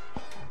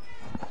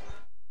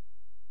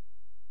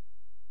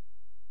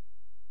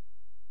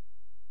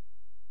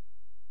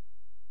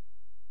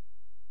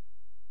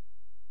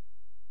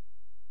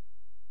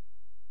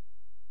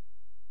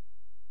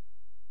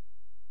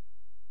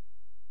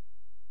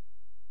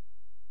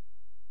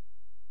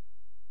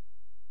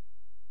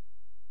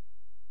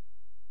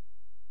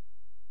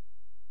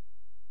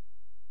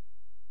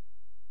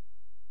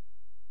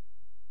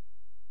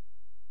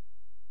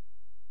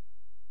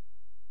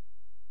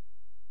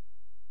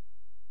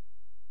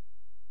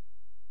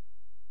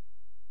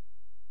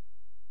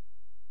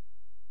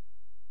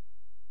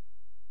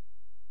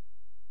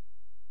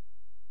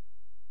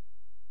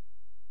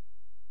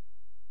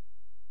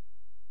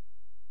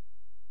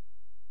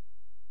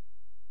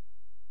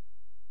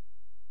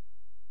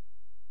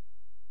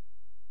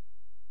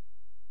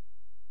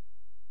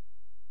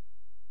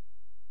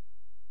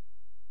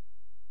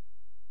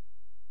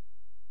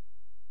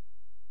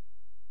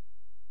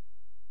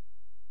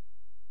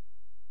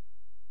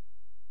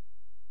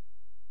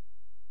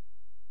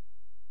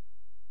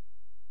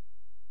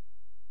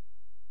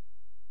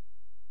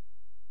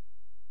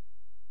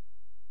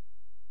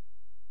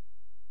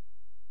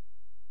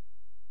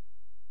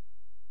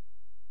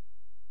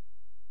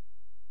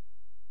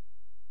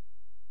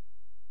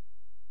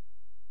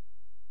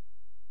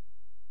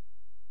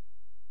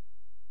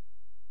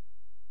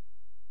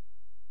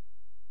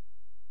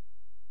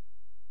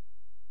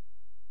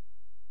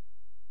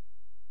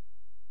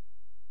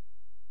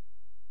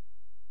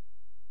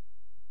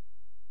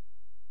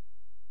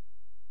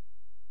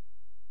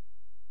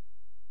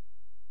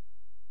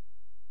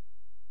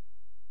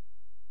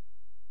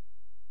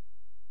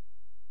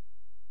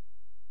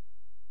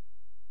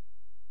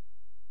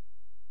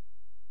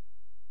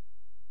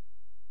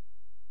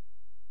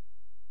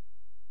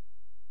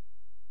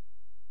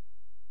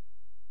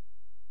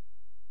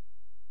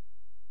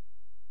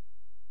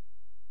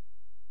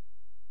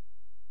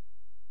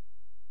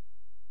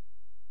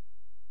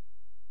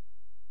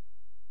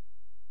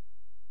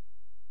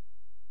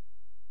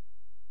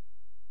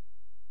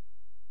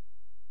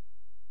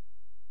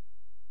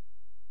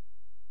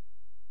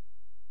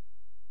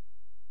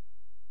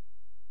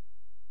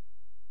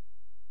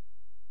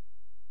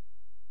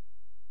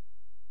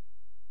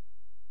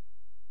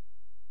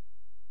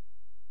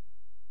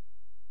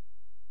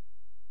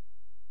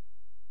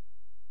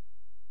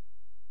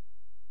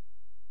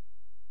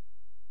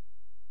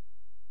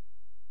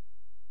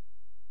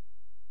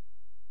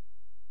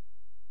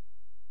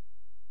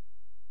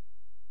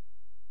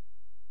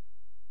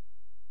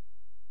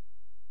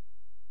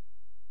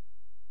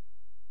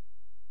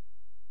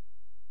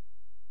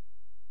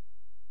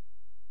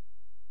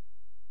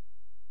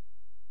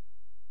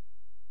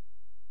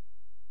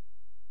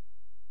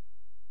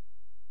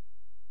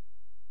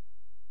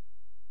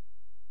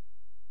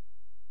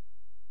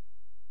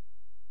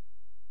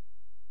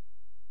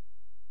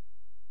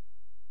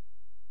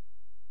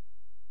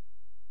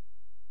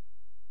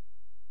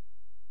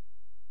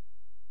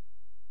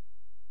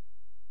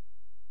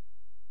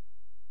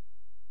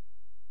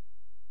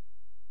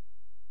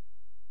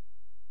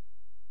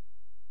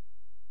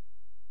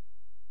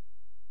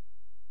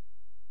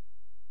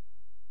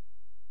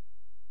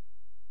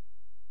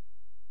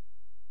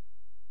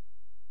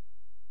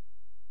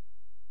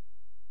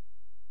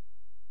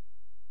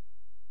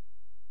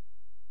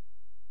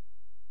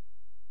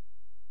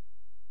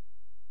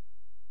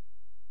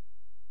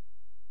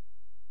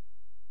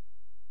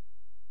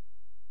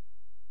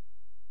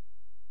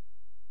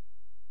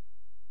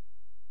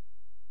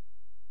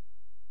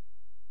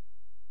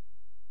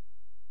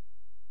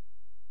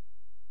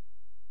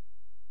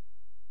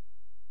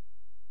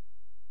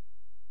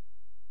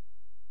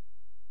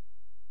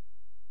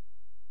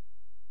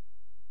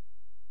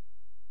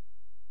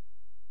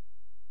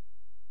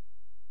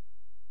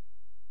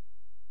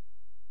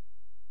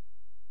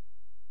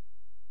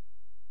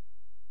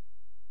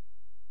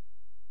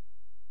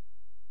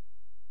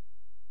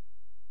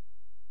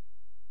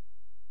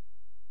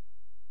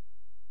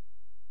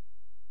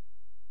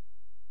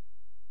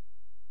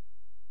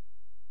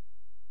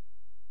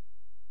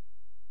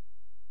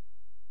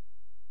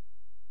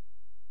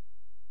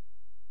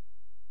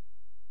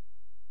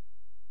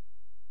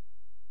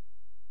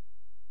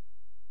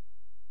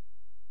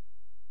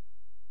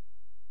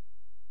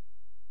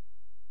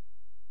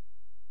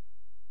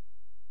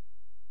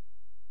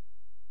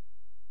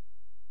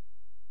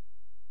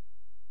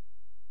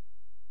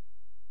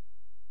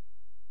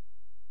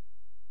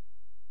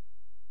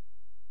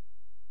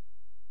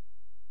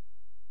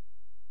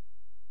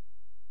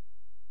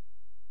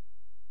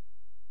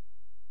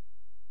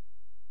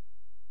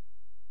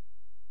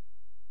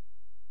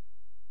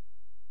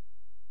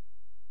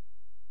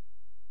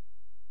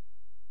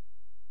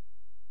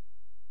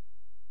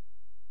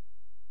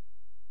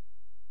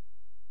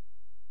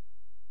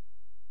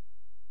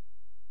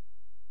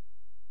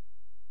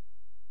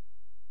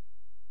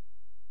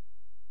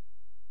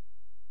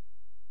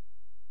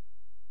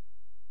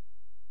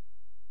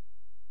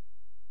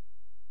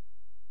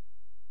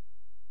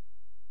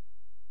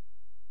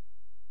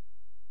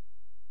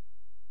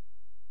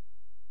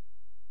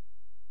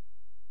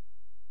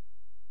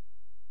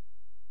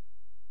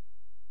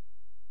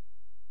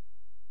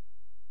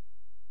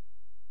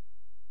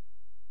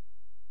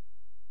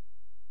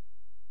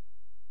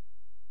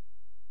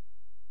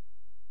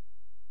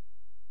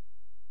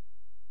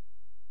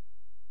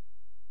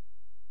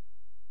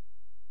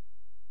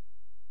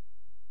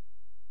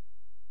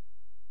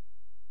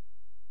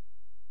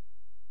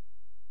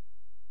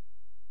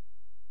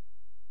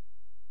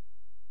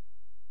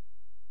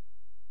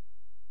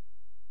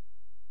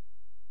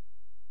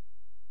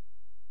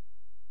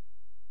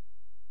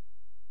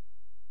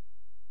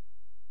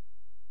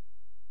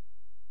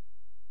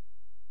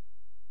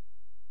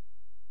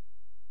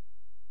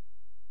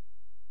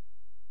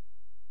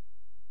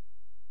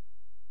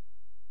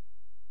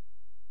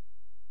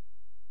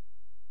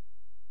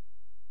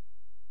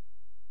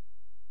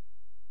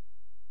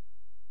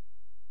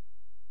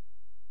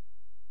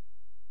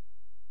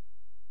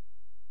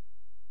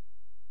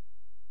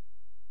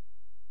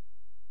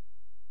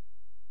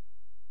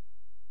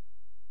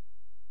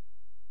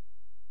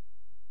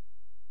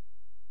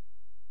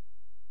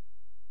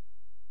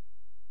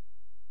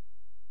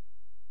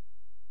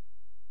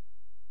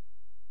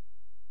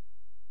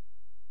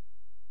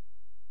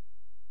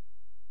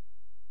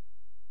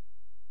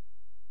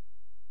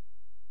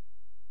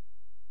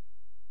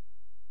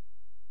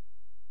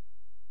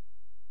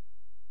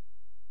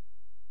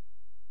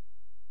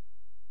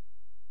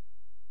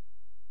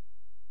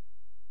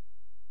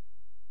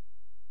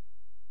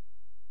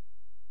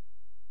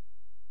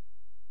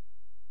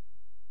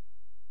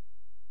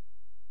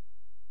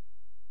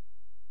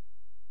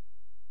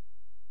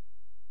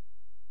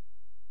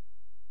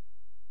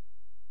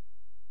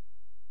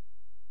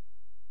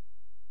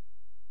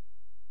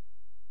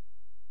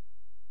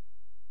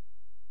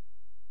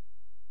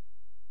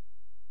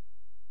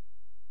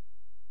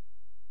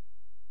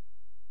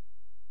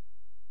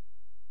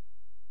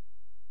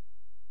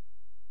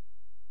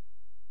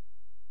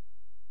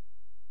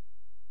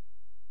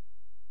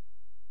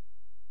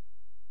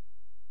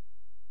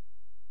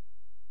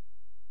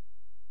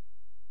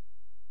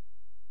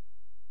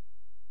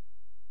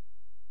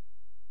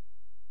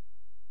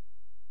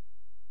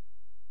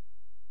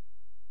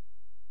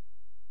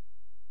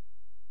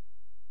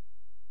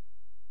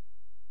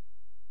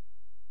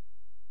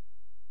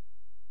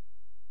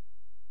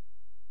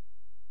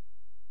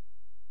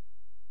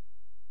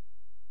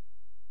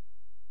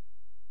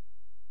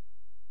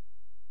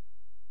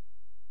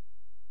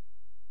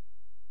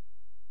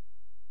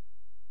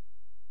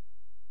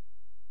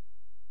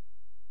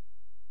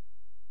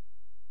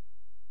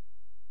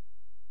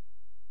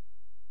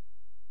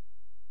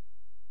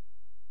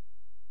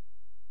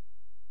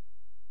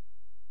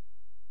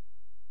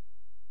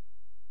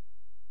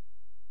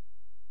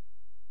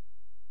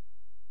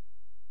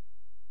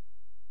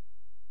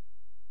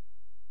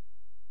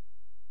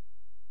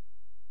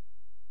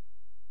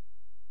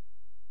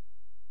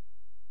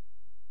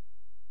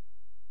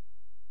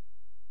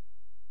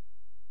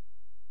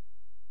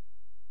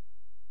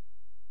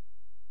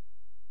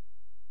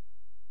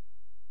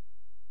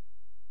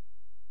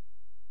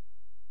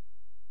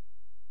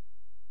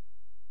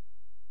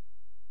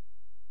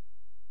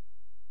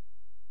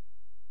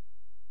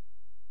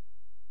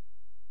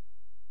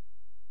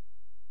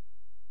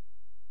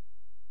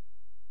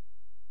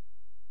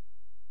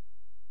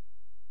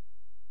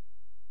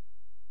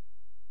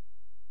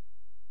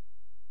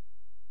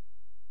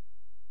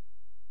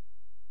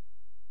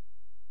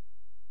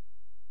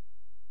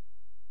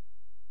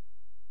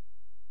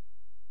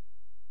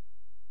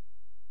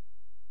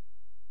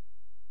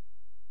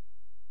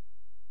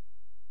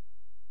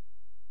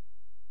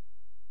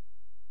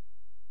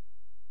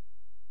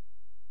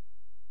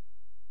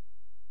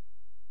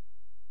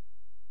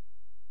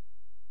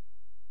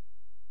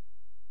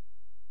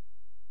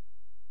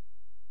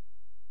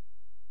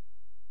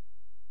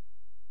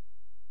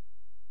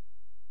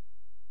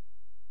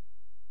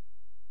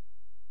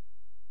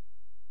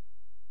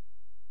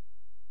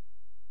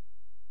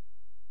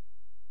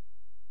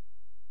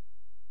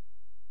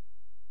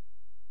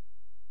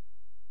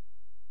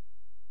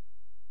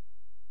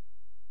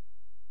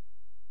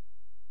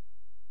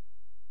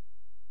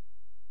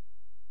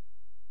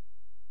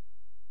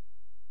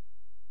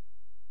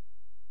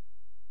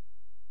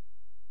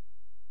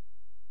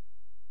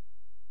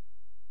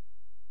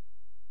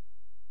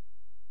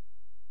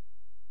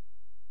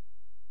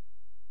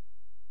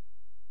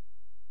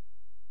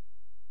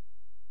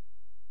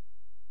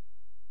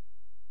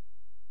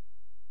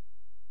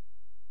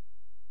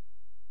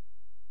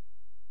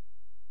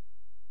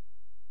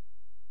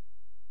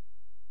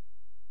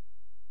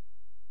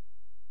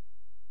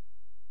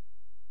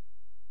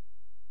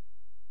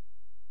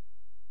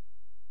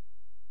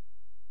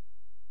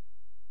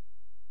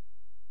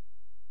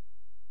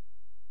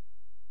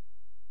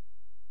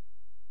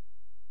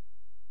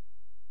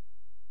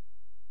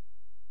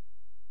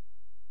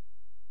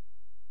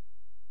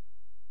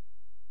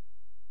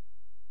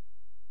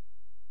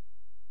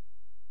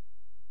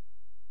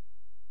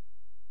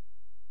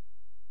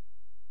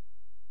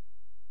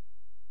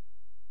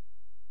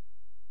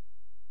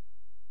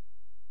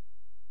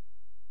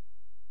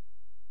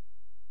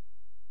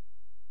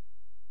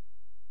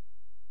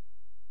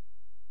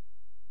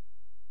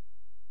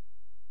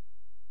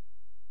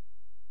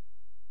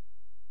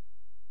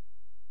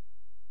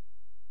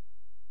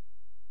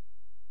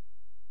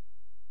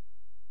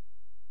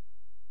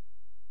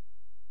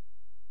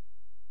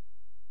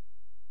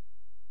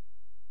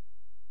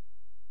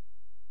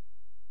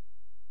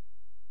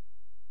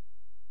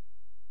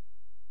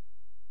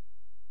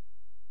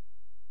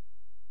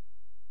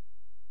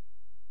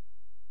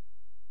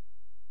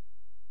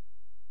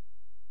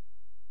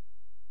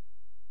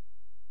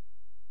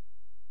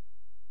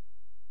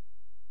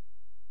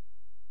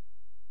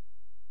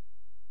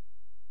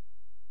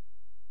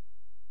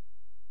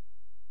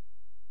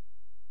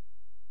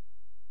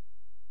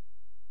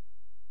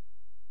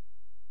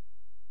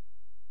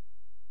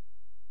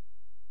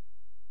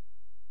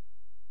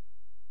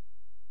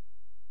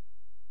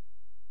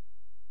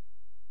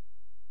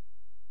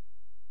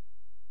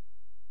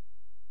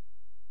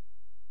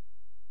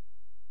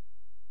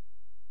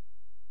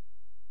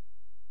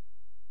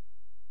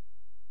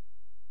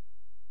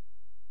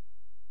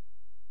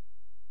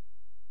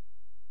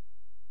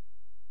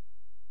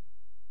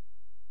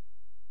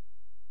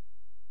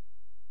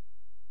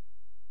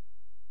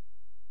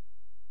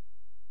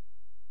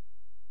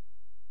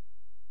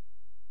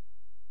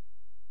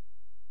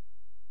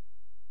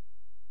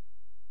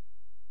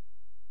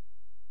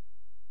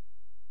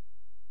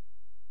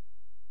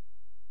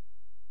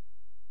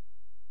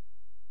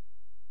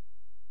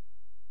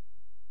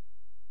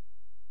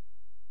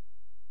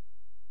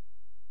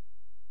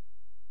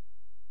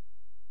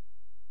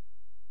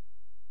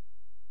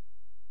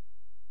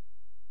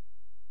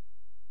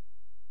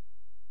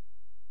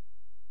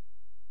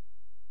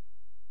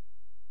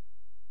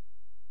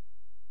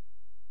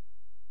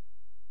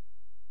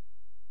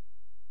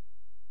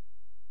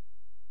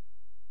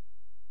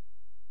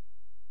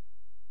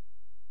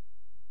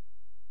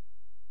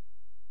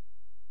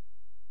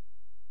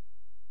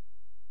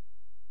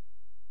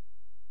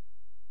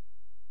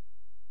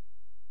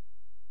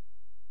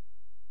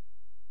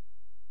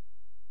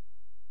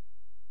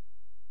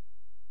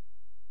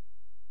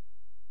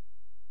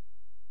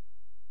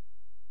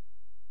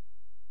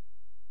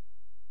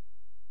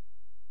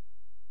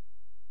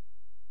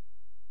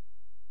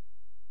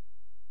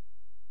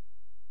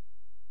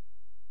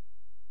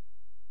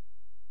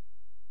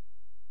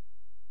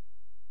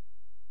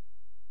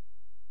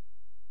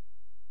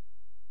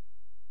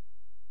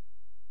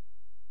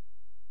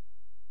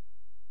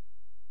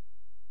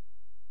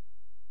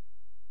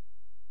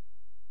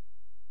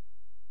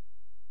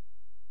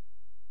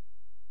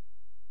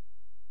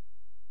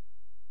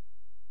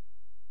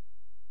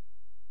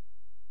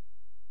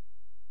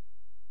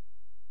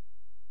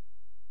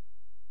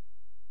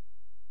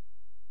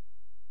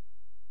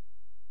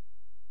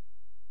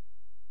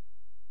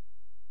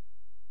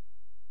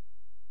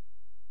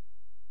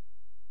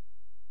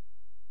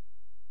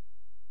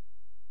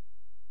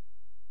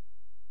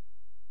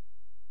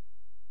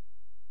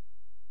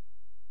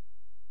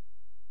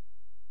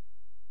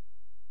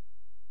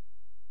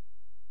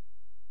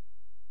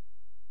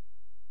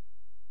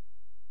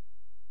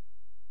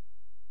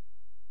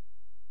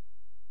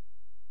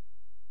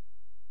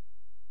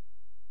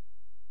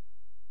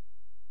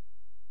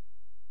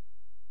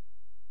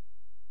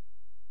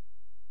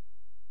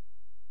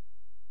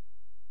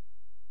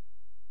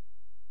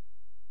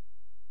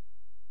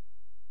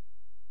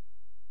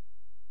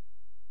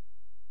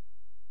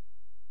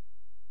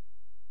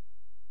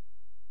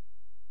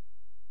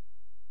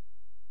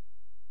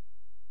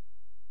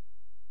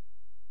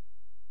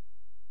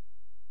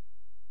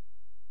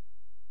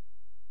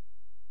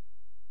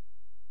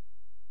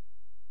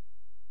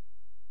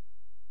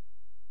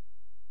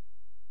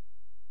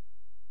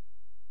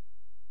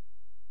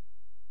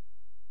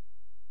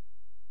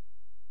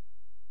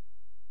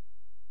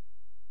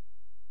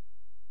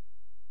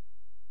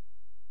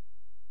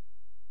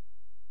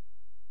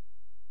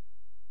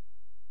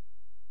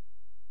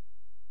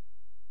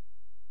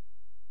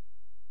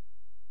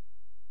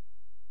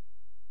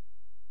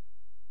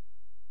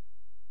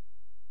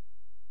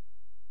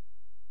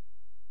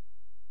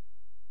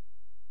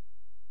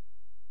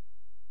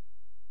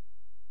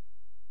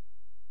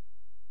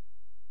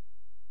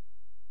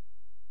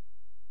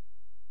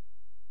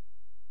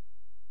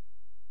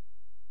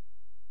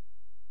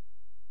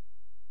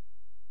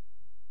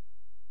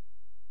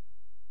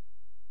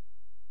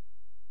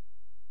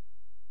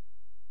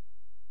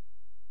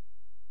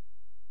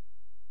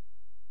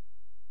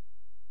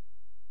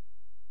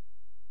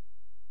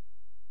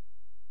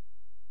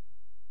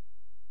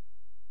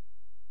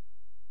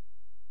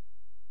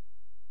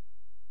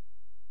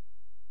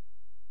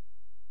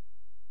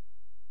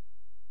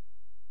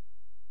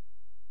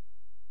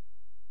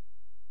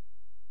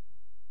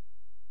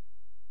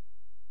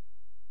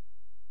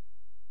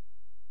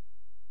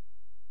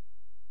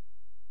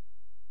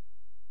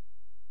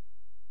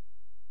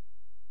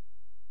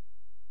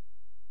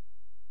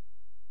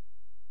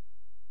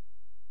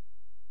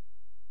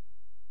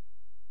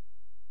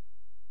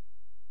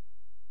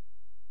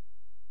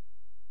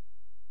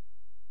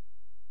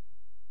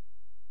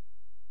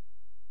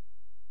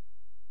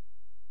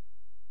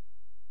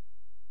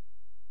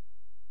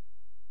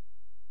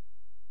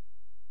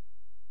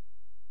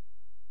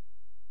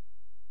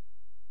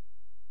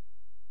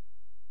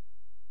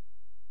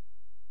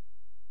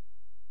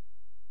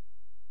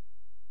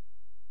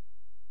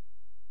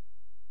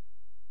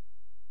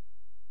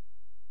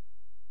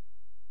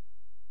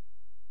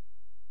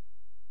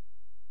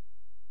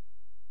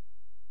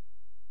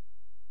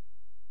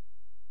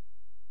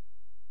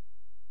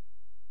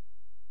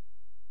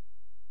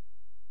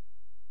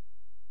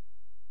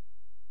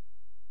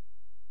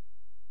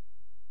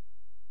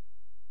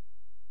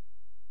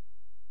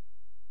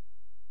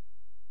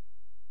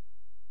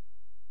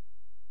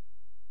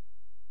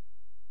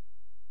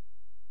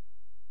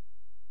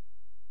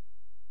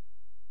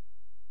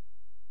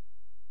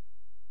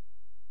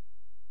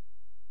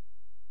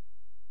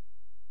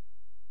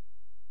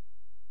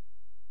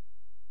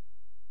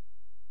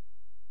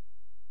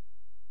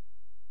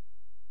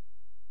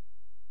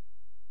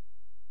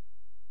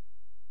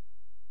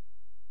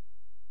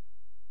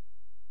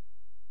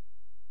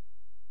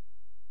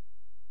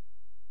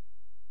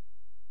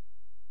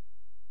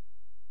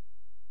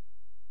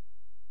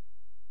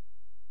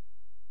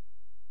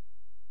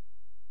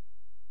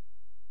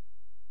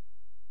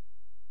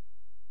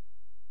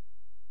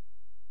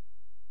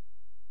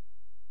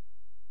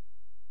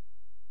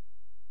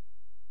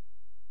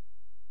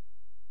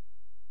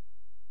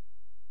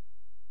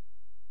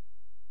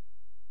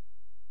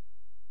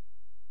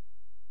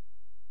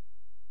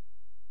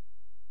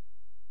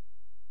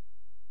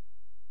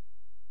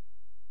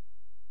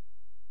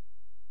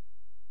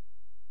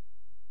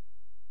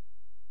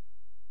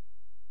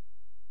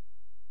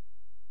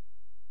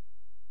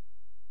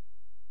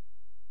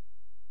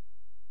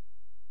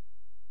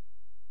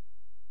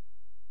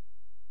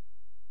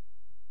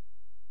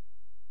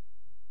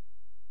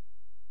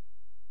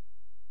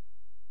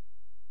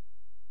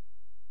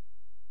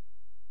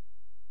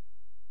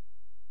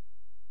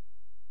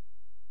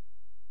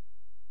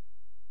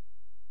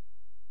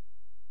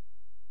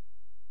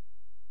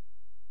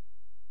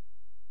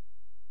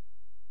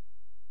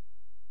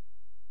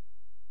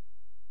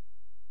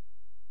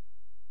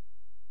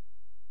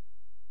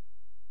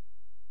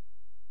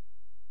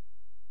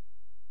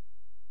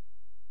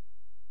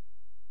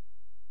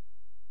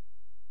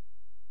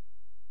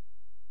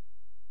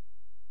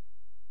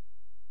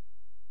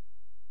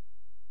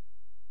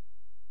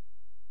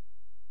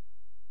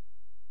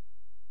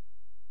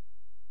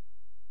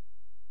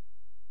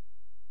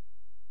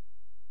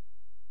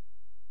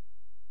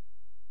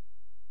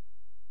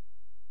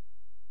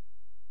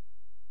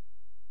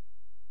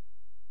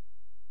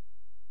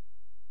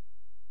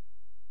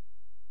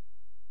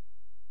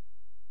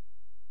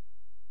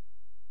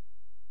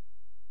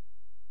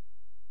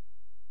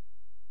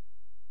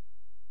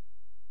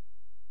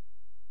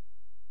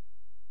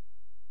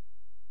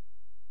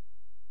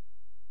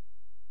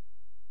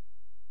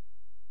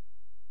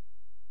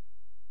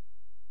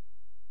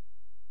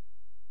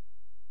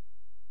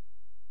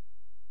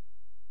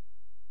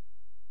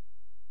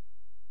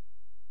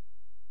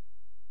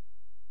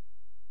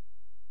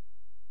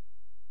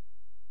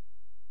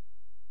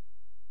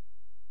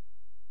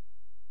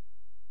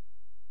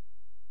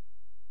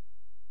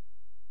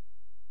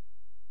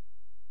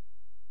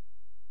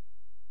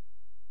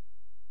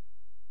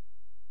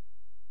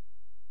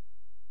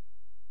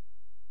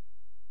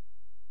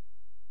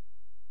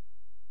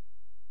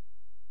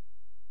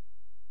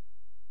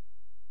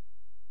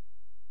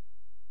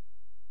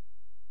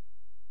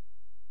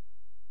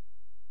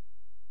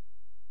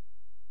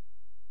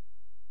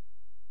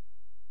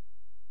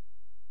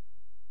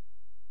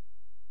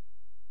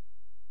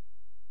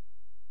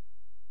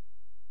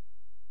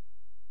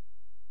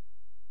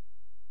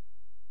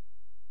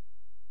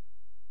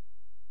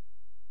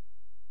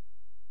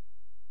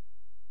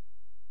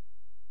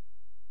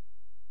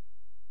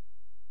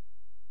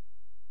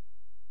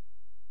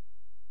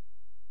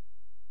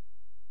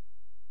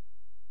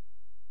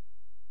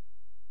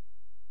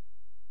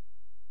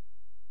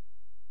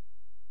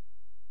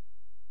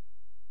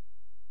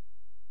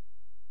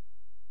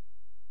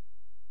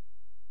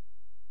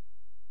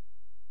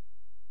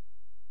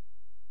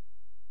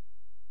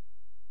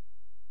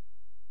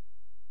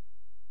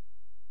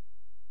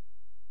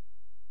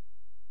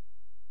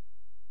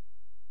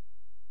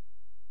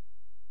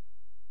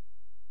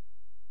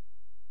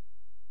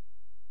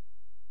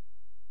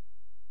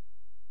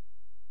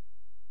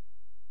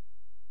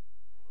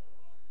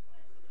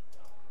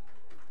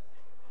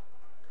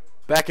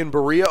 Back in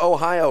Berea,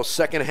 Ohio,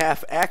 second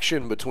half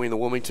action between the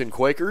Wilmington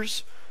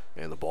Quakers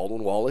and the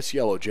Baldwin Wallace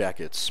Yellow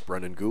Jackets.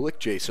 Brendan Gulick,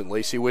 Jason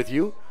Lacey with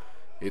you.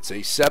 It's a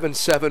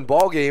 7-7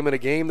 ball game in a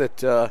game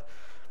that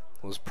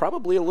was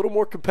probably a little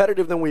more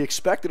competitive than we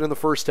expected in the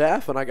first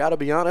half, and I got to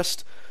be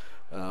honest,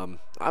 I'm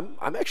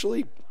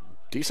actually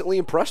decently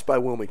impressed by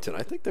Wilmington.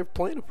 I think they're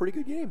playing a pretty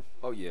good game.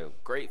 Oh, yeah.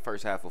 Great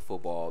first half of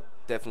football.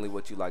 Definitely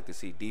what you like to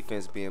see.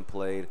 Defense being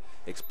played,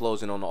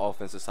 explosion on the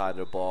offensive side of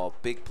the ball,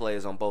 big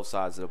plays on both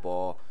sides of the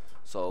ball.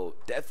 So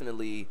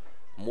definitely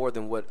more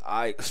than what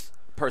I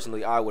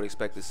would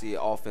expect to see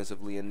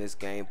offensively in this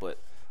game, but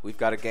we've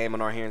got a game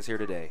on our hands here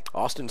today.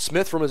 Austin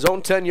Smith from his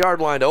own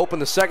 10-yard line to open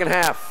the second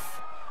half.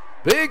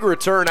 Big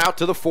return out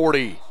to the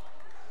 40.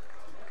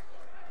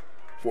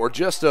 For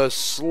just a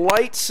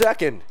slight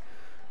second,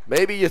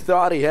 maybe you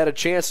thought he had a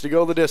chance to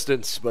go the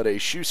distance, but a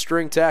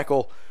shoestring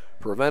tackle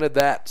prevented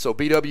that. So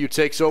BW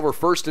takes over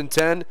 1st and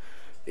 10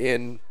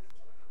 in,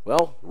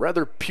 well,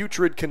 rather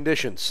putrid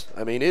conditions.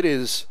 I mean,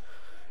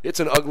 it's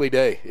an ugly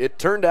day. It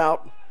turned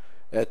out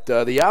at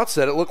the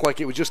outset it looked like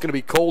it was just going to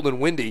be cold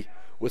and windy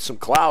with some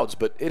clouds,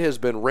 but it has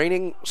been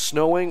raining,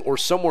 snowing, or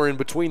somewhere in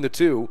between the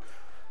two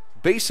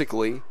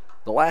basically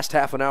the last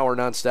half an hour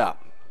nonstop.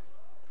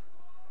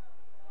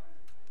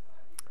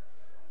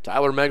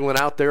 Tyler Meglin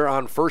out there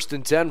on 1st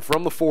and 10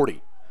 from the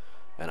 40.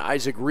 And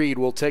Isaac Reed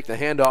will take the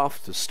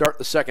handoff to start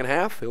the second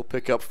half. He'll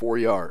pick up 4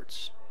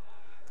 yards.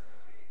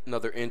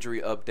 Another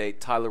injury update.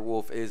 Tyler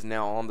Wolf is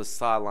now on the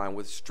sideline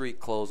with street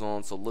clothes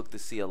on, so look to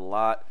see a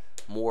lot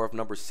more of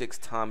number 6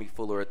 Tommy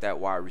Fuller at that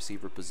wide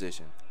receiver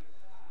position.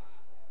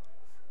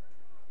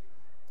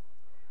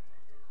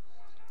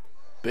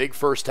 Big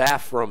first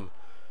half from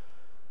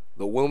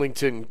the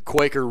Wilmington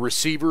Quaker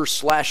receiver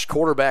 /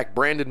 quarterback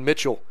Brandon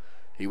Mitchell.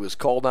 He was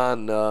called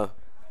on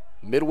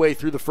midway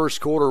through the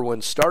first quarter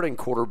when starting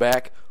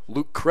quarterback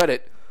Luke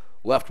Credit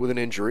left with an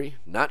injury.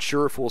 Not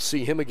sure if we'll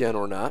see him again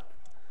or not.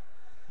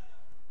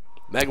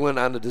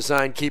 Meglin on the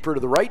design keeper to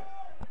the right.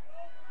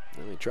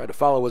 And he tried to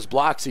follow his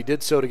blocks. He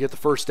did so to get the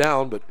first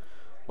down, but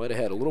might have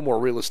had a little more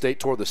real estate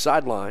toward the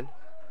sideline.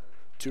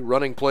 2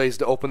 running plays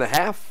to open the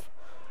half.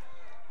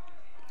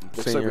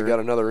 Looks like we got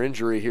another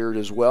injury here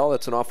as well.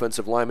 That's an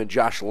offensive lineman,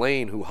 Josh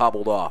Lane, who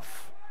hobbled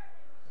off.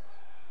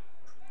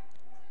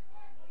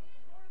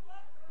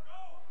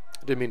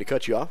 I didn't mean to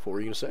cut you off. What were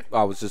you going to say?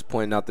 I was just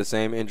pointing out the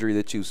same injury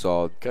that you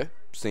saw. Okay.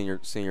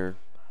 Senior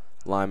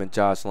lineman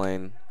Josh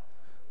Lane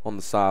on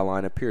the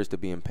sideline appears to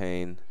be in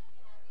pain.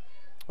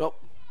 Well,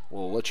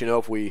 we'll let you know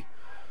if we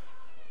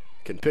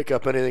can pick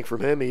up anything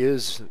from him. He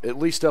is at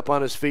least up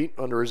on his feet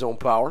under his own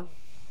power.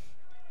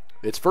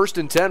 It's 1st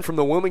and 10 from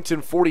the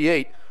Wilmington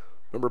 48.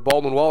 Remember,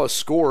 Baldwin Wallace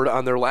scored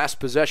on their last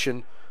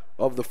possession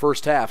of the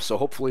first half, so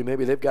hopefully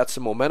maybe they've got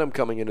some momentum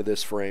coming into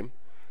this frame.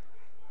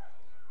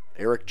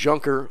 Eric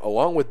Junker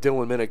along with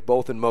Dylan Minnick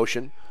both in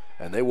motion,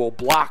 and they will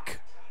block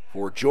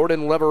for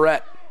Jordan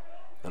Leverett,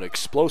 an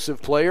explosive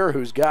player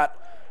who's got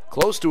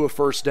close to a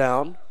first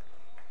down.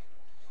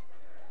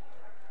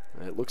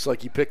 It looks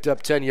like he picked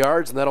up 10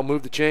 yards, and that'll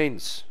move the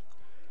chains.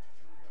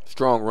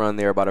 Strong run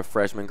there by the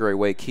freshman. Great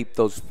way. Keep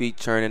those feet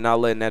churning, not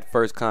letting that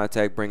first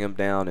contact bring him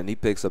down, and he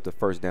picks up the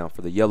first down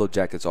for the Yellow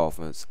Jackets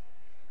offense.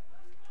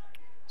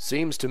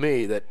 Seems to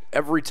me that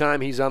every time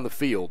he's on the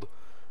field,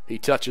 he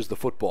touches the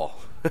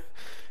football.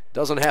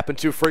 Doesn't happen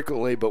too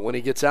frequently, but when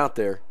he gets out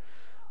there,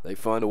 they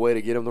find a way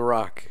to get him the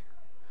rock.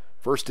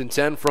 1st and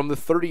 10 from the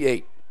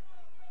 38.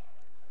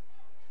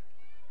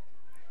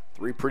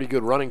 3 pretty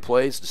good running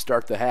plays to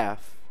start the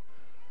half.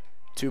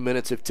 2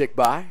 minutes have ticked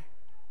by.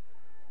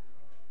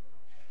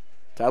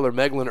 Tyler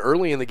Meglin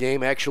early in the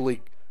game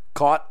actually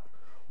caught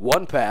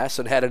one pass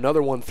and had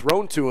another one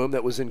thrown to him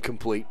that was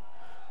incomplete.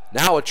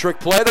 Now a trick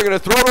play. They're going to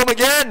throw to him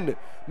again.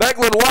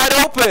 Meglin wide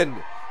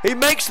open. He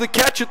makes the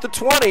catch at the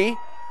 20,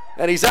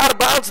 and he's out of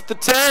bounds at the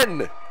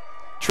 10.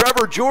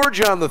 Trevor George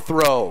on the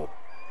throw.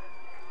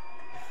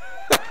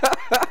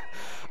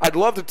 I'd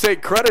love to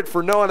take credit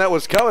for knowing that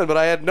was coming, but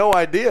I had no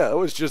idea. It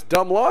was just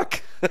dumb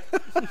luck.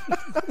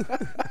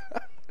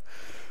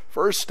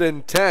 1st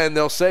and 10.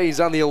 They'll say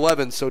he's on the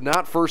 11, so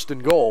not 1st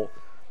and goal.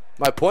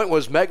 My point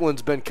was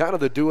Meglin's been kind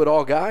of the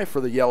do-it-all guy for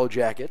the Yellow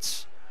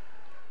Jackets.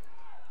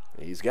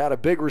 He's got a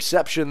big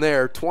reception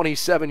there,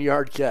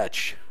 27-yard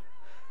catch.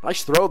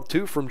 Nice throw,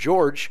 too, from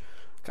George,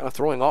 kind of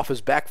throwing off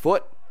his back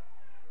foot.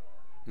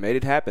 Made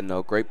it happen,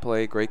 though. Great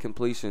play, great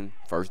completion,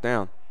 first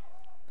down.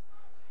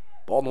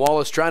 Baldwin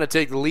Wallace trying to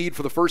take the lead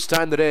for the first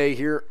time today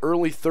here,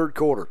 early 3rd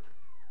quarter.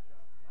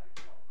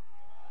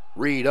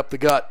 Reed up the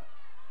gut.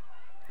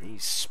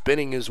 He's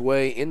spinning his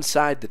way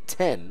inside the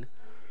 10.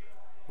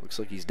 Looks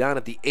like he's down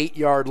at the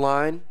 8-yard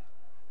line.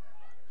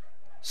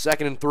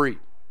 2nd and 3.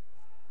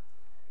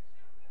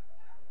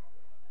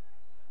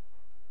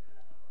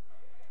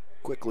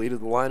 Quickly to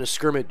the line of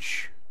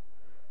scrimmage.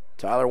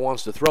 Tyler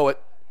wants to throw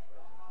it.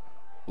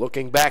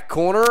 Looking back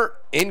corner,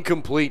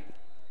 incomplete.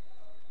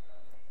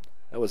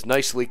 That was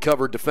nicely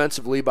covered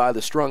defensively by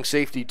the strong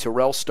safety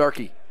Terrell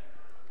Starkey.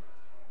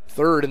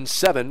 3rd and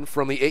 7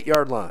 from the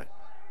 8-yard line.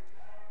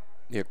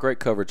 Yeah, great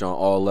coverage on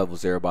all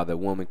levels there by the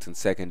Wilmington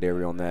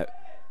secondary on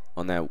that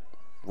on that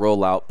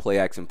rollout play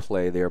action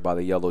play there by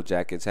the Yellow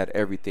Jackets. Had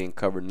everything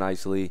covered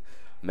nicely.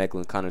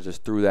 Meglin kind of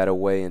just threw that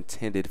away,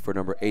 intended for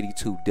number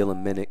 82,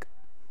 Dylan Minnick.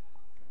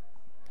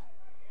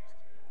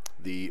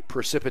 The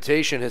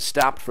precipitation has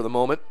stopped for the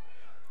moment.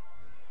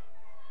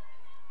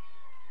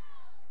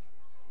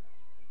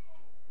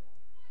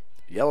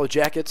 Yellow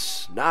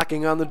Jackets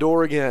knocking on the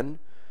door again,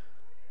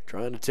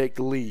 trying to take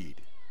the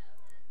lead.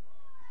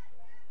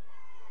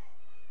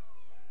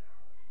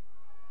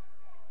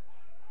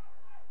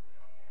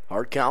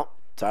 Hard count.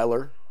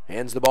 Tyler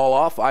hands the ball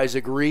off.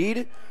 Isaac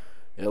Reed.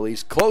 Well,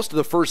 he's close to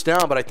the first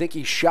down, but I think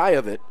he's shy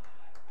of it.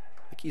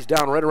 I think he's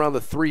down right around the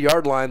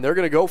 3-yard line. They're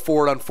going to go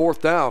for it on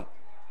 4th down.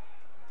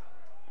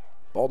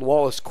 Baldwin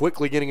Wallace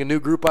quickly getting a new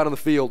group out on the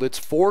field. It's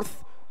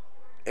 4th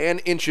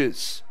and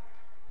inches.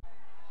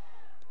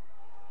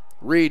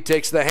 Reed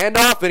takes the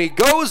handoff, and he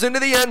goes into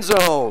the end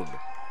zone.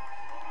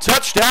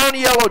 Touchdown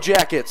Yellow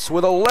Jackets.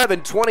 With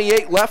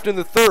 11:28 left in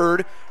the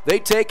third, they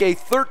take a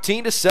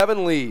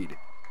 13-7 lead.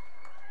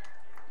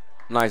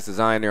 Nice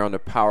design there on the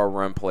power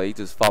run play. He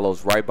just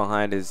follows right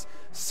behind his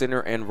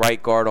center and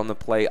right guard on the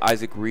play,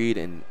 Isaac Reed,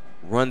 and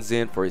runs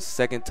in for his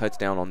 2nd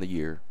touchdown on the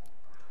year.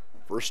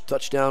 First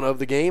touchdown of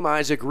the game,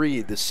 Isaac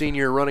Reed, the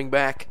senior running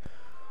back,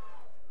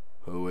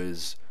 who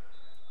has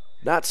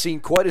not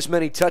seen quite as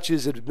many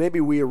touches as maybe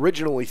we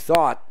originally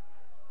thought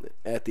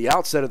at the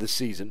outset of the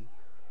season.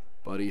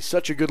 But he's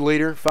such a good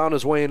leader, found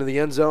his way into the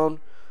end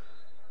zone.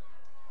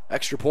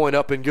 Extra point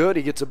up and good.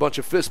 He gets a bunch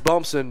of fist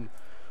bumps and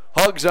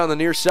hugs on the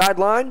near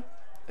sideline.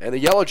 And the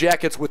Yellow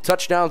Jackets, with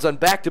touchdowns on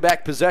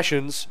back-to-back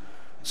possessions,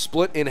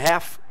 split in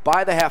half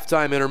by the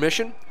halftime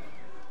intermission.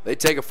 They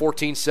take a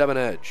 14-7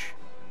 edge.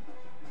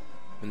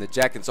 And the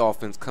Jackets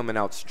offense coming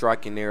out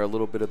striking there, a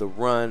little bit of the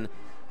run.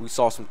 We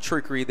saw some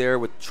trickery there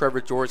with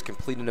Trevor George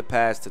completing the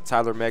pass to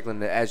Tyler Meglin.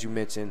 That, as you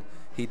mentioned,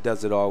 he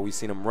does it all. We've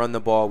seen him run the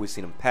ball. We've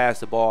seen him pass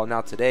the ball.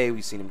 Now today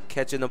we've seen him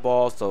catching the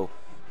ball. So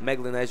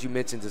Meglin, as you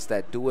mentioned, just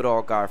that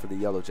do-it-all guy for the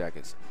Yellow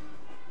Jackets.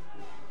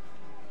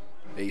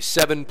 A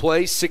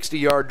 7-play,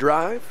 60-yard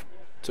drive.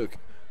 Took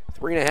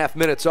 3.5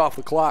 minutes off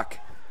the clock.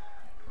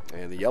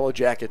 And the Yellow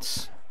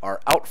Jackets are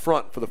out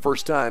front for the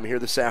first time here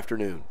this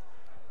afternoon.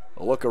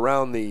 A look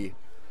around the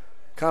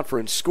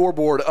conference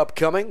scoreboard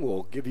upcoming.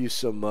 We'll give you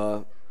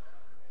some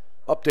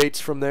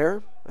updates from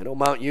there. I know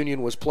Mount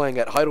Union was playing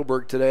at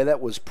Heidelberg today. That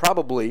was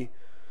probably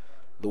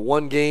the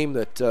one game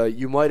that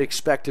you might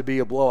expect to be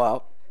a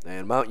blowout.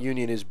 And Mount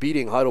Union is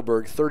beating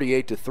Heidelberg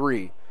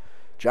 38-3.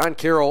 John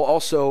Carroll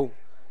also,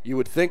 you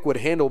would think, would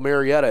handle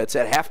Marietta. It's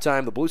at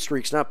halftime. The Blue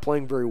Streak's not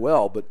playing very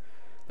well, but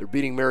they're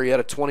beating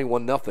Marietta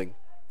 21-0.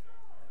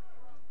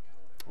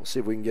 We'll see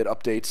if we can get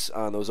updates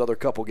on those other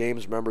couple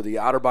games. Remember, the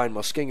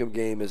Otterbein-Muskingum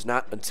game is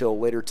not until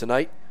later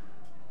tonight.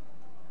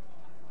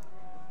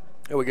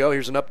 There we go.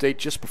 Here's an update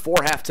just before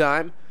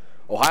halftime.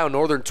 Ohio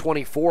Northern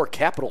 24,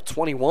 Capital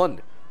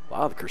 21.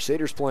 Wow, the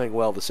Crusaders playing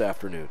well this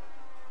afternoon.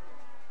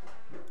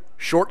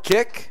 Short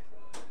kick.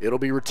 It'll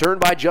be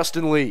returned by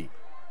Justin Lee.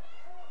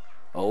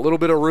 A little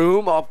bit of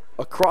room up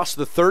across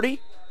the 30.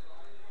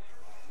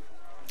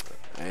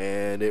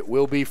 And it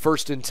will be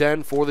 1st and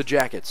 10 for the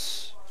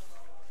Jackets.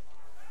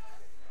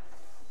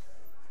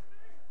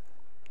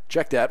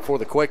 Check that for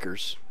the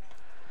Quakers.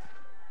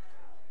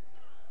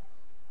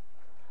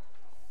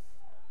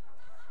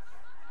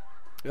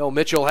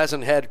 Mitchell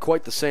hasn't had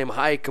quite the same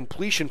high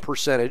completion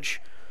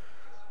percentage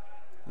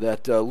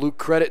that Luke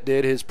Credit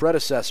did, his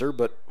predecessor,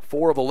 but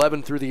 4 of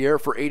 11 through the air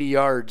for 80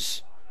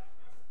 yards.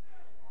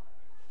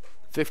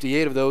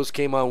 58 of those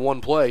came on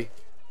one play.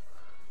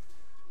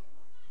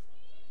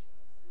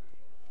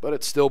 But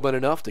it's still been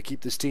enough to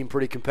keep this team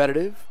pretty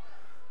competitive.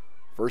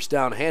 First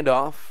down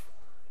handoff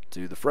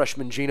to the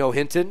freshman Gino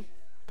Hinton.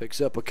 Picks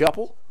up a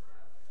couple.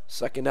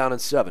 2nd down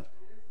and 7.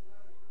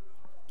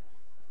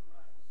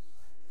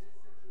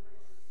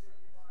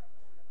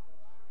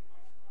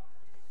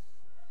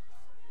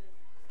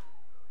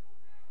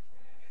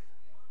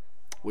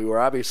 We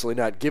were obviously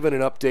not given an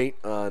update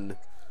on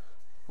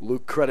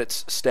Luke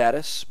Credit's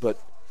status,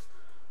 but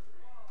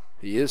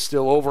he is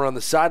still over on the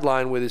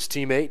sideline with his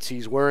teammates.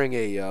 He's wearing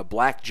a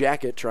black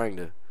jacket, trying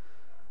to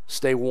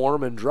stay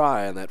warm and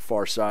dry on that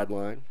far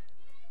sideline.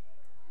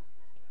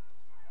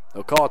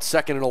 They'll call it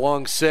 2nd and a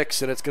long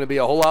 6, and it's going to be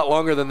a whole lot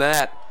longer than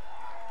that.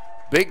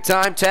 Big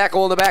time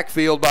tackle in the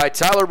backfield by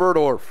Tyler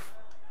Burdorf.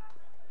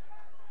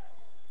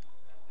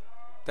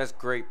 That's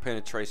great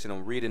penetration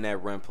on reading that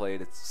run play.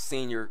 The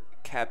senior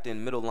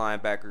captain, middle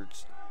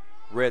linebackers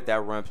read that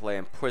run play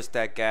and pushed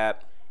that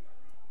gap.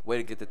 Way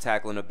to get the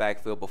tackle in the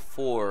backfield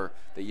before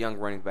the young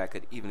running back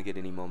could even get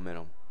any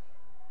momentum.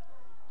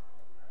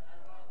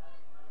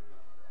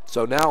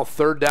 So now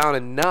 3rd down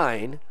and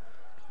 9.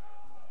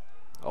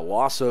 A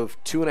loss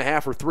of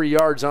 2.5 or 3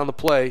 yards on the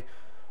play.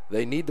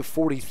 They need the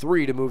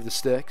 43 to move the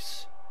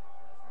sticks.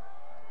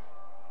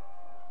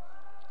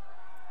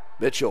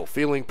 Mitchell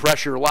feeling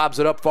pressure, lobs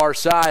it up far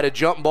side, a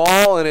jump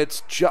ball, and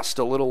it's just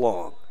a little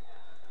long.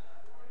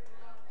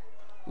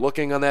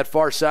 Looking on that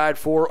far side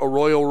for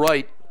Arroyo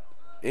Wright.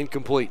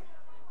 Incomplete.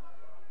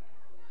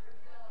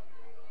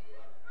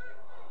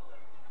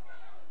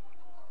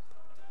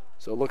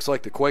 So it looks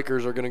like the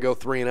Quakers are going to go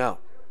 3 and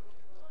out.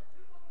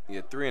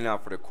 Yeah, 3 and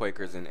out for the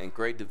Quakers, and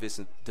great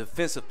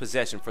defensive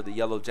possession for the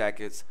Yellow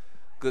Jackets.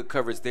 Good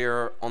coverage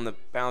there on the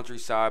boundary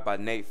side by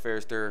Nate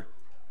Fairster.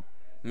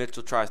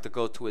 Mitchell tries to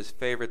go to his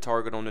favorite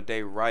target on the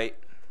day, Wright,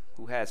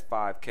 who has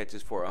 5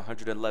 catches for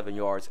 111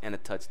 yards and a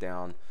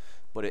touchdown,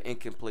 but an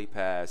incomplete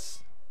pass,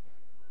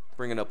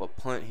 bringing up a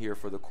punt here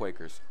for the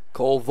Quakers.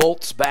 Cole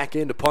Volt's back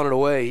in to punt it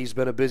away. He's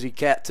been a busy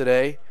cat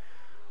today,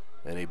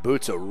 and he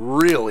boots a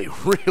really,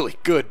 really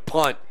good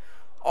punt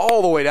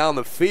all the way down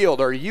the field.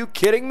 Are you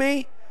kidding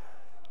me?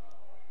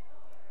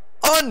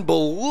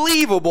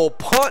 Unbelievable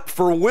punt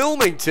for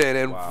Wilmington,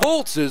 and Wow.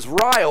 Voltz is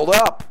riled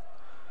up.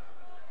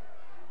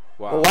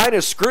 Wow. The line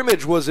of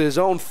scrimmage was his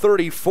own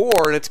 34,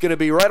 and it's going to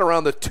be right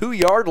around the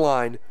 2-yard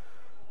line.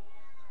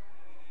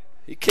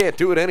 You can't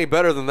do it any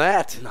better than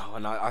that. No,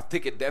 and I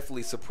think it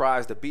definitely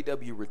surprised the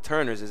BW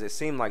returners, as it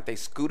seemed like they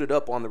scooted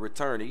up on the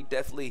return. He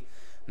definitely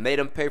made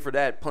them pay for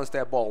that, punts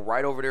that ball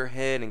right over their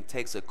head, and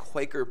takes a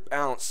Quaker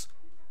bounce,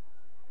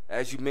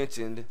 as you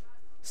mentioned,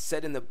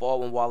 setting the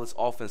Baldwin Wallace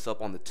offense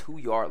up on the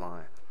 2-yard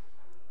line.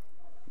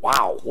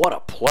 Wow, what a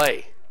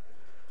play.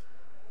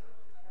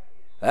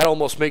 That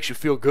almost makes you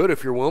feel good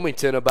if you're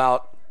Wilmington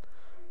about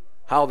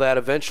how that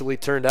eventually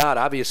turned out.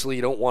 Obviously,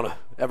 you don't want to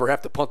ever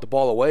have to punt the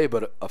ball away,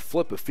 but a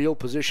flip of field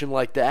position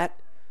like that,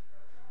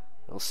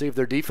 I'll see if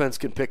their defense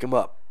can pick them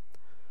up.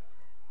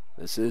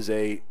 This is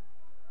a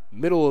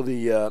middle of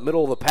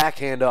the pack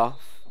handoff.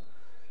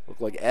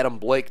 Looked like Adam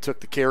Blake took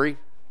the carry.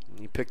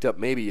 He picked up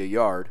maybe a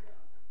yard.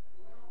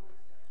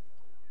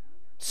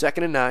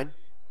 2nd and 9.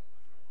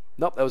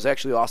 Nope, that was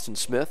actually Austin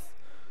Smith.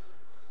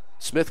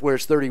 Smith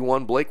wears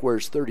 31, Blake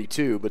wears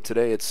 32, but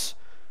today it's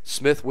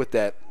Smith with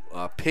that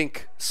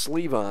pink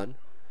sleeve on.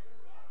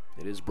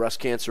 It is Breast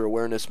Cancer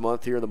Awareness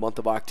Month here in the month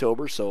of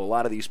October, so a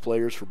lot of these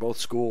players for both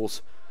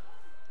schools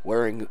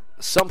wearing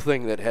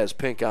something that has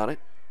pink on it.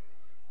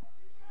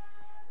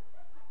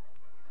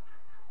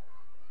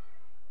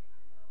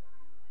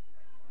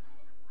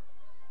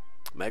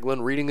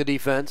 Meglin reading the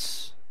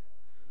defense.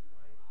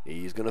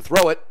 He's going to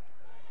throw it.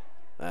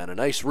 And a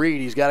nice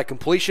read. He's got a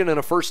completion and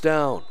a first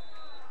down.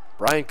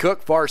 Brian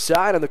Cook, far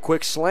side on the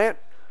quick slant.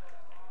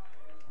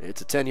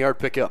 It's a 10-yard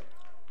pickup.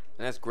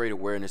 And that's great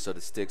awareness of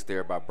the sticks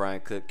there by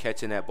Brian Cook,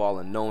 catching that ball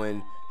and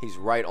knowing he's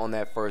right on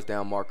that first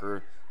down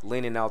marker,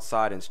 leaning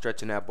outside and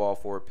stretching that ball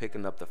forward,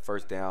 picking up the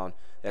first down.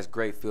 That's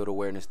great field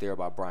awareness there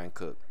by Brian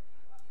Cook.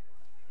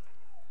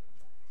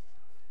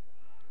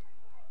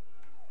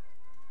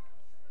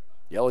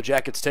 Yellow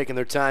Jackets taking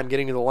their time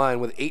getting to the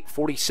line with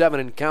 8:47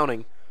 and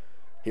counting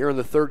here in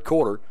the third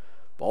quarter.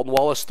 Baldwin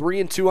Wallace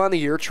 3-2 on the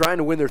year, trying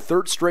to win their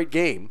 3rd straight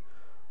game.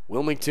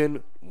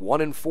 Wilmington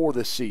 1-4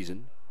 this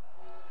season.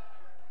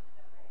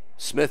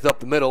 Smith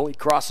up the middle. He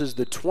crosses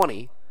the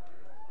 20.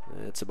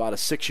 It's about a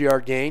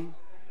 6-yard gain.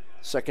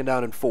 2nd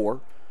down and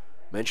 4.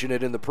 Mentioned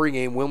it in the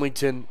pregame.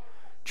 Wilmington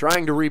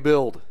trying to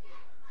rebuild.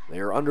 They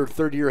are under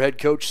 3rd-year head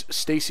coach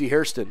Stacy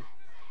Hairston,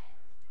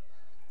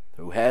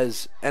 who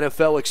has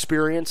NFL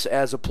experience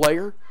as a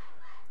player.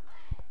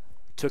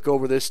 Took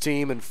over this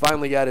team and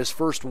finally got his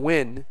first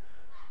win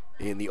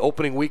in the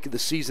opening week of the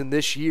season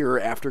this year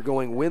after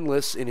going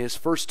winless in his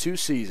first 2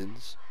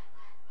 seasons.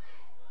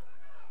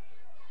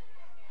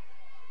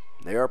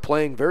 They are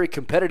playing very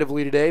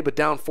competitively today, but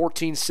down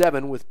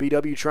 14-7 with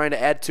BW trying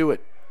to add to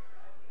it.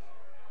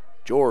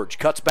 George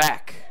cuts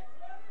back,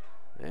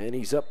 and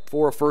he's up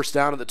for a first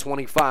down at the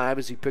 25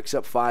 as he picks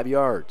up 5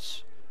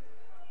 yards.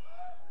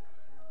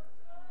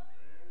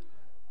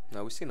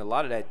 Now, we've seen a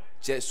lot of that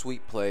jet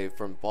sweep play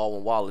from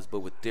Baldwin Wallace, but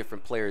with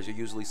different players. You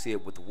usually see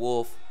it with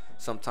Wolf,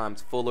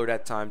 sometimes Fuller,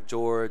 that time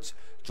George.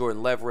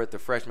 Jordan Leverett, the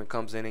freshman,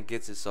 comes in and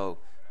gets it. So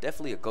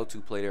definitely a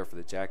go-to play there for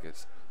the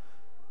Jackets.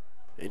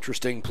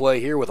 Interesting play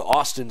here with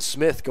Austin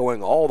Smith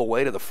going all the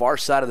way to the far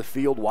side of the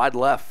field, wide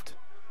left.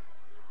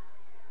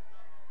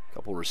 A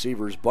couple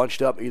receivers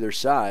bunched up either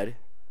side.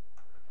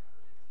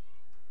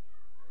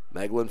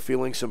 Meglin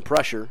feeling some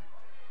pressure.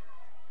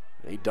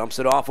 He dumps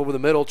it off over the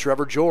middle.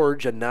 Trevor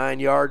George, a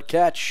 9-yard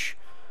catch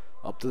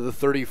up to the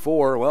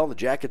 34. Well, the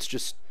Jackets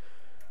just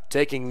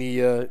taking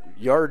the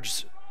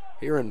yards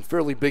here in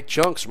fairly big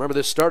chunks. Remember,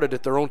 this started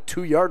at their own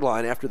 2-yard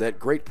line after that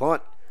great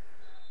punt.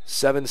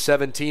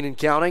 7:17 and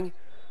counting.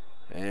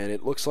 And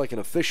it looks like an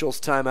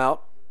official's timeout.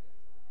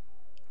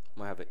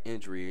 Might have an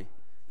injury,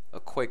 a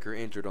Quaker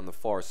injured on the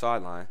far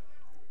sideline.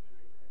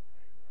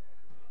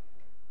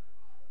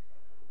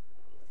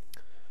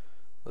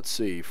 Let's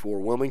see, for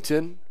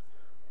Wilmington,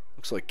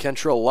 looks like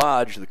Kentrell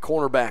Lodge, the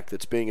cornerback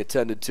that's being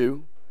attended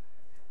to.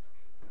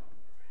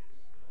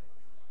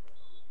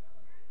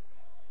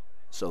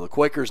 So the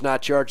Quakers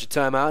not charged a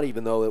timeout,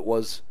 even though it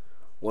was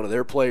one of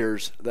their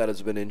players that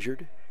has been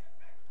injured.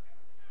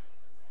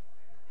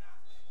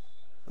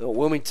 Well,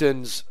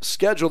 Wilmington's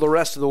schedule the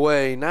rest of the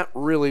way, not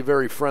really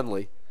very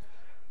friendly.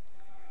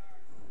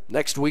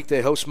 Next week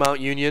they host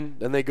Mount Union,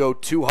 then they go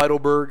to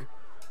Heidelberg.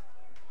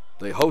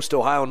 They host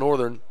Ohio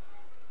Northern.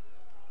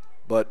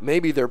 But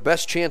maybe their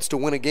best chance to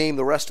win a game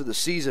the rest of the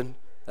season,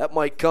 that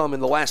might come in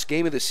the last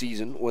game of the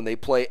season when they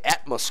play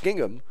at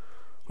Muskingum,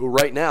 who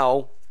right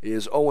now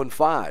is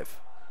 0-5.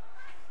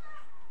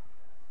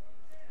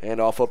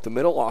 And off up the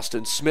middle,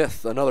 Austin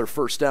Smith, another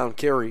first down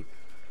carry.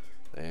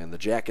 And the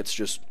Jackets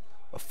just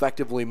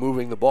effectively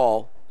moving the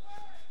ball.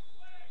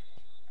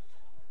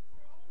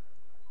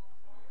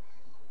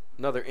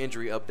 Another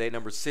injury update.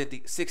 Number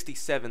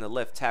 67, the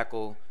left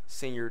tackle,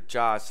 senior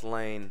Josh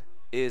Lane,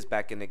 is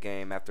back in the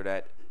game after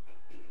that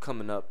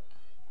coming up,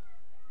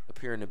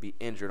 appearing to be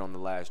injured on the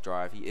last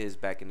drive. He is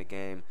back in the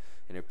game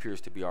and appears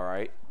to be all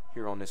right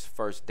here on this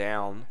first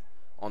down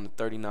on the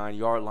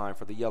 39-yard line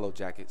for the Yellow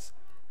Jackets.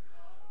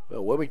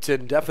 Well,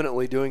 Wilmington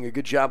definitely doing a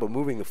good job of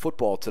moving the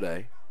football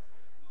today.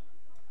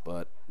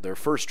 But their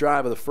first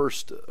drive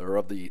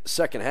of the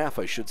second half,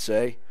 I should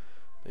say,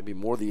 maybe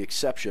more the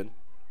exception.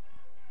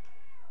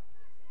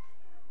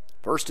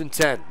 1st and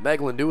 10,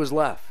 Meglin to his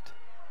left.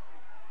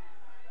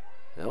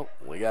 Well,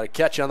 we got a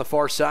catch on the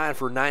far side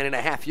for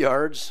 9.5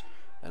 yards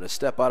and a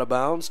step out of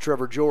bounds.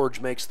 Trevor George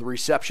makes the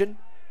reception.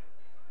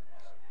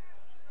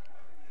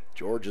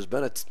 George has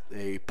been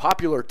a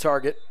popular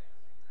target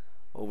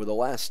over the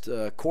last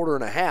quarter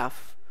and a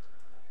half.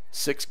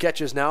 6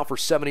 catches now for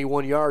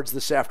 71 yards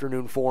this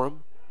afternoon for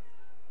him.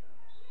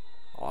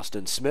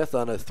 Austin Smith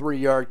on a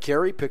 3-yard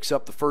carry picks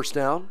up the first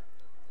down.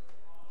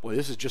 Boy,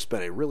 this has just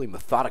been a really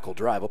methodical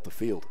drive up the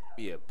field.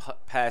 Yeah,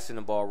 passing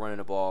the ball, running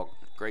the ball.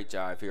 Great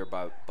job here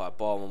by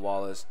Baldwin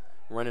Wallace.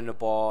 Running the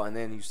ball, and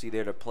then you see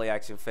there the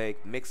play-action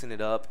fake, mixing it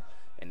up,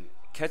 and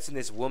catching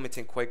this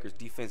Wilmington Quakers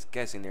defense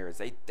guessing there as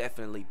they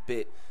definitely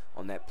bit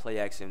on that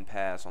play-action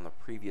pass on the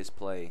previous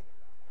play.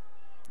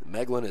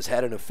 Meglin has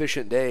had an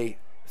efficient day,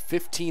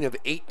 15 of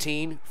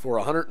 18 for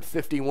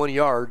 151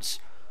 yards,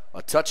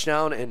 a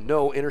touchdown, and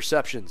no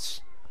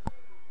interceptions.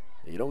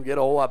 You don't get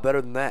a whole lot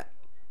better than that.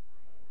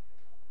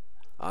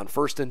 On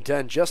 1st and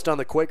 10, just on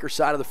the Quaker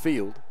side of the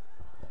field,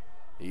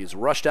 he's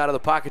rushed out of the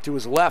pocket to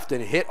his left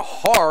and hit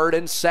hard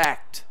and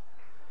sacked.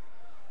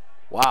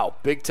 Wow,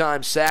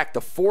 big-time sack. The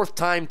 4th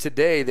time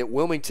today that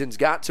Wilmington's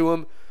got to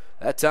him.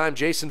 That time,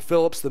 Jason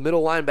Phillips, the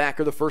middle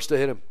linebacker, the first to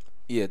hit him.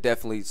 Yeah,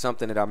 definitely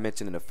something that I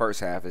mentioned in the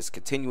first half is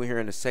continuing here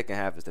in the second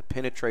half is the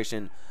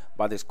penetration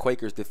by this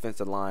Quakers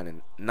defensive line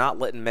and not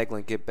letting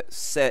Meglin get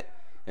set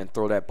and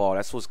throw that ball.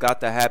 That's what's got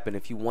to happen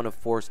if you want to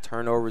force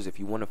turnovers, if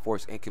you want to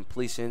force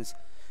incompletions.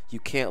 You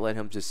can't let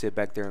him just sit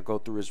back there and go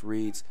through his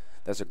reads.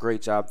 That's a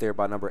great job there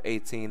by number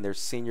 18, their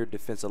senior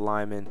defensive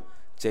lineman,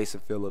 Jason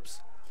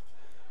Phillips.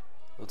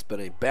 It's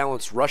been a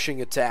balanced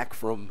rushing attack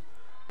from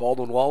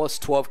Baldwin Wallace.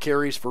 12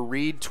 carries for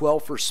Reed,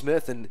 12 for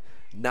Smith, and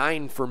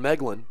 9 for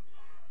Meglin.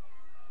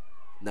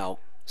 Now,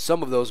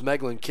 some of those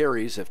Meglin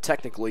carries have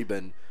technically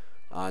been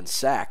on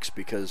sacks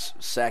because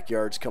sack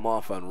yards come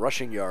off on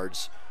rushing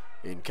yards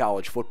in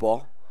college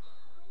football.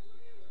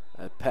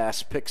 That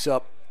pass picks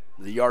up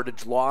the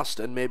yardage lost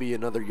and maybe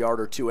another yard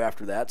or two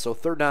after that. So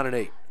 3rd down and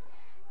 8.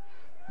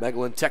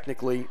 Meglin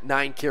technically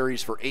 9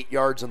 carries for 8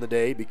 yards on the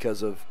day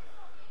because of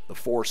the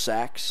 4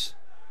 sacks.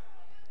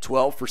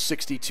 12 for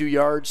 62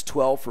 yards,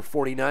 12 for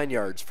 49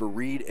 yards for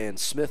Reed and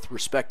Smith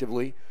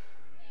respectively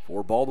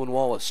for Baldwin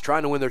Wallace.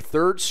 Trying to win their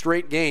 3rd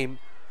straight game.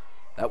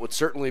 That would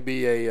certainly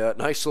be a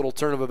nice little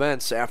turn of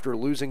events after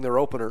losing their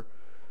opener.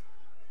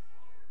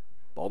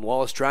 Baldwin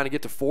Wallace trying to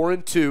get to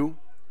 4-2.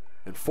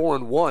 And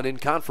 4-1 in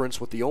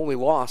conference with the only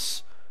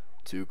loss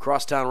to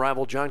crosstown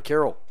rival John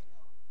Carroll.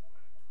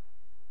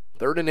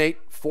 3rd and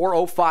 8,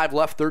 4:05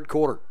 left, 3rd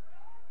quarter.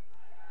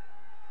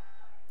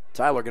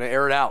 Tyler going to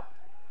air it out.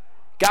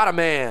 Got a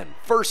man.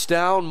 First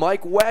down,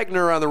 Mike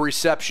Wagner on the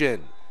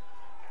reception.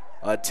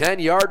 A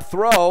 10-yard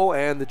throw,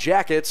 and the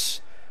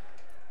Jackets,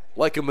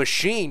 like a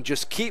machine,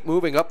 just keep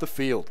moving up the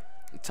field.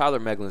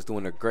 Tyler Meglin's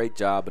doing a great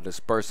job of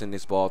dispersing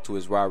this ball to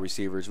his wide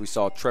receivers. We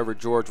saw Trevor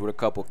George with a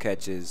couple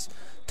catches,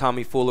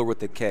 Tommy Fuller with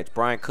the catch,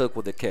 Brian Cook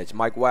with the catch,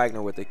 Mike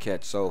Wagner with the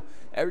catch. So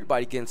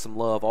everybody getting some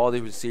love, all the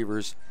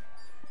receivers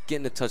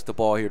getting to touch the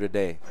ball here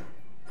today.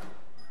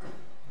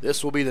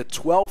 This will be the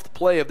 12th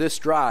play of this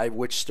drive,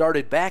 which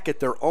started back at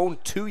their own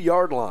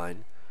 2-yard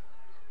line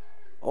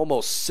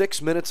almost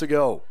 6 minutes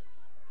ago.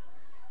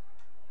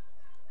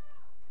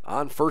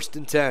 On 1st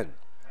and 10.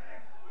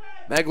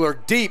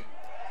 Megler deep.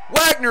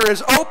 Wagner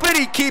is open.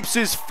 He keeps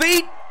his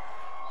feet.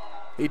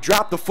 He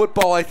dropped the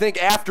football, I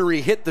think, after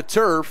he hit the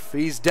turf.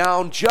 He's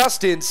down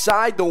just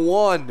inside the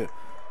 1.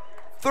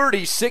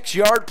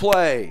 36-yard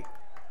play.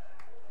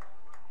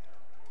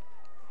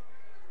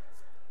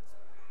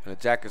 And the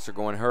Jackets are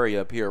going hurry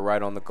up here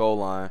right on the goal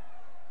line.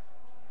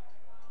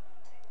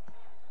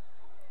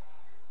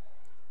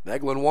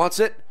 Meglin wants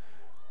it.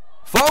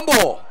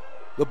 Fumble.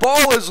 The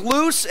ball is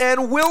loose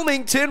and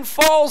Wilmington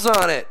falls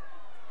on it.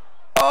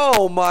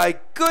 Oh my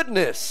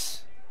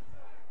goodness.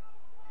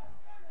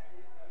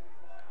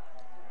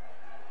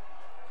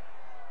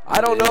 I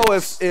don't know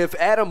if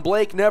Adam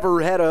Blake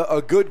never had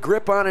a good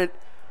grip on it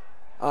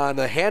on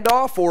the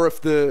handoff or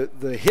if the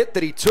hit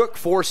that he took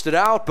forced it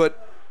out,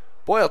 but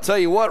boy, I'll tell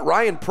you what,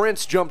 Ryan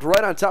Prince jumped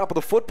right on top of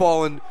the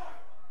football, and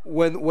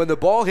when the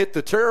ball hit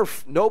the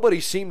turf, nobody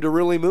seemed to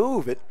really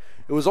move. It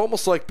was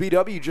almost like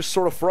BW just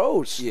sort of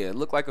froze. Yeah, it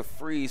looked like a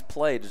freeze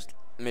play. Just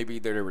maybe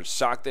they were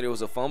shocked that it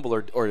was a fumble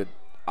or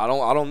I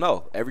don't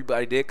know.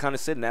 Everybody did kind of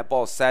sit, and that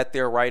ball sat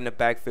there right in the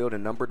backfield,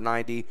 and number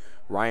 90,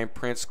 Ryan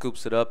Prince,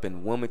 scoops it up,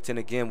 and Wilmington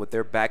again with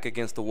their back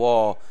against the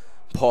wall,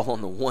 ball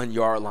on the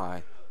 1-yard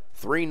line.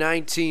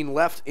 3:19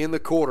 left in the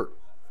quarter.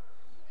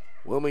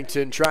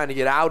 Wilmington trying to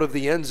get out of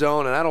the end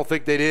zone, and I don't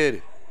think they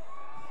did.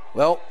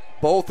 Well,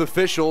 both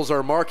officials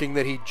are marking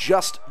that he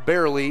just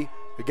barely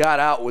got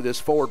out with his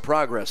forward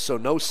progress, so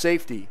no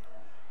safety.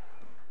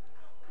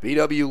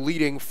 BW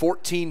leading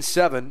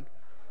 14-7.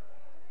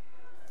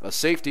 A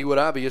safety would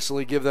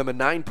obviously give them a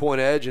 9-point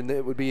edge, and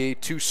it would be a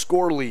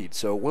 2-score lead.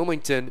 So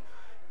Wilmington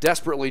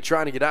desperately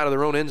trying to get out of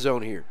their own end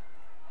zone here.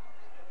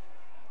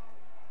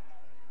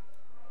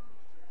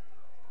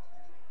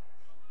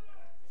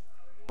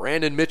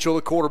 Brandon Mitchell,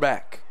 the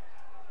quarterback,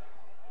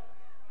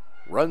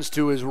 runs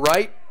to his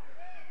right,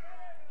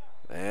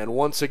 and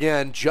once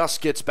again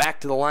just gets back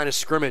to the line of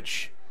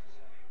scrimmage.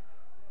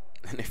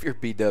 And if you're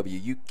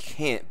BW, you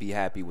can't be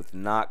happy with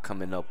not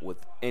coming up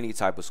with any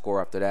type of score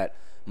after that.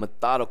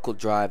 Methodical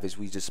drive, as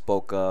we just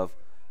spoke of.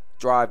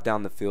 Drive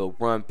down the field,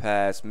 run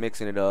pass,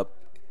 mixing it up,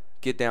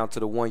 get down to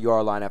the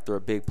 1-yard line after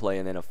a big play,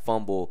 and then a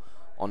fumble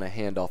on a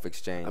handoff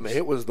exchange. I mean,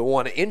 it was the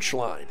 1-inch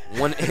line.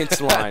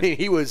 1-inch line. I mean,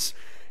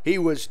 he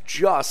was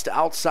just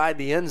outside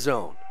the end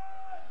zone.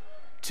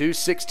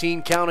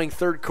 2:16 counting,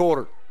 third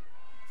quarter.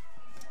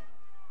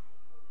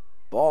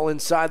 Ball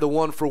inside the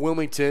 1 for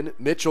Wilmington.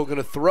 Mitchell going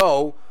to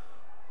throw,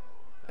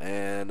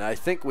 and I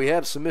think we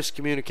have some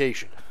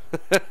miscommunication.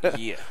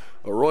 Yeah.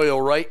 Arroyo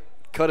Wright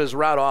cut his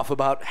route off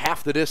about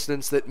half the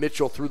distance that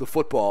Mitchell threw the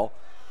football.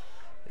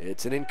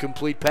 It's an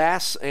incomplete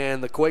pass,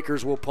 and the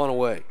Quakers will punt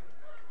away.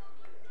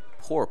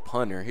 Poor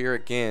punter here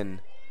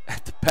again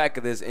at the back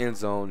of this end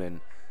zone.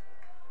 And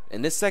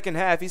in this second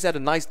half, he's had a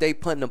nice day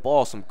punting the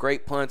ball. Some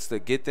great punts to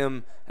get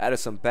them out of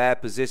some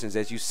bad positions.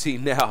 As you see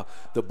now,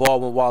 the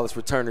Baldwin Wallace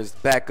returners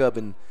back up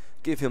and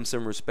give him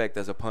some respect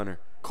as a punter.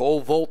 Cole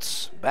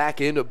Volts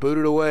back in to boot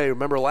it away.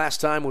 Remember,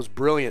 last time was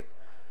brilliant.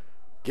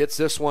 Gets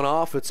this one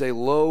off. It's a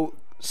low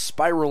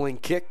spiraling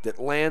kick that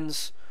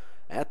lands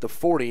at the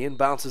 40 and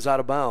bounces out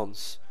of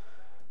bounds.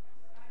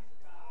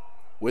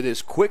 With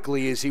as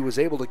quickly as he was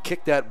able to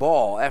kick that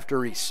ball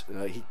after he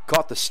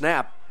caught the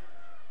snap,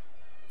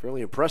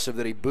 fairly impressive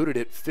that he booted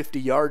it 50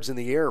 yards in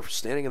the air,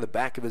 standing in the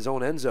back of his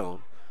own end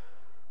zone.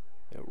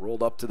 It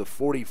rolled up to the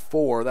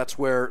 44. That's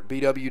where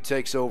BW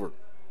takes over.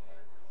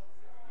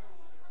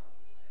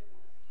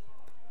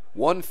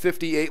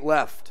 1:58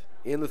 left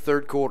in the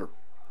third quarter.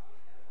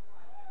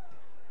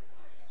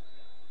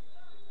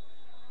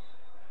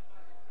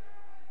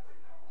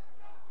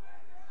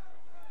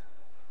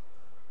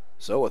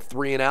 So a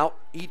 3-and-out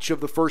each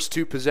of the first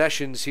 2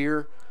 possessions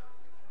here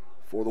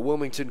for the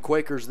Wilmington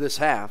Quakers this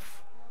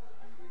half.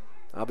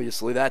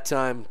 Obviously that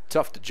time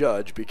tough to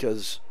judge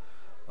because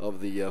of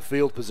the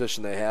field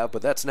position they have,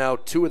 but that's now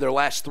 2 of their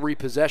last 3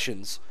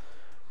 possessions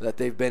that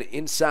they've been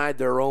inside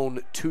their own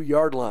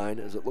 2-yard line,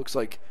 as it looks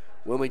like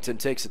Wilmington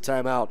takes a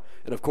timeout.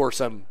 And of course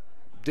I'm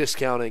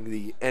discounting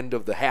the end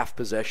of the half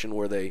possession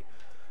where they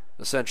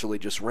essentially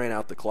just ran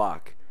out the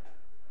clock.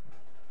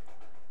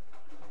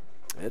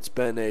 It's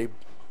been a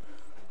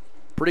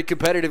pretty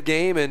competitive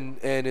game and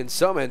in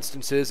some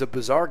instances a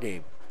bizarre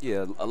game.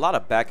 Yeah, a lot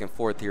of back and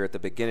forth here at the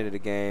beginning of the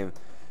game.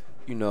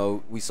 You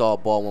know, we saw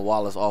Baldwin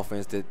Wallace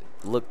offense that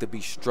looked to be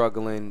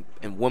struggling,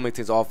 and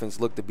Wilmington's offense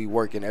looked to be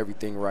working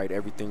everything right,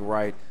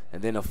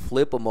 and then a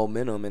flip of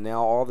momentum, and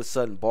now all of a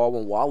sudden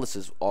Baldwin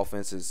Wallace's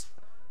offense is,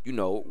 you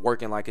know,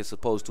 working like it's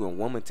supposed to, and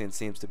Wilmington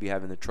seems to be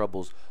having the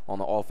troubles on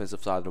the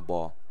offensive side of the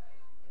ball.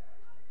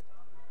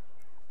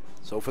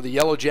 So for the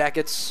Yellow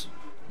Jackets,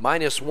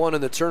 -1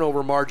 in the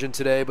turnover margin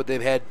today, but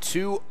they've had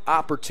 2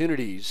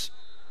 opportunities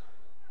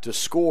to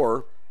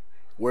score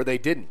where they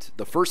didn't.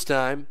 The first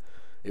time,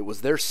 it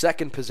was their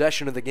second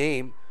possession of the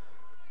game.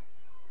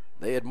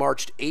 They had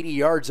marched 80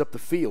 yards up the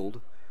field,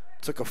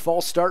 took a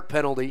false start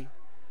penalty,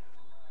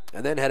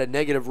 and then had a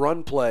negative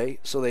run play,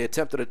 so they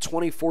attempted a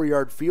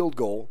 24-yard field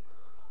goal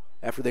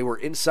after they were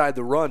inside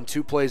the run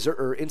 2 plays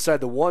or inside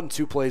the 1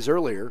 2 plays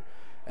earlier,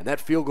 and that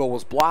field goal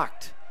was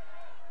blocked.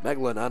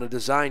 Meglin on a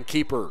design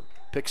keeper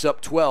picks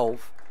up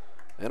 12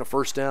 and a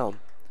first down.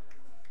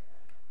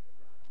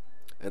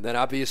 And then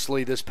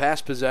obviously this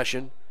past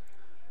possession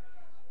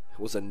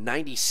was a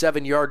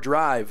 97-yard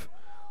drive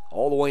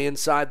all the way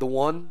inside the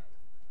 1,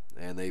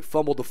 and they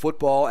fumbled the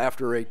football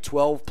after a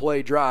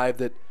 12-play drive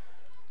that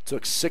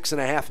took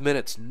 6.5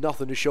 minutes,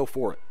 nothing to show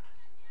for it.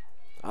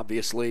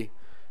 Obviously,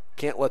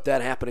 can't let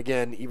that happen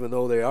again, even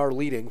though they are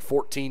leading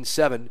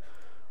 14-7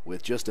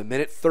 with just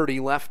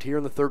 1:30 left here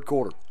in the third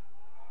quarter.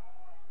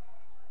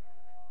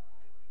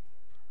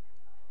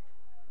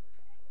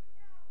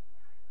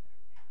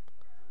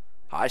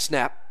 High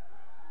snap.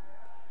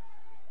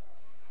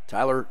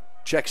 Tyler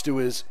checks to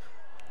his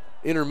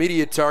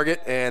intermediate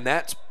target, and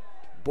that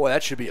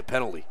should be a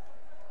penalty.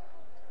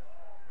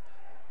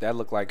 That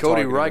looked like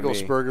Cody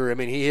Reigelsberger. I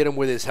mean, he hit him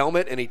with his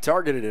helmet, and he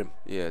targeted him.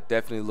 Yeah,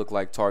 definitely looked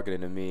like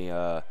targeting to me.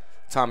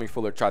 Tommy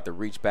Fuller tried to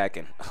reach back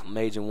and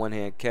amazing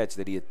one-hand catch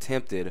that he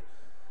attempted.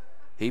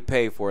 He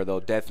paid for it,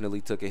 though.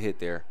 Definitely took a hit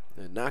there.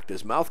 and knocked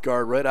his mouth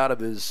guard right out of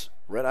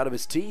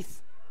his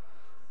teeth.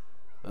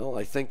 Well,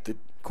 I think the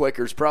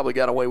Quakers probably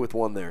got away with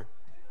one there.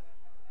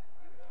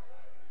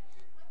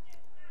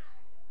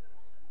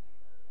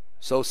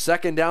 So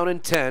 2nd down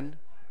and 10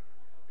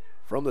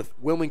 from the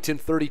Wilmington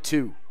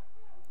 32.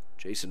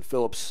 Jason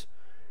Phillips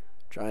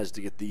tries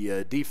to get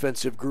the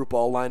defensive group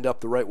all lined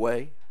up the right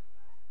way.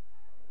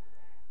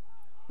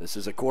 This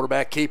is a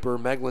quarterback keeper.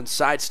 Meglin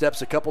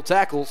sidesteps a couple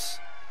tackles.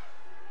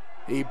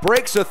 He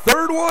breaks a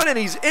 3rd one, and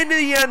he's into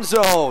the end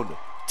zone.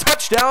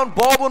 Touchdown,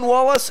 Baldwin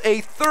Wallace,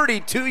 a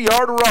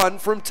 32-yard run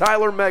from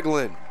Tyler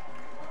Meglin.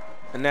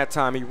 And that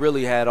time he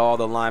really had all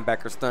the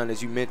linebackers stunned.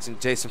 As you mentioned,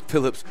 Jason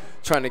Phillips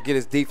trying to get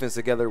his defense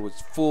together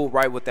was full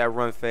right with that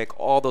run fake.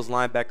 All those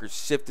linebackers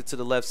shifted to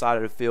the left side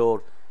of the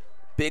field.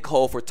 Big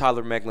hole for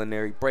Tyler Meglin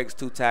there. He breaks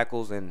 2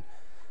 tackles, and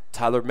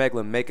Tyler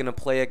Meglin making a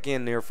play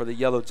again there for the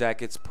Yellow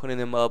Jackets, putting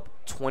them up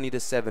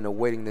 20-7,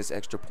 awaiting this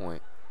extra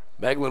point.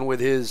 Meglin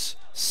with his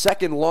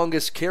 2nd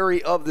longest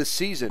carry of the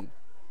season.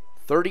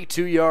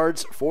 32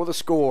 yards for the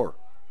score.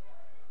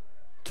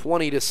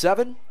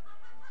 20-7.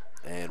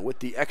 And with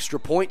the extra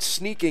point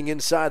sneaking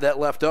inside that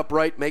left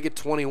upright, make it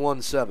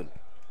 21-7.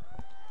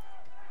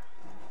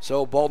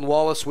 So Baldwin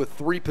Wallace with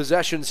 3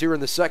 possessions here in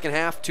the second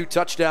half, 2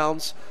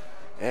 touchdowns,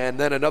 and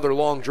then another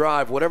long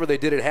drive. Whatever they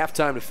did at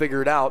halftime to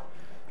figure it out,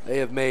 they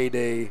have made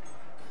a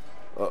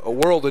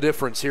world of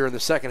difference here in the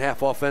second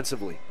half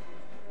offensively.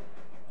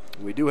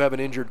 We do have an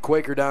injured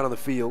Quaker down on the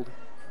field.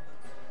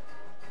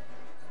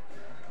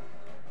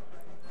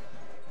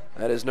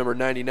 That is number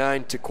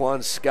 99,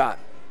 Taquan Scott.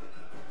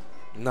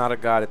 Not a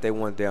guy that they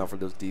want down for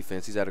this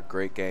defense. He's had a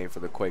great game for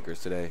the Quakers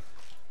today.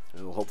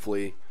 Well,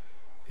 hopefully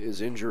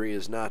his injury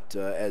is not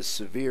as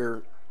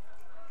severe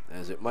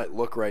as it might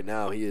look right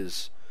now. He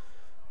is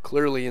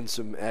clearly in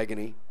some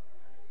agony.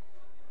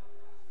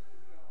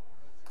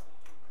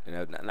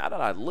 And now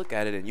that I look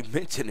at it, and you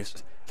mentioned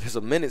there's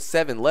a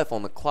 1:07 left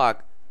on the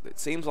clock, it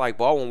seems like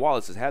Baldwin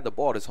Wallace has had the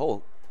ball this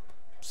whole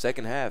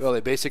second half. Well,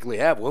 they basically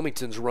have.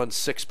 Wilmington's run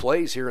 6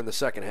 plays here in the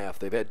second half.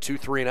 They've had 2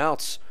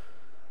 3-and-outs.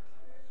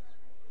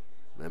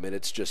 I mean,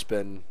 it's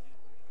been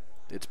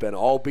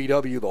all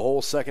BW the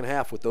whole second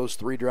half with those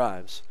 3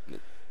 drives.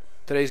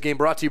 Today's game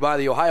brought to you by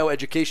the Ohio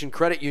Education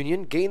Credit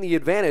Union. Gain the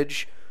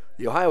advantage.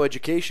 The Ohio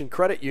Education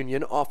Credit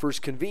Union offers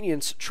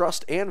convenience,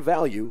 trust, and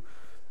value.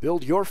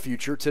 Build your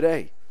future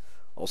today.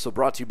 Also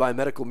brought to you by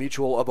Medical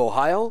Mutual of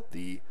Ohio,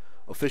 the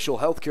official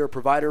healthcare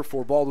provider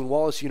for Baldwin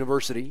Wallace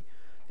University,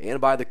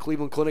 and by the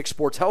Cleveland Clinic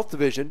Sports Health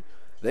Division.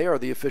 They are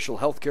the official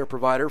healthcare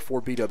provider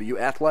for BW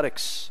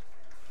Athletics.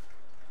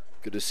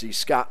 Good to see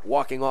Scott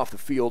walking off the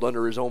field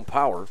under his own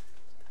power.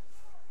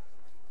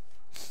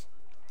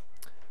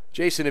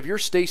 Jason, if you're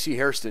Stacey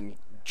Hairston,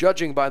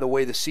 judging by the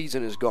way the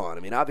season has gone,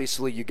 I mean,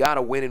 obviously you got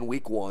to win in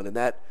week 1, and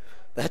that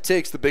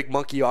takes the big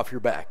monkey off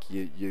your back.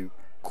 You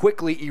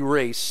quickly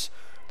erase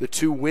the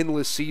 2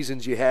 winless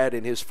seasons you had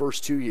in his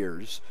first 2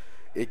 years.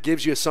 It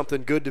gives you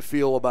something good to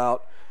feel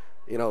about,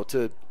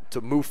 to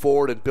move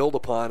forward and build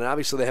upon. And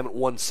obviously they haven't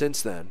won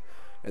since then,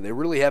 and they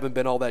really haven't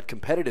been all that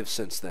competitive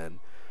since then.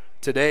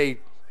 Today,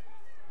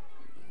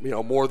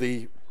 more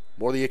the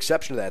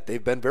exception to that.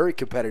 They've been very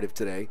competitive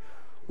today.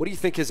 What do you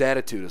think his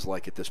attitude is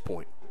like at this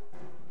point?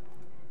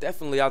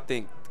 Definitely, I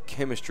think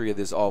chemistry of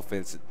this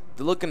offense.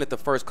 Looking at the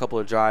first couple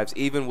of drives,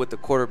 even with the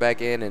quarterback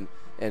in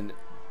and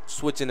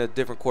switching a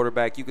different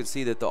quarterback, you can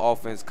see that the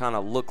offense kind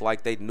of looked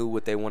like they knew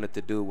what they wanted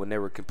to do when they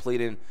were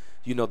completing,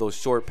 those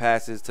short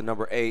passes to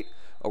number 8,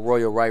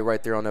 Arroyo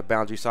right there on the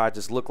boundary side.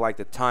 Just looked like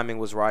the timing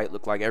was right,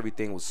 looked like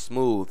everything was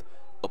smooth,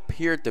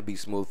 appeared to be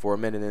smooth for a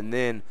minute, and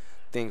then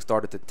things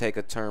started to take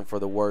a turn for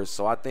the worse.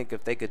 So I think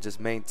if they could just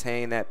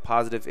maintain that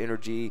positive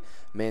energy,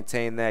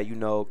 maintain that,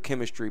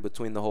 chemistry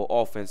between the whole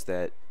offense,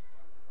 that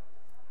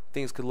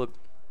things could look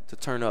to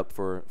turn up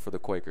for the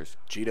Quakers.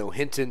 Gino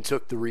Hinton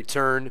took the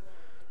return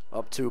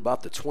up to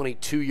about the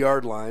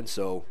 22-yard line,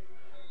 so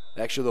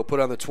actually they'll put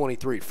on the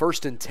 23.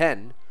 1st and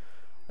 10,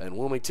 and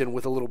Wilmington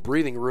with a little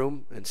breathing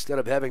room. Instead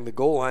of having the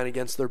goal line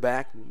against their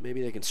back,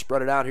 maybe they can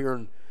spread it out here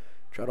and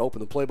try to open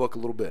the playbook a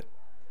little bit.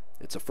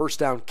 It's a 1st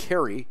down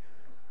carry,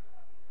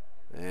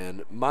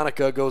 and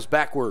Monica goes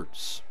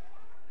backwards.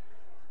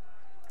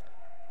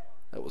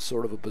 That was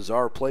sort of a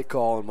bizarre play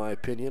call in my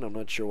opinion. I'm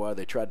not sure why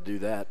they tried to do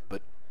that,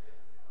 but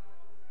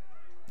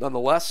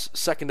nonetheless,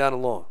 2nd down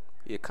and long.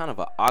 Yeah, kind of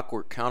an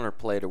awkward counter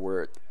play to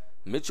where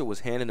Mitchell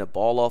was handing the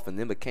ball off and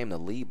then became the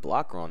lead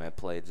blocker on that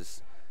play.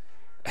 Just,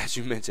 as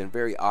you mentioned,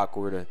 very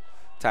awkward. A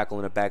tackle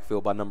in the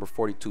backfield by number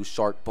 42,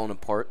 Shark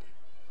Bonaparte.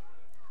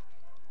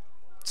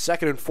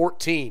 2nd and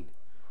 14.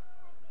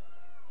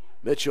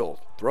 Mitchell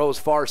throws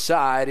far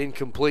side,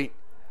 incomplete.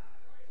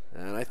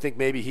 And I think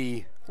maybe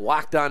he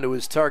locked onto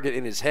his target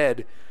in his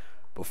head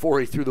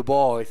before he threw the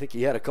ball. I think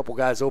he had a couple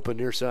guys open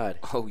near side.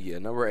 Oh, yeah,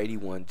 number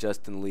 81,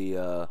 Justin Lee,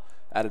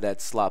 out of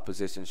that slot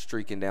position,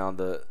 streaking down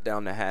the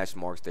hash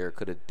marks there.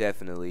 Could have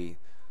definitely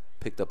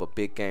picked up a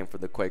big game for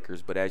the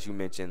Quakers. But as you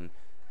mentioned,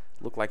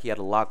 looked like he had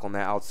a lock on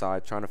that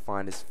outside, trying to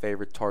find his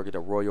favorite target,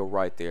 Arroyo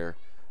right there,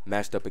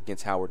 matched up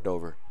against Howard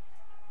Dover.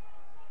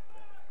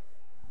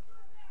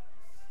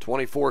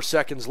 24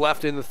 seconds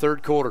left in the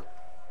third quarter.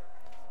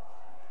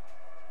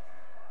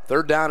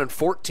 3rd down and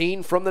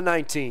 14 from the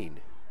 19.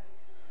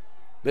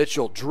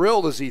 Mitchell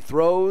drilled as he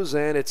throws,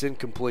 and it's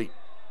incomplete.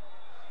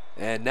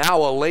 And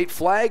now a late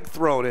flag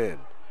thrown in.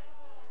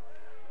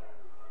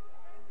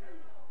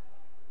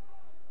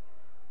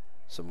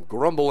 Some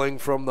grumbling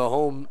from the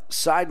home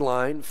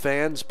sideline,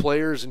 fans,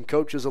 players, and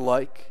coaches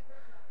alike.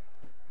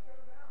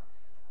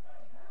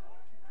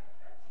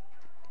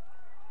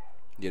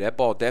 Yeah, that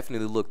ball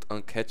definitely looked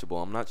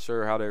uncatchable. I'm not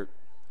sure how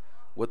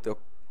what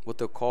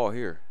they'll call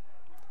here.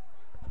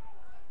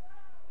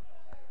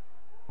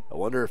 I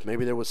wonder if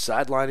maybe there was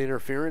sideline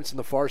interference in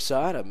the far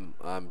side.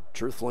 I'm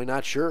truthfully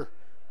not sure.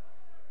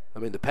 I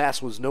mean, the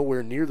pass was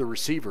nowhere near the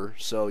receiver,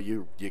 so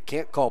you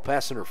can't call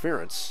pass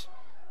interference.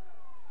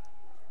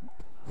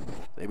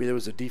 Maybe there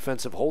was a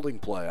defensive holding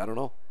play. I don't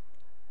know.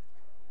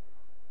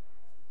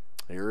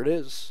 Here it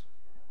is.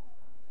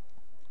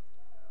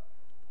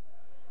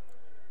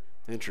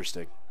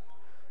 Interesting.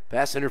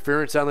 Pass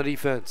interference on the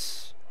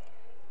defense.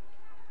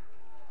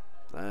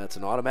 That's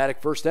an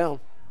automatic first down.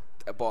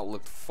 That ball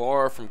looked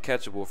far from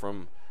catchable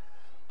from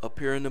up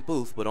here in the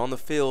booth, but on the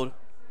field.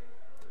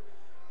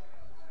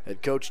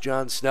 Head coach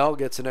John Snell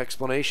gets an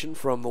explanation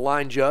from the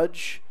line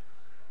judge.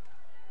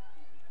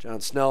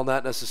 John Snell,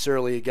 not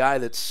necessarily a guy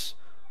that's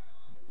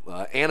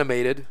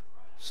animated,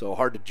 so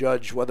hard to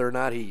judge whether or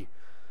not he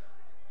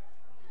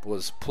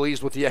was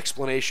pleased with the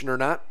explanation or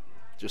not.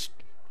 Just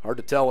hard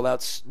to tell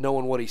without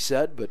knowing what he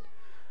said, but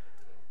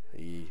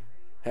he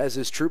has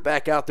his troop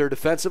back out there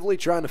defensively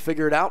trying to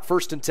figure it out.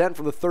 1st and 10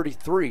 from the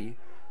 33.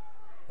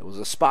 It was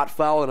a spot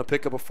foul and a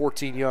pickup of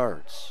 14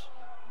 yards.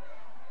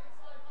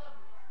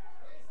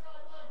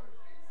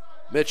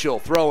 Mitchell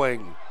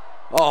throwing,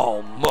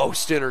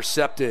 almost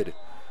intercepted.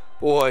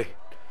 Boy,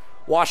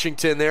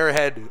 Washington there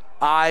had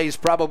eyes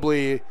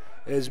probably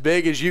as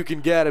big as you can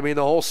get. I mean,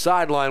 the whole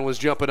sideline was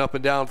jumping up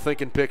and down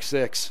thinking pick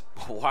six.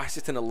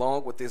 Washington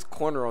along with this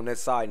corner on that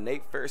side,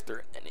 Nate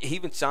Fairster, and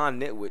even Sean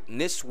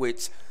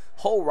Nitwitz,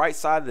 whole right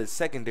side of the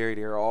secondary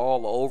there,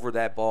 all over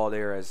that ball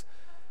there, as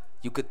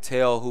you could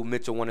tell who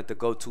Mitchell wanted to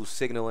go to,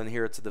 signaling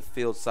here to the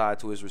field side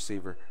to his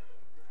receiver.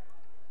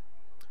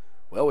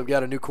 Well, we've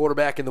got a new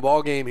quarterback in the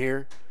ball game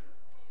here.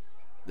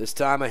 This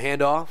time a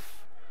handoff.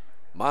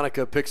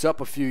 Monica picks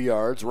up a few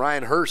yards.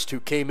 Ryan Hurst, who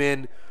came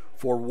in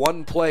for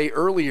one play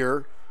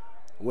earlier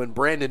when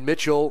Brandon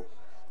Mitchell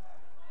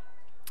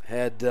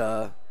had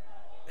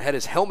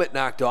his helmet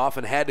knocked off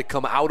and had to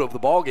come out of the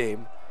ball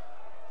game.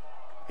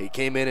 He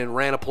came in and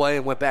ran a play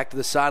and went back to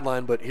the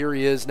sideline, but here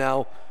he is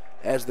now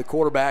as the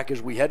quarterback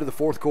as we head to the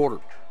fourth quarter.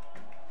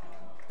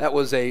 That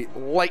was a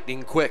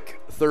lightning quick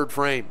third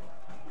frame.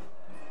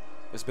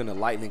 It's been a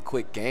lightning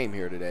quick game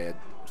here today. It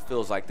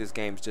feels like this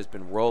game's just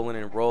been rolling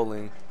and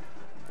rolling.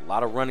 A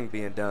lot of running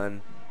being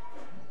done.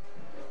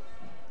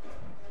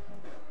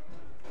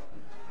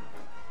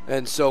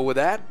 And so with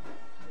that,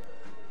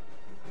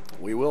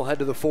 we will head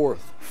to the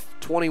fourth.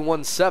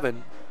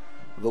 21-7,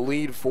 the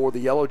lead for the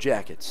Yellow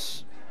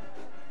Jackets.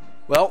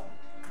 Well,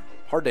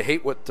 hard to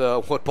hate what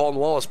Baldwin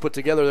Wallace put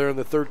together there in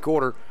the third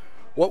quarter.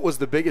 What was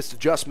the biggest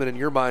adjustment in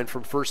your mind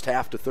from first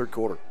half to third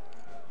quarter?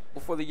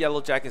 Well, for the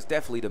Yellow Jackets,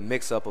 definitely the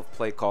mix-up of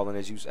play calling.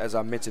 As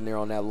I mentioned there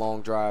on that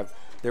long drive,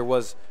 there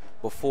was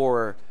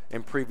before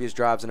in previous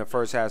drives in the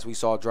first half, we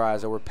saw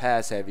drives that were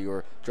pass-heavy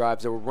or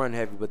drives that were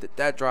run-heavy, but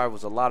that drive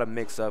was a lot of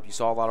mix-up. You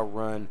saw a lot of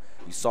run.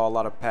 You saw a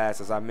lot of pass.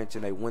 As I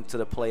mentioned, they went to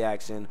the play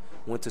action,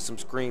 went to some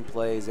screen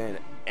plays,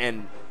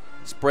 and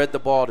spread the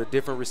ball to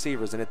different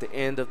receivers. And at the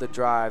end of the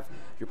drive,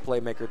 your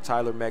playmaker,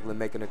 Tyler Meglin,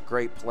 making a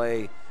great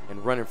play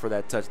and running for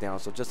that touchdown.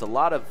 So just a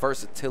lot of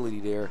versatility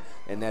there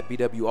in that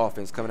BW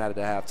offense coming out of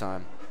the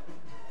halftime.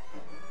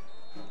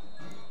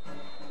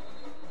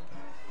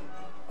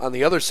 On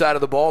the other side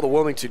of the ball, the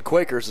Wilmington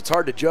Quakers, it's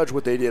hard to judge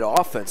what they did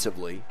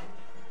offensively.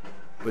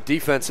 But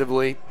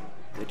defensively,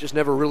 they just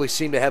never really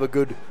seemed to have a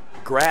good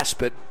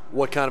grasp at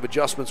what kind of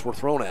adjustments were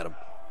thrown at them.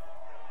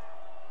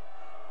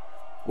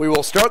 We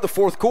will start the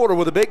fourth quarter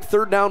with a big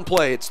third down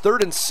play. It's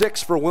 3rd and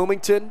 6 for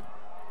Wilmington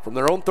from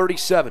their own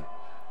 37.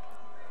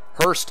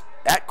 Hurst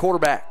at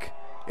quarterback.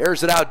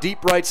 Airs it out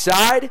deep right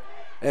side,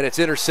 and it's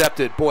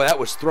intercepted. Boy, that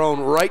was thrown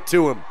right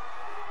to him.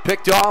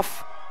 Picked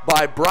off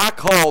by Brock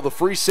Hall, the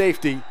free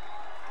safety.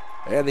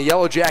 And the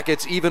Yellow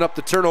Jackets even up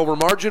the turnover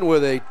margin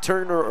with a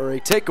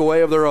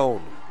takeaway of their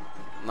own.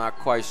 Not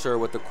quite sure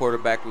what the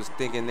quarterback was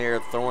thinking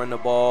there, throwing the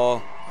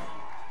ball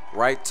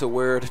right to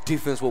where the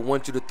defense will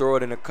want you to throw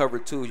it in a cover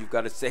two. You've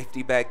got a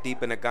safety back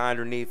deep and a guy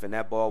underneath, and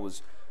that ball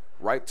was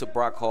right to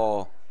Brock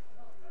Hall.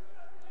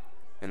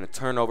 And a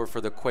turnover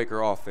for the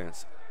Quaker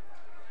offense.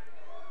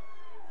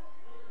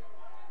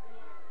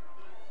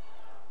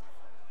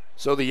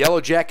 So the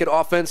Yellow Jacket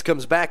offense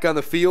comes back on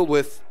the field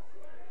with,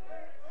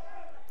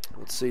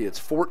 let's see, it's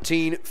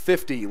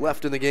 14:50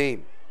 left in the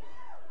game.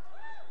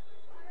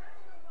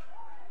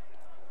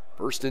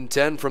 1st and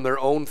 10 from their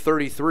own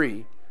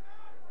 33.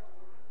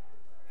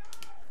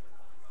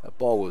 That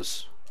ball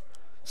was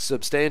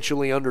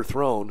substantially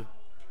underthrown.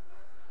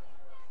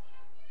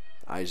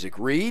 Isaac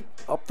Reed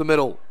up the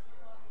middle.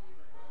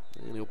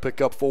 And he'll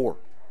pick up 4.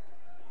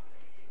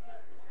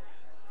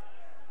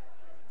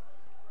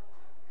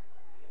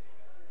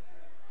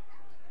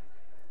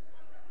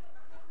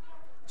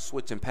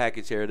 Switching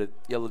package here. The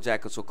Yellow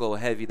Jackets will go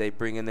heavy. They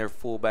bring in their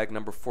fullback,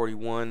 number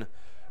 41,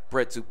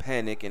 Brett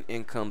Zupanik, and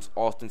in comes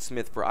Austin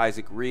Smith for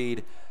Isaac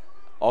Reed.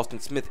 Austin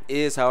Smith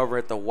is, however,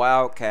 at the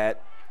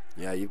Wildcat.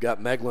 Yeah, you've got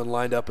Meglin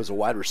lined up as a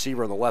wide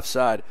receiver on the left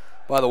side.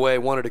 By the way, I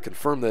wanted to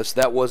confirm this.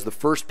 That was the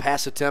first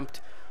pass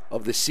attempt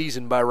of the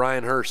season by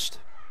Ryan Hurst.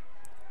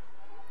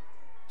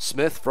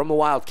 Smith from the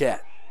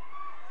Wildcat.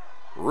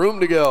 Room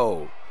to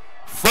go.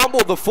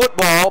 Fumbled the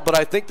football, but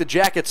I think the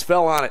Jackets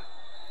fell on it.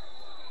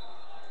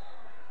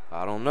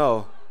 I don't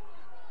know.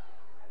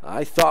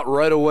 I thought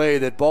right away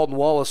that Baldwin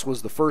Wallace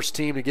was the first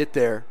team to get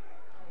there.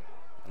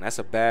 And that's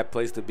a bad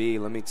place to be,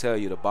 let me tell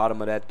you, the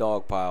bottom of that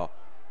dog pile.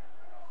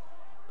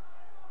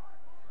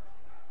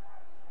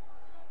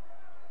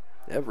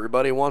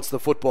 Everybody wants the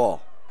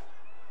football.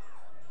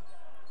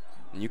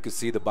 And you can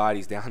see the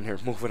bodies down there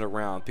moving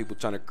around, people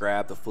trying to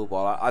grab the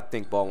football. I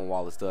think Baldwin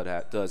Wallace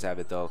does have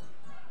it, though.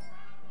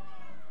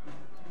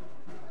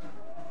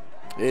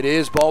 It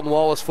is Baldwin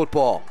Wallace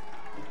football.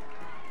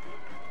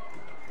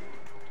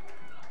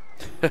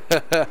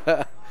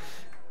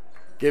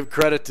 Give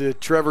credit to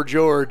Trevor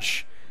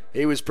George.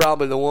 He was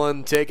probably the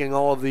one taking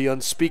all of the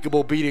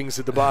unspeakable beatings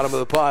at the bottom of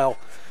the pile.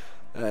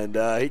 And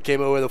he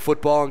came over with a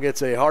football and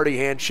gets a hearty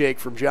handshake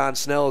from John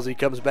Snell as he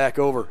comes back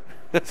over.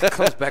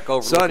 Comes back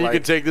over. Son, you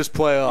can take this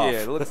play off.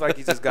 Yeah, it looks like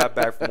he just got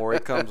back from where he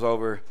comes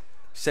over,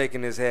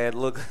 shaking his head.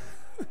 Look,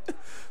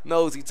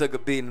 knows he took a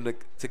beating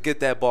to get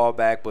that ball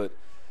back, but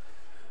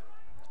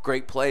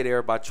great play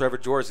there by Trevor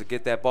George to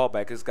get that ball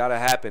back. It's got to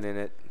happen in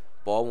it.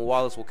 Baldwin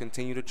Wallace will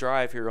continue to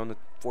drive here on the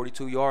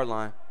 42-yard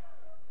line.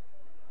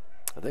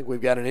 I think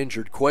we've got an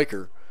injured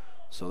Quaker,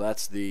 so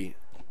that's the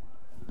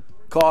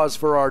cause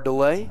for our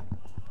delay.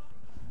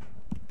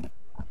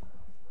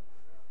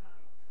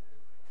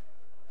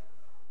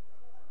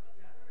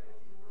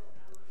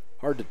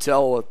 Hard to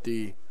tell at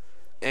the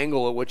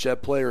angle at which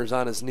that player is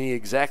on his knee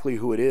exactly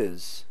who it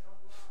is.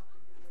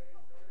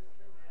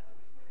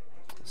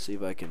 Let's see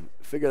if I can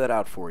figure that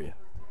out for you.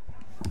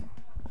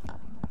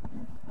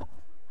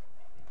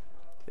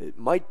 It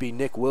might be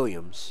Nick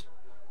Williams,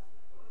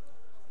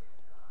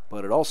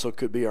 but it also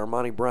could be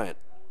Armani Bryant.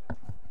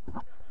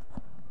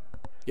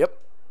 Yep,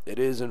 it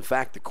is in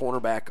fact the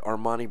cornerback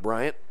Armani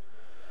Bryant.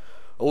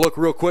 A look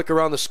real quick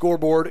around the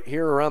scoreboard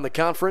here around the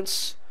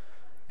conference.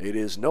 It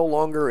is no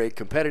longer a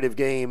competitive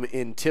game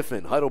in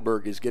Tiffin.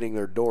 Heidelberg is getting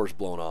their doors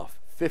blown off.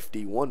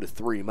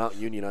 51-3, Mount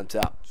Union on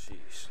top.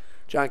 Jeez.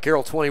 John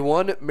Carroll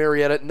 21,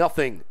 Marietta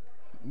nothing.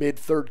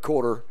 Mid-third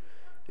quarter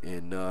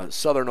in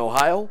Southern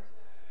Ohio.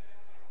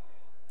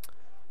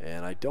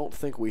 And I don't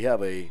think we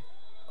have a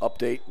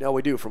update. No,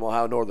 we do from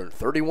Ohio Northern.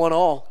 31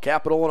 all.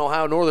 Capital and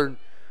Ohio Northern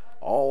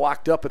all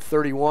locked up at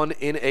 31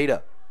 in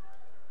Ada.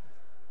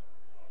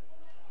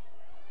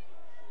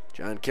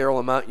 John Carroll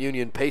and Mount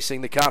Union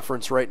pacing the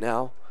conference right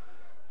now,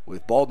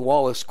 with Baldwin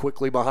Wallace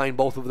quickly behind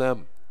both of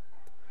them.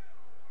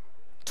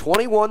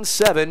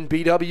 21-7,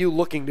 BW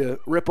looking to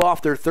rip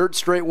off their third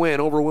straight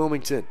win over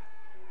Wilmington.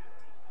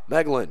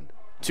 Meglin,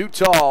 too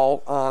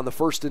tall on the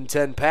 1st and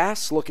 10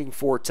 pass, looking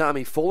for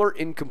Tommy Fuller,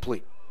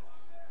 incomplete.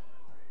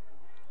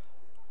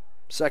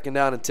 2nd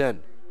down and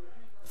 10.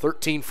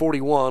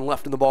 13:41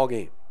 left in the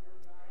ballgame.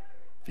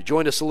 If you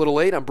joined us a little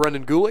late, I'm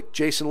Brendan Gulick,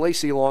 Jason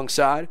Lacey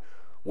alongside.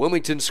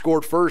 Wilmington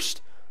scored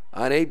first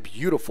on a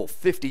beautiful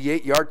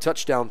 58-yard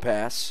touchdown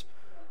pass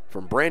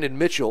from Brandon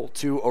Mitchell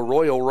to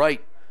Arroyo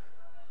Wright.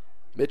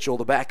 Mitchell,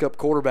 the backup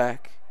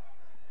quarterback,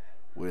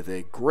 with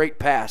a great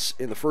pass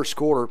in the first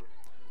quarter.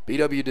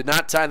 BW did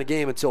not tie the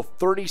game until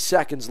 30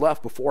 seconds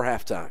left before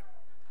halftime.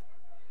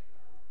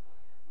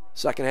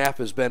 Second half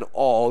has been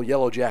all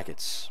Yellow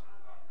Jackets.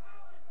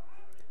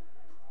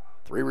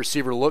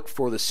 3-receiver look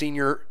for the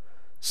senior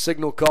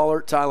signal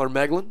caller, Tyler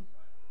Meglin.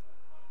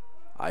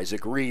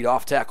 Isaac Reed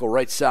off tackle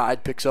right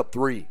side, picks up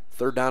 3.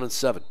 3rd down and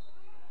 7.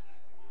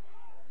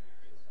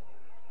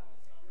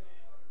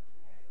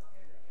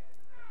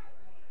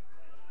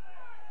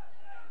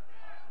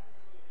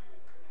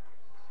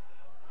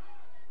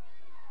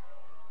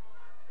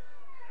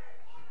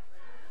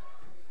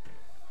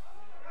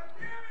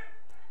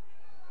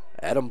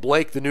 Adam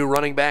Blake, the new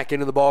running back,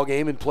 into the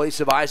ballgame in place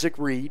of Isaac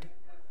Reed.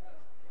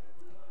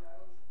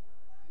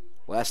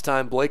 Last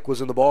time Blake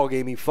was in the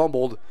ballgame, he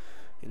fumbled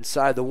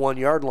inside the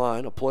 1-yard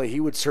line, a play he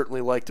would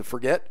certainly like to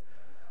forget.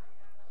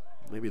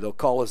 Maybe they'll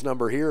call his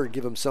number here and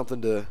give him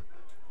something to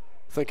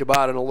think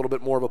about in a little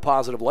bit more of a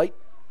positive light.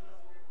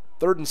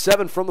 3rd and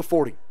 7 from the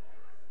 40.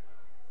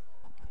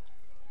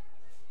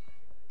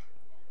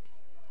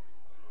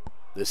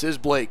 This is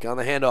Blake on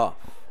the handoff.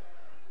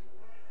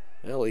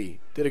 Well, he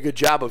did a good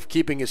job of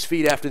keeping his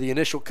feet after the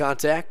initial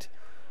contact.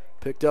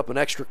 Picked up an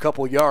extra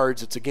couple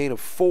yards. It's a gain of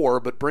 4,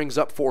 but brings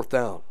up 4th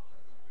down.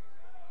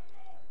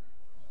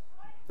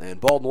 And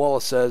Baldwin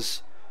Wallace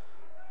says,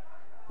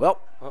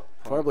 well,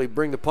 probably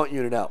bring the punt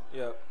unit out.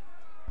 Yep.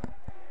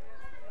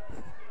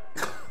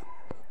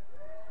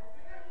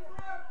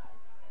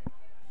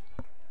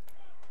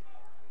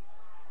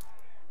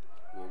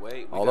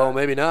 Although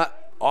maybe not.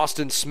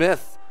 Austin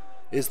Smith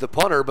is the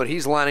punter, but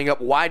he's lining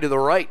up wide to the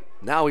right.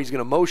 Now he's going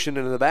to motion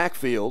into the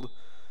backfield.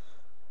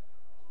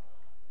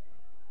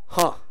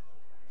 All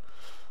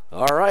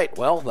right,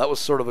 well, that was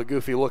sort of a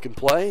goofy looking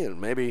play, and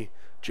maybe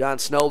John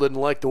Snell didn't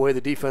like the way the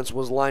defense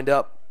was lined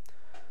up.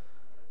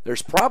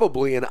 There's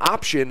probably an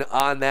option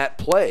on that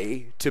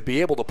play to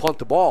be able to punt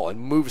the ball and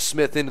move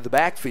Smith into the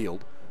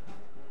backfield.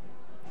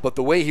 But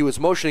the way he was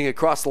motioning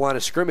across the line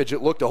of scrimmage,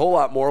 it looked a whole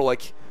lot more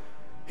like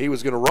he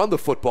was going to run the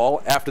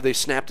football after they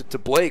snapped it to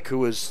Blake, who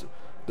was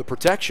the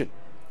protection.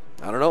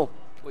 I don't know.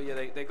 Well,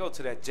 yeah, they go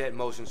to that jet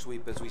motion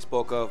sweep as we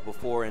spoke of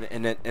before,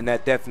 and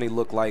that definitely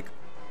looked like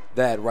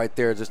that right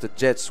there, just a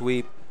jet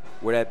sweep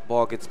where that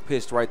ball gets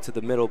pitched right to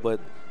the middle. But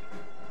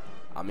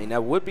I mean,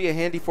 that would be a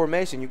handy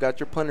formation. You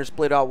got your punter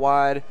split out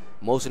wide,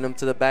 motion him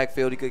to the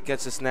backfield. He could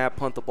catch the snap,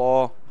 punt the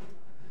ball.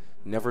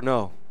 You never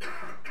know.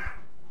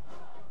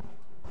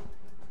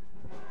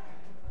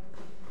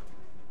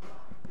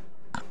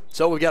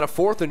 So we've got a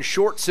 4th and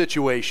short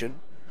situation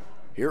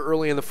here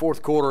early in the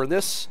 4th quarter, and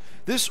this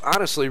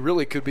honestly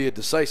really could be a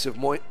decisive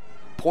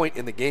point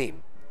in the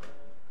game.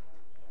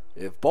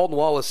 If Baldwin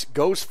Wallace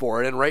goes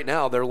for it, and right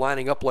now they're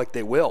lining up like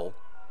they will.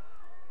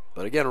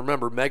 But again,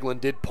 remember,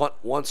 Meglin did punt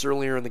once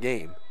earlier in the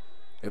game.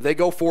 If they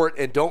go for it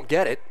and don't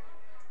get it,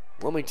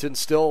 Wilmington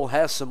still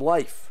has some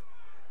life.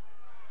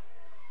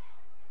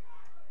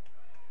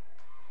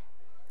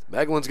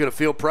 Meglin's going to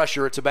feel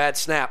pressure. It's a bad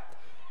snap,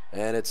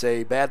 and it's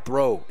a bad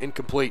throw,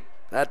 incomplete.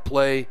 That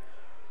play,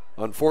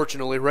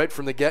 unfortunately, right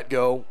from the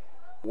get-go,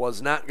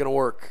 was not going to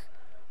work.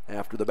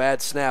 After the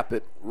bad snap,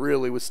 it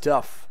really was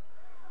tough.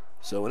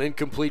 So an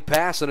incomplete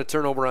pass and a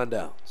turnover on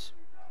downs.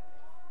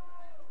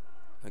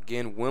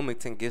 Again,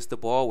 Wilmington gets the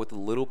ball with a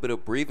little bit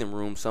of breathing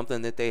room,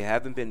 something that they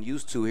haven't been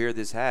used to here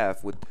this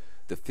half with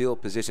the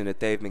field position that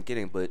they've been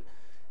getting. But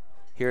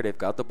here they've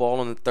got the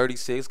ball on the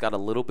 36, got a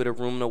little bit of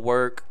room to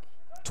work.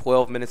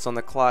 12 minutes on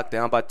the clock,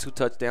 down by 2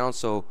 touchdowns.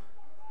 So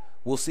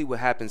we'll see what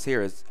happens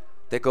here as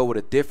they go with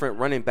a different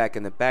running back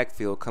in the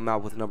backfield, come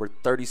out with number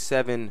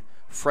 37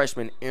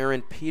 freshman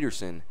Aaron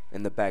Peterson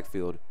in the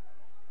backfield.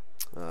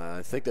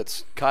 I think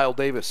that's Kyle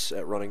Davis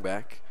at running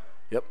back.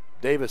 Yep,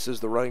 Davis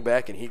is the running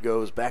back, and he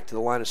goes back to the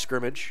line of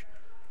scrimmage.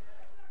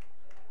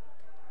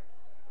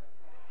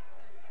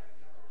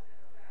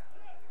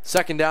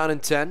 Second down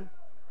and 10.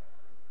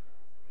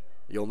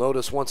 You'll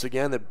notice once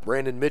again that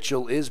Brandon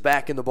Mitchell is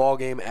back in the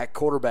ballgame at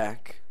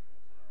quarterback.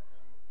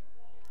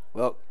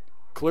 Well,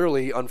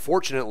 clearly,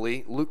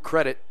 unfortunately, Luke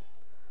Credit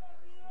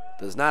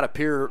does not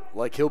appear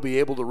like he'll be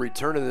able to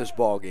return to this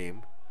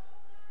ballgame.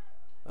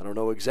 I don't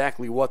know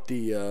exactly what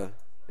the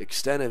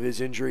extent of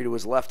his injury to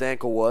his left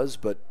ankle was,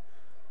 but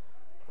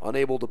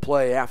unable to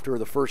play after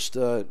the first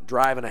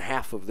drive and a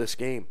half of this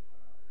game.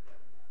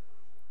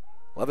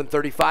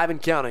 11:35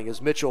 and counting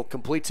as Mitchell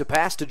completes a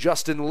pass to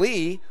Justin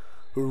Lee,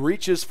 who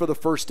reaches for the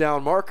first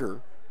down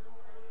marker.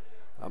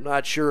 I'm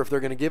not sure if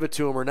they're going to give it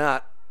to him or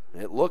not.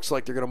 It looks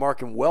like they're going to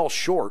mark him well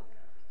short.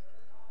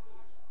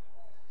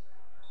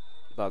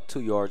 About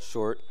 2 yards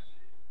short.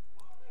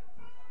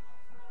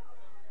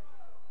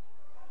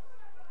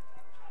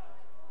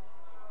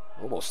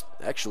 Almost,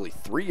 actually,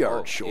 3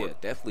 yards short. Yeah,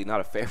 definitely not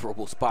a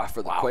favorable spot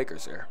for the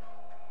Quakers there.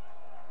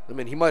 I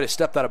mean, he might have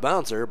stepped out of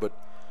bounds there, but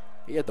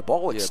he had the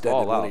ball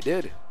extended when he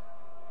did.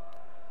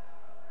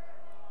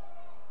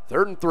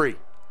 3rd and 3.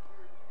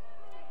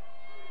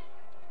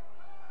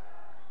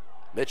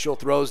 Mitchell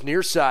throws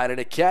near side and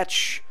a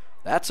catch.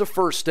 That's a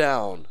first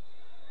down.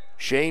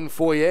 Shane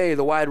Foyer,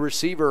 the wide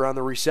receiver, on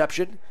the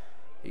reception.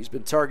 He's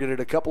been targeted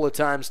a couple of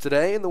times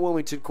today, and the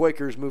Wilmington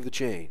Quakers move the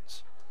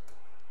chains.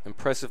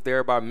 Impressive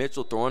there by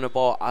Mitchell, throwing the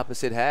ball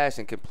opposite hash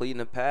and completing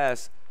the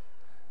pass.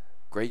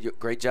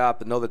 Great job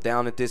to know the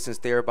down and distance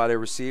there by their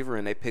receiver,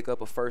 and they pick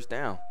up a first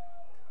down.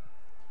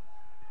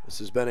 This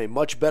has been a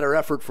much better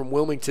effort from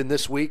Wilmington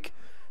this week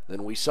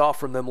than we saw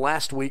from them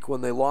last week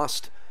when they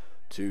lost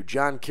to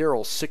John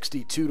Carroll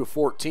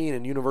 62-14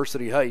 in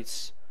University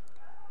Heights.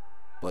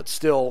 But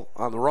still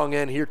on the wrong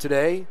end here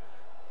today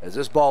as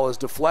this ball is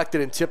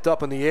deflected and tipped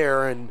up in the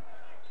air and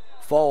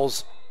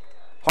falls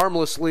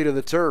harmlessly to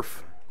the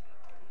turf.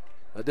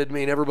 That didn't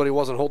mean everybody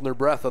wasn't holding their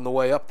breath on the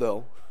way up,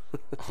 though.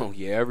 Oh,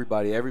 yeah,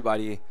 everybody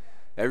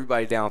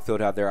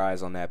downfield had their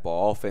eyes on that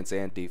ball, offense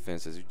and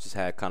defense, as you just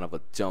had kind of a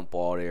jump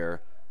ball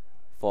there.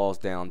 Falls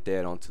down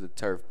dead onto the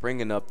turf,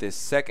 bringing up this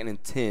 2nd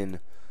and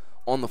 10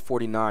 on the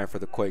 49 for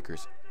the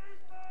Quakers.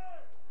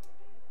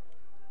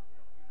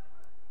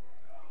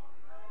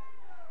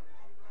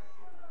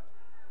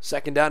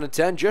 Second down and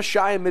 10, just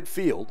shy of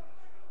midfield.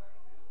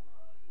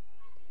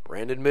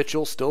 Brandon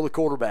Mitchell still the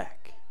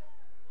quarterback.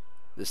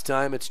 This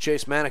time it's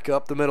Chase Manica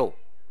up the middle.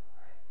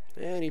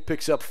 And he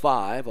picks up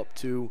 5 up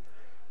to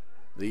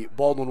the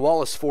Baldwin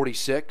Wallace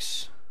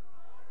 46.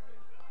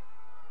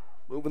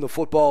 Moving the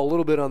football a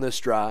little bit on this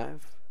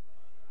drive.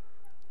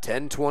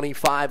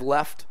 10:25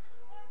 left.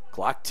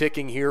 Clock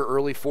ticking here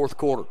early 4th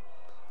quarter.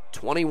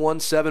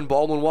 21-7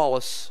 Baldwin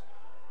Wallace.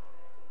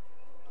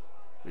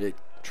 It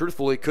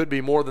truthfully could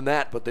be more than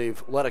that, but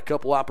they've let a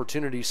couple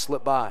opportunities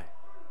slip by.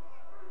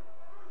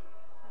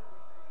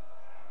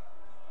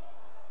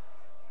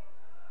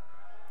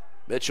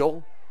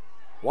 Mitchell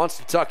wants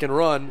to tuck and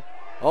run.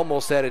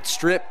 Almost had it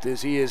stripped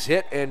as he is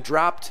hit and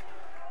dropped.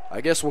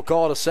 I guess we'll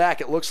call it a sack.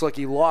 It looks like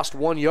he lost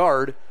 1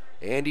 yard.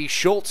 Andy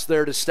Schultz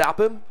there to stop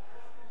him.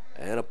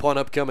 And a punt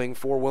upcoming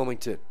for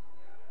Wilmington.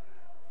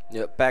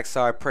 Yep,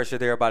 backside pressure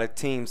there by the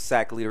team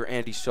sack leader,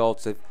 Andy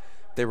Schultz. If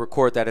they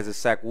record that as a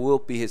sack, will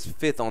be his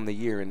 5th on the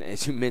year. And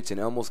as you mentioned,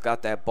 almost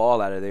got that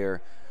ball out of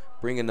there,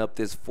 bringing up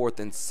this 4th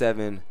and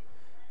 7.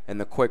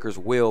 And the Quakers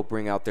will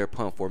bring out their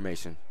punt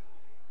formation.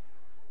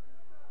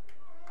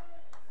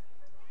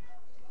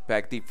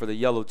 Back deep for the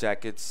Yellow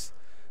Jackets,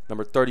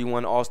 number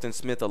 31, Austin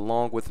Smith,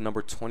 along with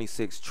number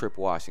 26, Trip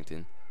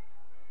Washington.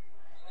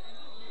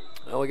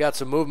 Well, we got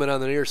some movement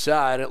on the near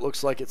side. It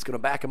looks like it's going to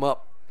back him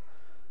up.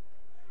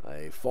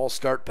 A false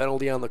start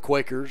penalty on the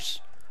Quakers.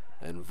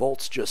 And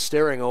Volt's just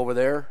staring over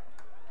there,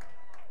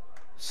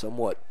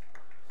 somewhat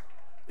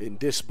in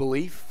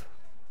disbelief.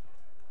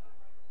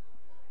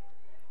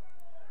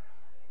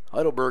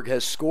 Heidelberg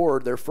has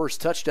scored their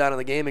first touchdown in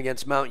the game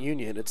against Mount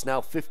Union. It's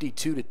now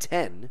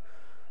 52-10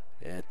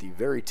 at the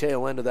very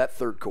tail end of that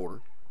third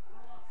quarter.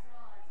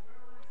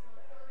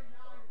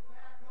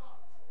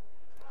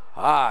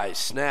 High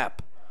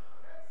snap.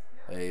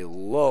 A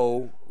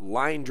low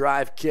line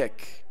drive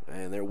kick,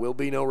 and there will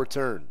be no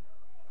return.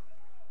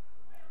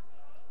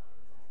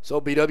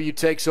 So BW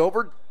takes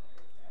over.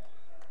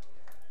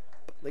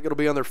 I think it'll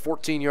be on their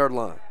 14-yard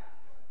line.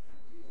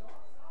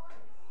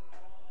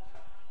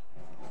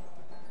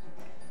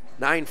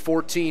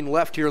 9:14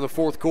 left here in the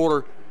fourth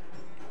quarter.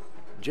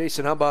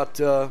 Jason, how about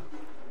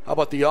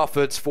the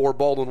offense for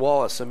Baldwin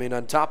Wallace? I mean,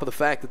 on top of the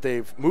fact that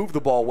they've moved the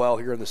ball well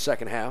here in the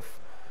second half,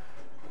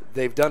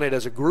 they've done it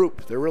as a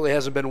group. There really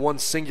hasn't been one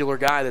singular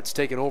guy that's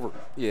taken over.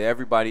 Yeah,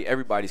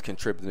 everybody's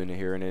contributing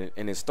here,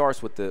 and it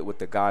starts with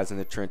the guys in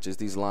the trenches,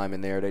 these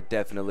linemen there. They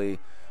definitely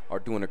are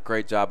doing a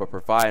great job of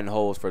providing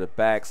holes for the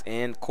backs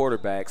and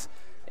quarterbacks.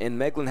 And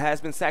Meglin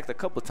has been sacked a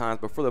couple of times,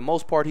 but for the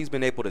most part, he's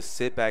been able to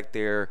sit back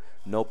there,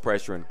 no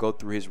pressure, and go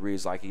through his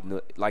reads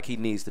like he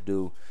needs to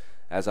do.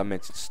 As I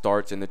mentioned,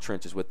 starts in the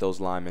trenches with those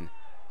linemen.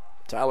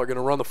 Tyler going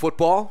to run the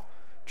football,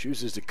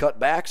 chooses to cut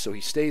back, so he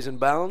stays in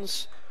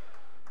bounds.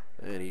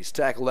 And he's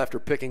tackled after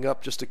picking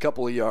up just a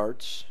couple of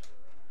yards.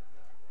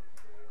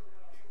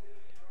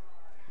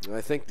 And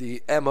I think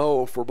the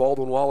MO for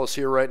Baldwin Wallace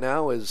here right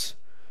now is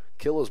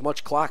kill as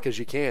much clock as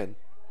you can.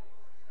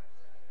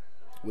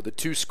 With a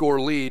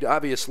 2-score lead,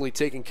 obviously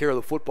taking care of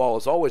the football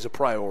is always a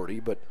priority,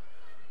 but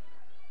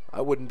I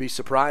wouldn't be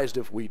surprised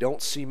if we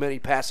don't see many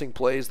passing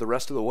plays the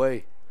rest of the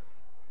way.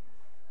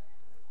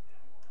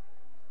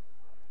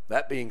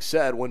 That being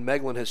said, when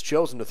Meglin has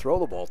chosen to throw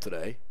the ball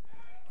today,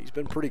 he's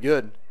been pretty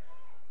good.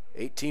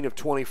 18 of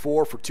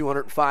 24 for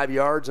 205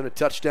 yards and a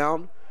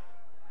touchdown.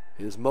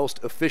 His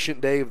most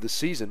efficient day of the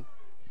season.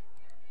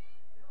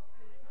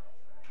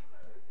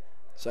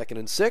 2nd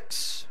and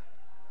 6.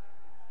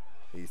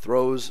 He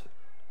throws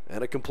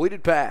and a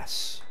completed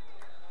pass.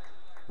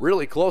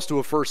 Really close to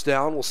a first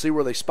down. We'll see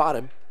where they spot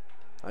him.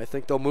 I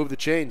think they'll move the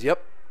chains.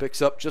 Yep,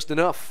 picks up just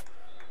enough.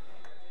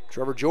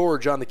 Trevor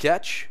George on the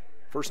catch.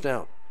 First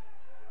down.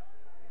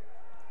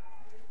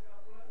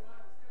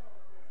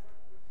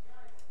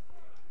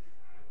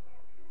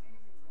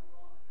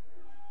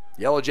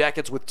 Yellow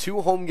Jackets with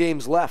 2 home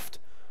games left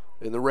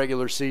in the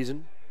regular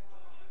season.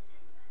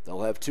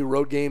 They'll have 2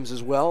 road games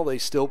as well. They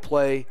still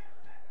play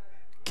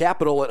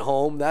Capital at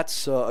home.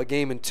 That's a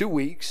game in 2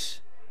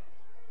 weeks.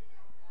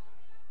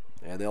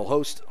 And they'll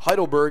host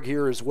Heidelberg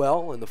here as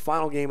well in the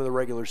final game of the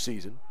regular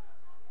season.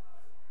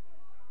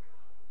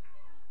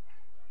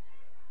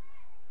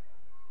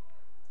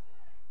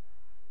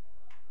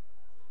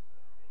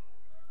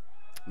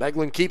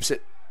 Meglin keeps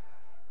it,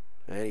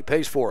 and he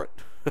pays for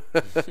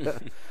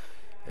it.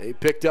 He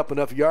picked up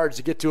enough yards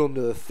to get to him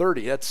to the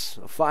 30. That's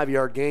a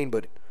 5-yard gain,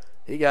 but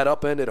he got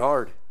upended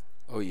hard.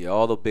 Oh, yeah,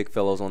 all the big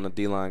fellows on the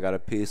D-line got a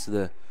piece of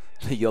the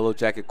Yellow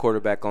Jacket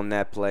quarterback on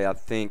that play. I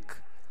think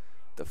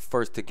the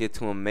first to get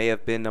to him may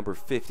have been number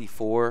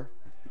 54.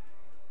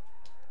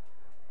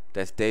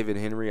 That's David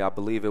Henry, I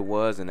believe it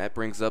was, and that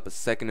brings up a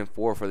 2nd and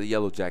 4 for the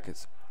Yellow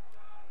Jackets.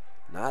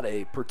 Not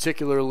a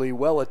particularly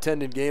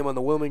well-attended game on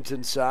the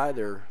Wilmington side.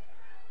 Their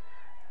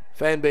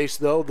fan base,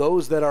 though,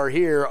 those that are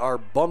here are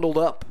bundled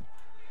up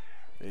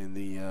in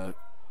the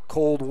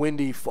cold,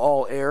 windy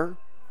fall air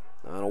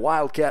on a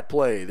Wildcat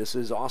play. This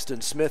is Austin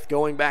Smith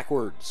going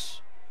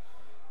backwards.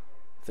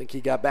 I think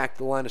he got back to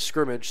the line of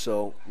scrimmage,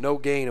 so no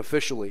gain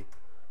officially.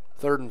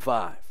 3rd and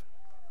 5.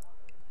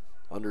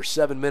 Under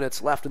 7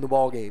 minutes left in the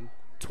ball game.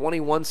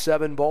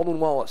 21-7 Baldwin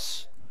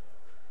Wallace.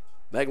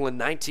 Meglin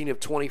 19 of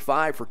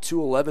 25 for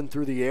 211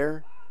 through the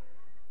air.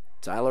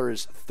 Tyler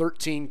is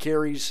 13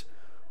 carries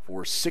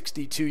for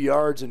 62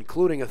 yards,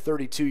 including a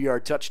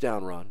 32-yard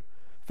touchdown run.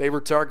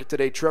 Favorite target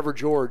today, Trevor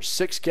George,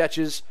 6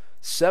 catches,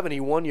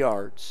 71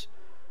 yards.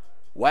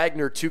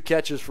 Wagner, 2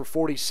 catches for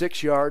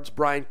 46 yards.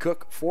 Brian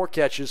Cook, 4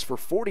 catches for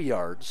 40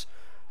 yards.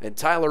 And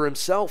Tyler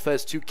himself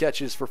has 2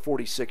 catches for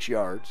 46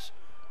 yards.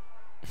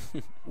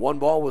 One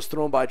ball was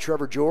thrown by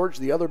Trevor George,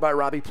 the other by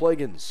Robbie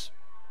Plagans.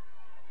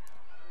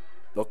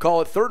 They'll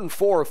call it 3rd and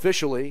 4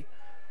 officially.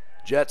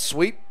 Jet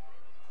sweep.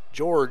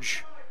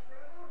 George.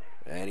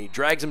 And he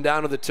drags him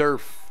down to the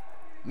turf.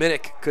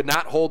 Minnick could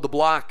not hold the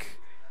block.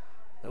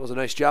 That was a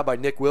nice job by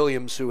Nick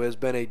Williams, who has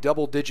been a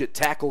double-digit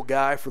tackle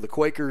guy for the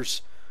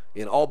Quakers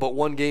in all but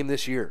one game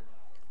this year.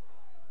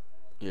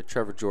 Yeah,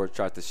 Trevor George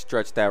tried to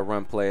stretch that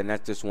run play, and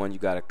that's just one you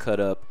got to cut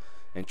up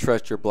and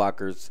trust your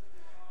blockers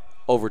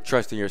over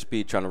trusting your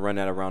speed trying to run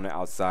that around the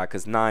outside,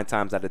 because 9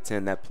 times out of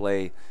 10 that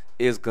play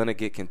is going to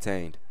get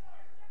contained.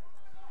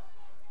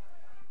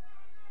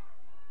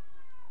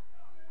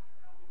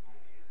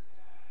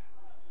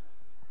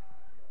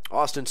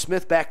 Austin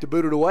Smith back to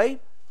boot it away.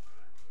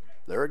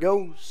 There it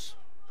goes.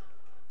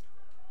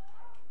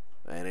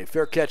 And a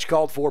fair catch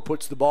called for,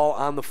 puts the ball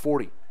on the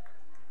 40.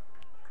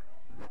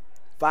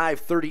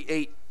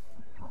 5:38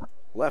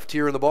 left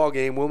here in the ball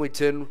game.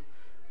 Wilmington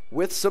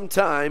with some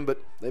time,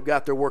 but they've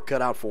got their work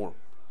cut out for them.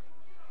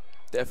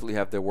 Definitely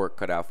have their work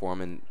cut out for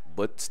them,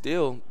 but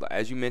still,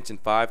 as you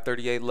mentioned,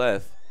 5:38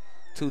 left,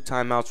 2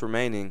 timeouts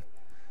remaining.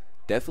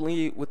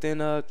 Definitely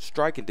within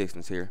striking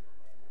distance here.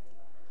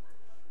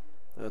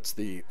 That's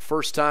the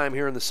first time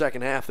here in the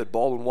second half that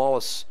Baldwin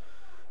Wallace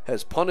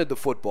has punted the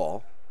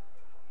football.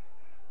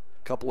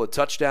 A couple of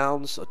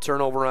touchdowns, a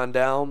turnover on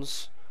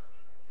downs,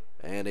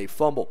 and a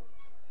fumble.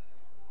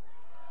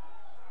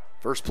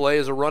 First play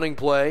is a running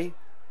play.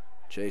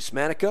 Chase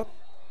Manica,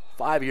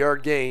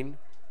 5-yard gain.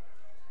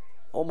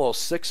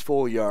 Almost 6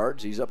 full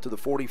yards. He's up to the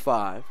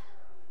 45.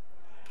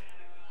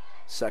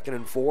 2nd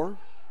and 4.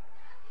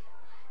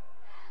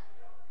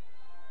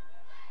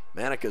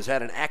 Manica's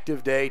had an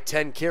active day,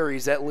 10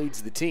 carries. That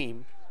leads the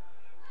team.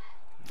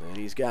 And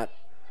he's got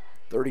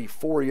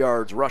 34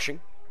 yards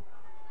rushing.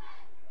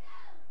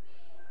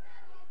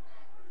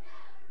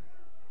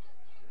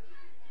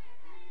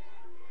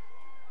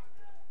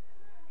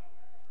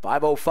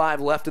 .505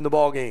 left in the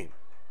ball game.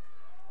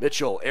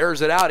 Mitchell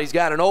airs it out. He's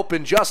got an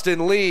open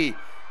Justin Lee.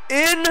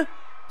 In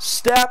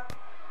step,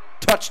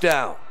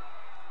 touchdown.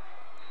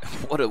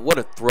 What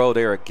a throw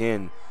there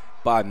again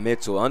by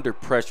Mitchell. Under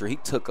pressure, he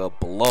took a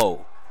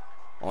blow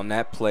on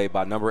that play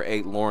by number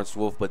 8 Lawrence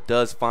Wolf, but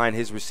does find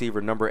his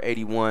receiver, number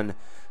 81,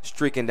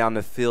 streaking down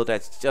the field.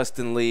 That's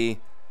Justin Lee.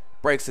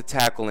 Breaks the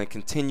tackle and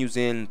continues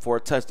in for a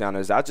touchdown.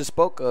 As I just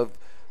spoke of,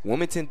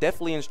 Wilmington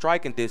definitely in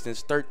striking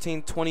distance,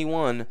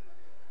 13-21,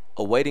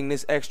 awaiting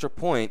this extra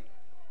point.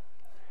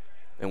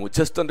 And with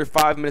just under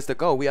 5 minutes to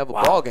go, we have a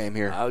ball game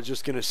here. I was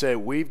just going to say,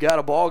 we've got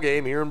a ball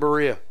game here in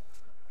Berea.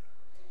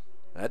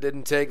 That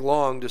didn't take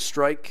long to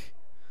strike,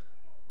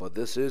 but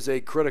this is a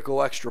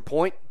critical extra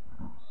point.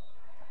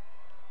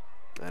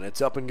 And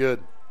it's up and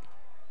good.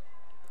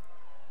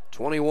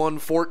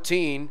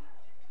 21-14.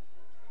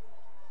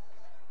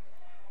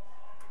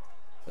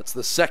 That's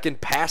the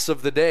second pass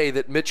of the day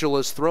that Mitchell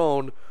has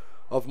thrown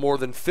of more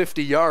than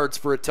 50 yards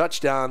for a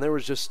touchdown. There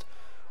was just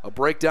a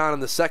breakdown in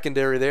the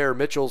secondary there.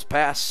 Mitchell's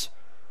pass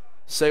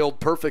sailed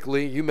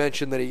perfectly. You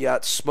mentioned that he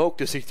got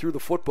smoked as he threw the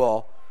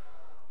football.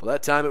 But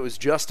that time it was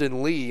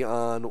Justin Lee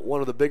on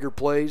one of the bigger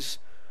plays.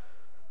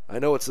 I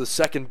know it's the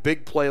second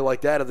big play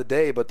like that of the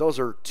day, but those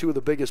are 2 of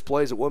the biggest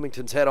plays that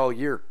Wilmington's had all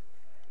year.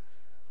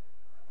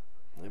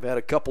 They've had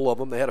a couple of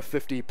them. They had a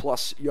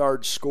 50-plus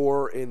yard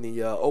score in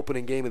the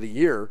opening game of the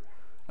year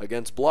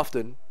against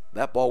Bluffton.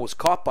 That ball was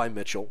caught by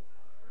Mitchell.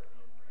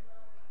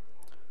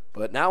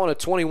 But now in a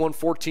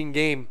 21-14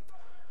 game,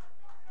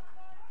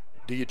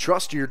 do you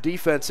trust your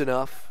defense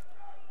enough,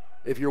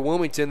 if you're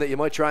Wilmington, that you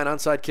might try an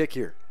onside kick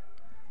here?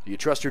 Do you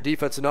trust your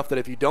defense enough that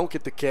if you don't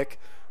get the kick,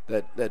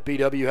 that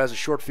BW has a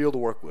short field to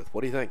work with?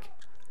 What do you think?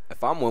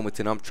 If I'm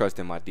Wilmington, I'm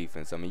trusting my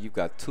defense. I mean, you've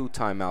got 2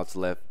 timeouts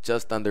left,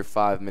 just under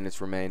 5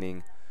 minutes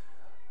remaining.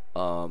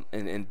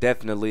 And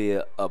definitely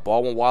a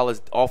Baldwin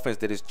Wallace offense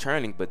that is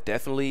churning, but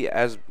definitely,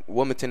 as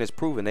Wilmington has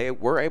proven, they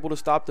were able to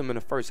stop them in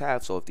the first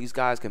half. So if these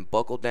guys can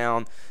buckle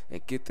down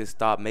and get this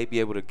stop, may be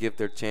able to give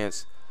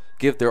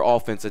their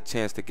offense a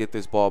chance to get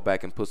this ball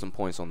back and put some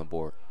points on the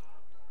board.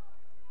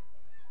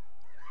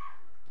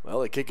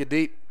 Well, they kick it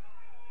deep.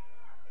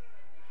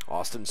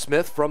 Austin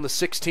Smith from the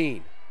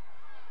 16.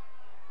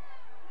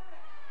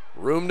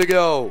 Room to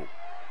go.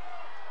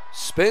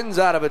 Spins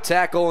out of a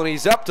tackle, and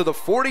he's up to the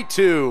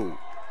 42.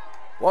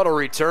 What a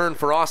return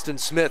for Austin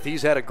Smith.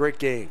 He's had a great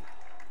game.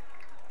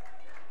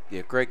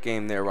 Yeah, great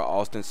game there by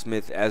Austin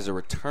Smith as a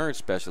return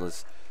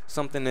specialist.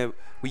 Something that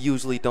we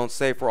usually don't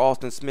say for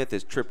Austin Smith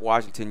is Trip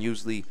Washington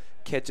usually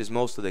catches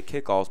most of the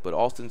kickoffs, but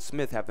Austin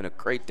Smith having a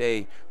great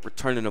day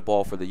returning the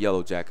ball for the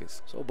Yellow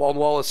Jackets. So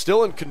Baldwin Wallace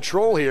still in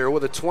control here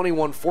with a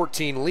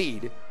 21-14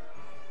 lead,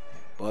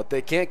 but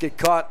they can't get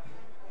caught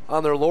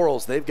on their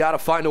laurels. They've got to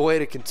find a way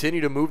to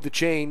continue to move the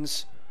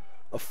chains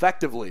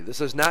effectively.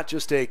 This is not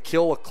just a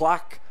kill a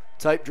clock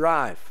type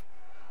drive.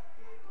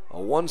 A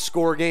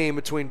 1-score game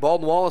between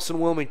Baldwin Wallace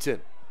and Wilmington.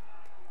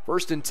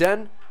 1st and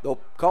 10, they'll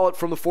call it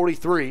from the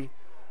 43.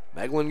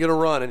 Meglin gonna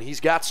run, and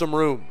he's got some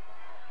room.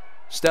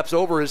 Steps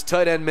over his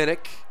tight end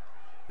Minnick,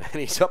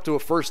 and he's up to a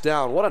 1st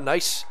down. What a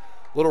nice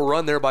little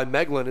run there by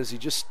Meglin as he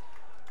just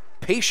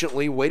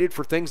patiently waited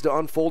for things to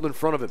unfold in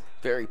front of him.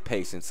 Very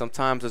patient.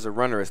 Sometimes as a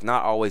runner, it's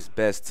not always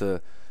best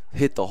to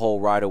hit the hole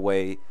right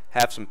away.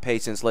 have some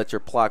patience, let your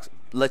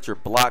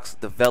blocks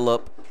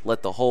develop,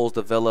 let the holes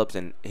develop,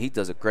 and he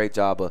does a great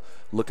job of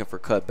looking for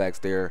cutbacks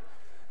there.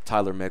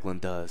 Tyler Meglin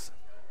does.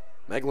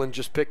 Meglin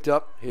just picked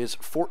up his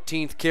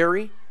 14th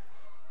carry,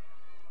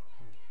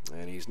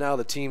 and he's now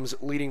the team's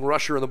leading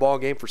rusher in the ball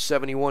game for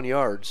 71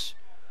 yards.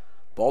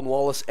 Baldwin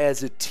Wallace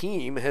as a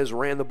team has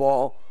ran the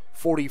ball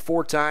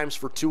 44 times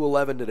for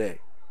 211 today.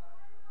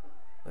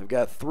 They've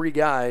got 3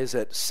 guys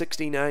at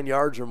 69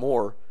 yards or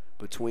more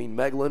between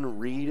Meglin,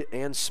 Reed,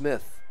 and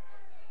Smith.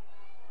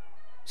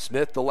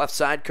 Smith, the left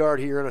side card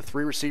here in a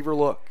 3-receiver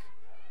look.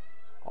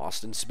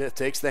 Austin Smith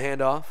takes the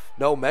handoff.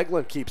 No,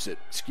 Meglin keeps it.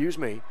 Excuse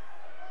me.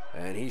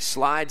 And he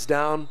slides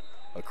down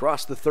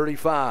across the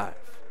 35.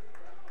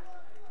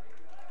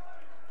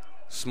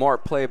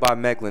 Smart play by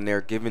Meglin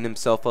there, giving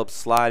himself up,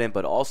 sliding,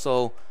 but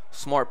also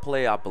smart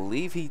play. I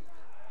believe he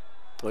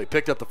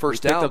picked up the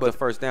first down, but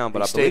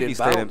I believe he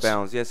stayed in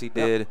bounds. Yes, he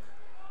did.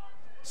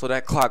 So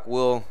that clock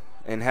will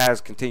and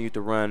has continued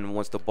to run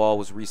once the ball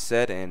was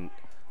reset, and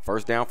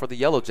first down for the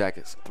Yellow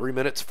Jackets. 3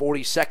 minutes,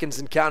 40 seconds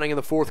and counting in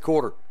the fourth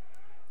quarter.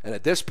 And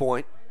at this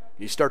point,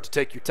 you start to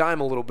take your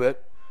time a little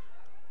bit.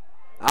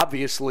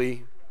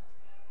 Obviously,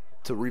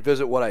 to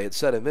revisit what I had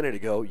said a minute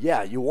ago,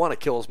 yeah, you want to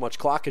kill as much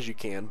clock as you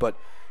can, but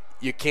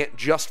you can't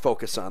just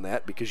focus on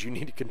that because you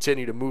need to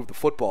continue to move the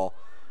football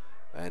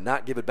and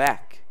not give it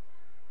back.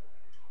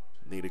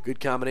 Need a good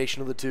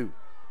combination of the two.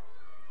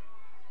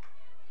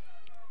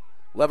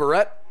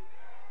 Leverett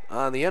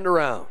on the end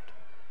around.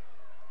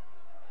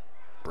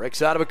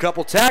 Breaks out of a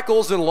couple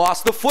tackles and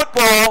lost the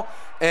football,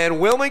 and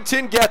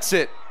Wilmington gets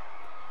it.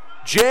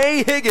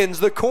 Jay Higgins,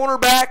 the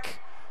cornerback,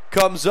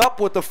 comes up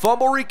with the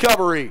fumble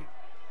recovery.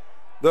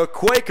 The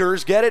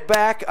Quakers get it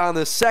back on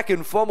the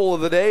second fumble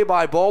of the day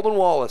by Baldwin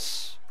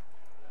Wallace.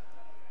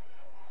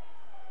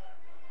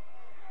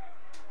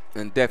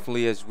 And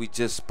definitely, as we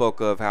just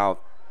spoke of, how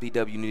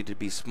BW needed to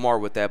be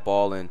smart with that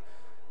ball, and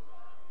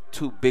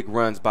 2 big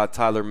runs by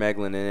Tyler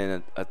Meglin, and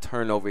then a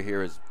turnover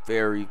here is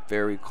very,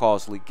 very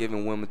costly,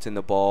 giving Wilmington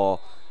the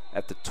ball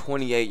at the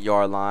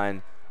 28-yard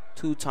line.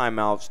 2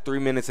 timeouts, 3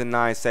 minutes and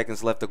 9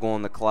 seconds left to go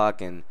on the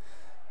clock, and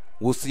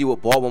we'll see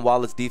what Baldwin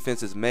Wallace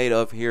defense is made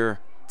of here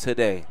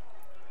today.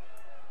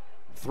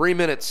 3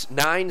 minutes,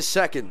 9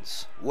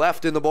 seconds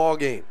left in the ball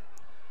game.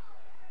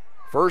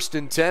 1st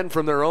and 10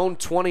 from their own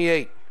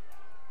 28.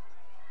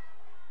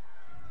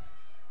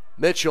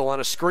 Mitchell on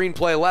a screen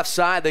play left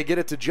side. They get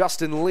it to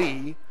Justin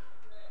Lee,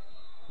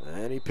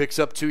 and he picks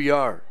up 2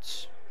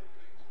 yards.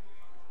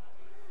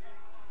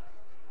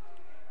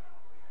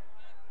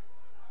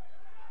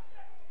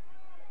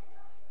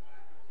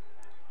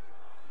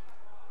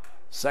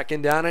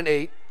 Second down and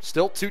 8.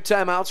 Still 2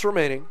 timeouts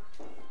remaining.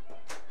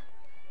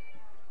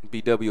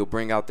 BW will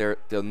bring out their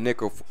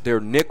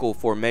nickel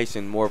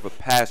formation, more of a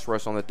pass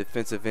rush on the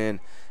defensive end,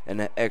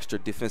 and an extra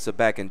defensive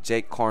back in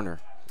Jake Carner.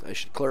 I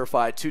should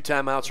clarify, 2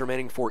 timeouts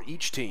remaining for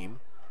each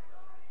team.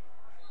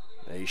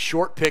 A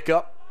short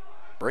pickup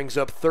brings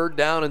up 3rd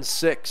down and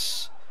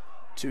 6.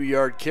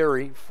 2-yard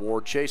carry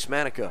for Chase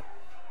Manica.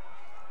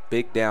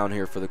 Big down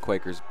here for the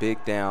Quakers.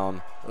 Big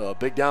down.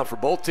 Big down for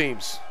both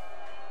teams.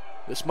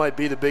 This might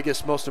be the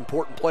biggest, most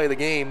important play of the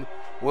game.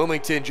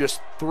 Wilmington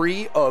just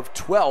 3 of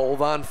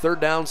 12 on 3rd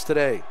downs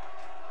today.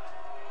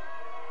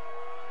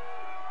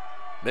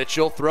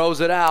 Mitchell throws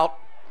it out.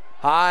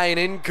 High and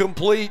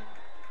incomplete.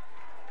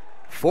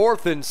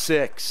 4th and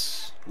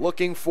 6.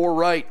 Looking for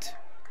Wright.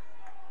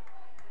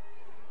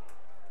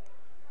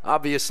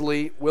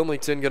 Obviously,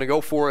 Wilmington going to go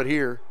for it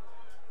here.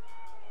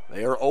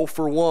 They are 0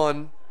 for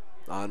 1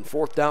 on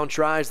 4th down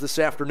tries this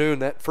afternoon.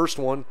 That first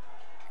one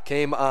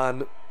came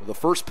on the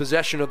first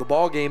possession of the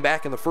ball game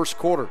back in the first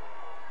quarter.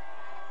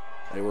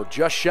 They were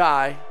just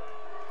shy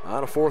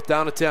on a 4th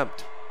down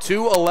attempt.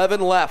 2:11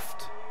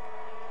 left.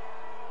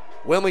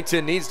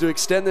 Wilmington needs to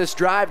extend this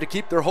drive to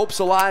keep their hopes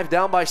alive,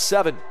 down by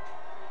 7.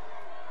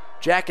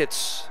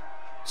 Jackets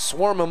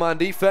swarm them on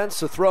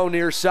defense. A throw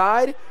near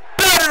side.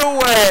 Batted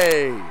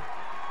away.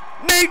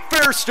 Nate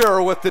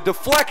Fairster with the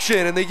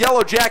deflection, and the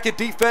Yellow Jacket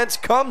defense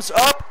comes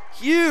up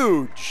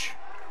huge.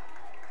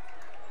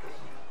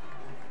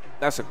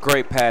 That's a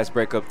great pass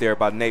break up there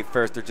by Nate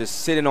Fairster, just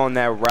sitting on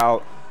that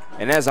route.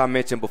 And as I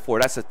mentioned before,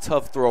 that's a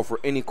tough throw for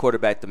any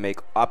quarterback to make.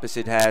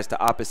 Opposite hash to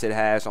opposite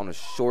hash on a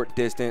short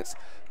distance.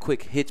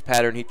 Quick hitch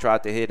pattern he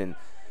tried to hit, and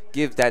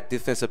give that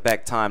defensive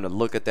back time to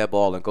look at that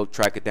ball and go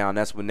track it down.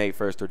 That's what Nate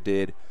Fairster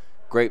did.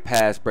 Great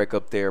pass break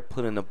up there,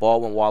 putting the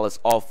Baldwin Wallace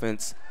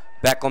offense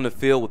back on the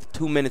field with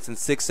 2 minutes and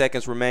 6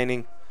 seconds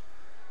remaining.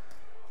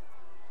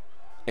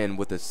 And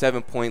with a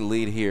 7-point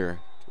lead here.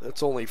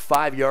 That's only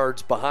 5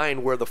 yards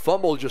behind where the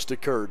fumble just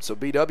occurred. So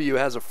BW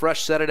has a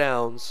fresh set of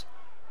downs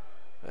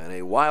and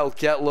a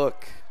Wildcat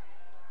look.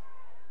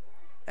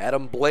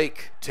 Adam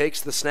Blake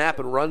takes the snap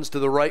and runs to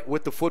the right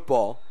with the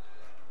football.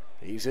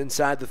 He's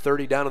inside the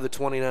 30, down to the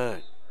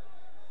 29.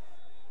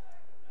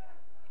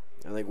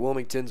 I think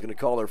Wilmington's going to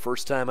call their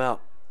first timeout.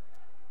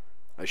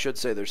 I should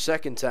say their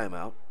second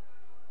timeout.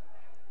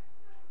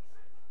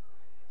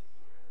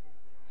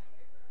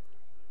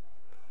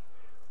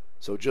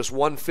 So just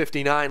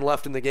 1:59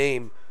 left in the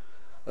game.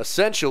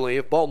 essentially,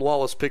 if Baldwin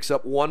Wallace picks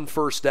up 1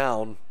 first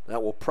down,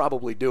 that will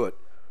probably do it.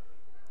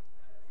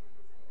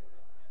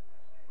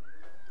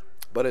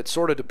 But it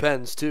sort of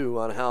depends, too,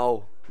 on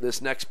how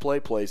this next play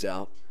plays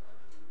out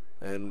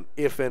and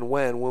if and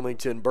when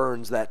Wilmington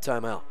burns that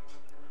timeout.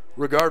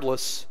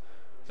 Regardless,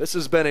 this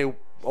has been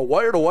a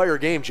wire-to-wire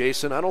game,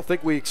 Jason. I don't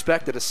think we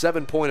expected a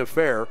 7-point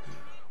affair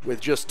with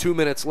just 2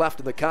 minutes left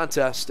in the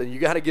contest, and you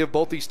got to give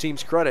both these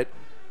teams credit.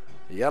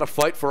 You got to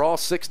fight for all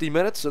 60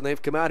 minutes, and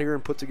they've come out here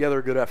and put together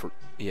a good effort.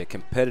 Yeah,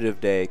 competitive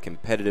day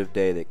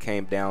that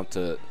came down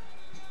to,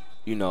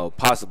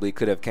 possibly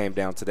could have came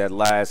down to that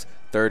last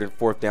 3rd and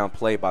 4th down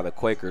play by the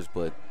Quakers,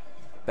 but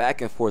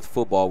back and forth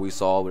football we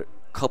saw with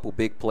a couple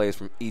big plays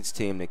from each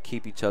team to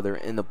keep each other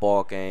in the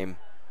ball game.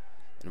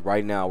 And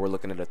right now we're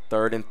looking at a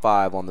 3rd and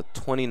 5 on the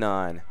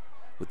 29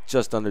 with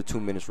just under 2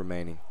 minutes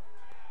remaining.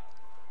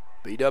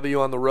 BW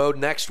on the road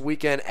next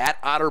weekend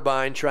at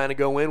Otterbein, trying to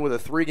go in with a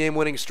 3-game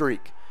winning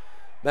streak.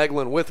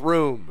 Meglin with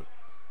room.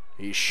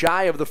 He's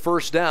shy of the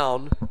first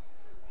down,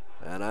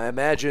 and I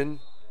imagine,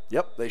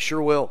 yep, they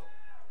sure will.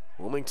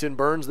 Wilmington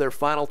burns their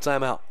final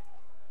timeout.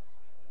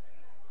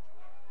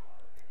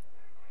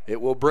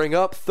 It will bring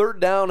up 3rd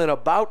down and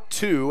about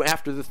 2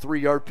 after the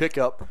 3-yard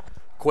pickup.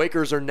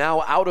 Quakers are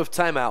now out of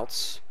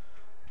timeouts.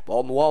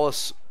 Baldwin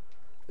Wallace,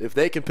 if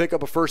they can pick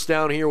up a first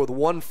down here with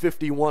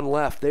 1:51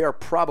 left, they are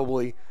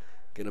probably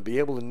going to be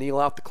able to kneel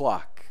out the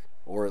clock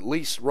or at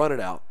least run it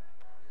out.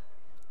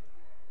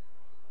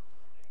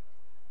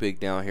 Big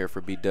down here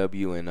for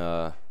BW, and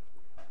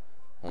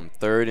on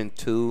 3rd and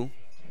 2,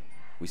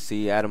 we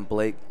see Adam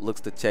Blake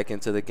looks to check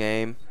into the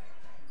game.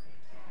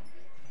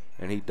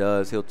 And he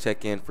does. He'll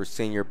check in for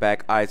senior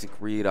back Isaac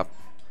Reed. I'm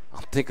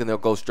thinking they'll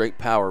go straight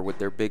power with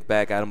their big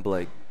back Adam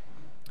Blake.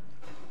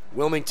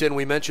 Wilmington,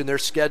 we mentioned their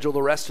schedule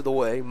the rest of the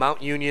way.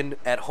 Mount Union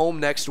at home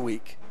next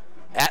week,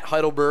 at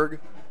Heidelberg,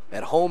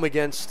 at home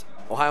against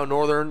Ohio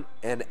Northern,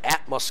 and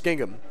at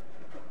Muskingum.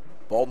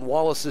 Baldwin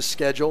Wallace's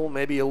schedule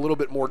may be a little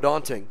bit more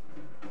daunting.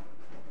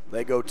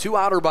 They go to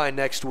Otterbein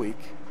next week,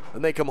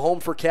 then they come home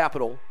for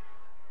Capital,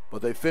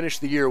 but they finish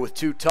the year with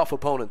 2 tough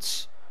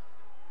opponents.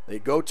 They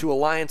go to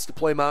Alliance to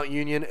play Mount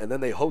Union, and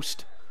then they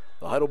host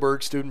the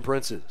Heidelberg Student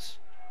Princes.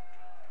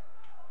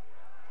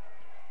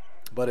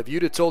 But if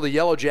you'd have told the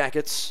Yellow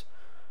Jackets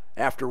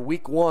after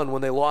week 1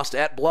 when they lost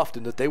at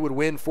Bluffton that they would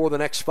win 4 the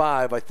next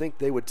 5, I think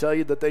they would tell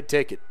you that they'd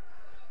take it.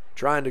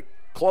 Trying to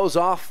close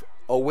off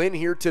a win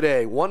here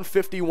today.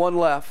 1:51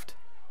 left.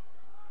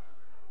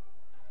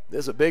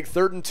 There's a big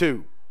 3rd and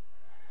 2.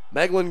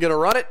 Meglin going to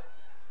run it.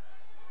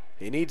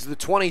 He needs the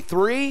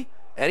 23,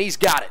 and he's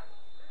got it.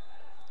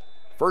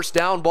 First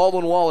down,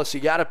 Baldwin Wallace. He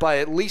got it by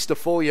at least a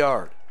full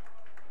yard.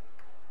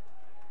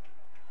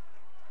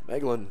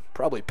 Meglin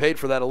probably paid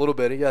for that a little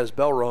bit. He got his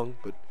bell rung,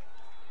 but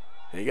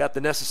he got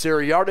the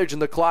necessary yardage,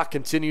 and the clock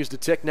continues to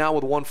tick now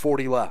with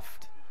 1:40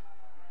 left.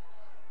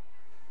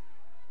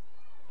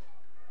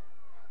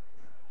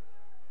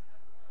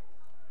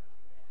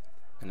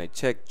 And they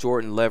check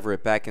Jordan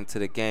Leverett back into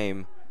the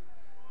game.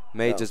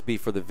 May just be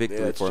for the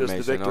victory formation.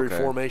 Just the victory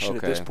formation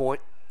at this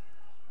point.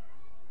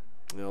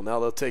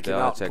 Now they'll take him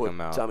out and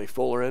put Tommy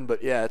Fuller in.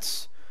 But, yeah,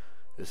 this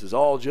is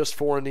all just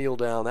for a kneel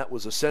down. That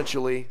was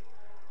essentially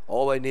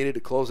all they needed to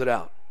close it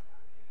out.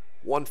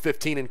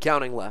 1:15 and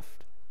counting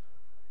left.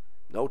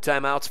 No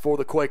timeouts for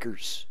the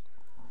Quakers.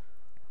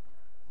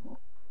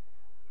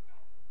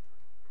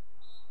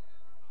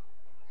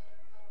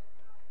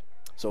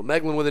 So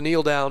Meglin with a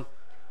kneel down.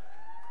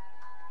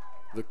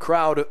 The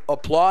crowd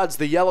applauds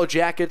the Yellow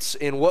Jackets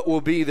in what will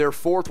be their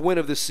 4th win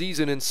of the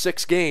season in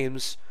 6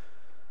 games.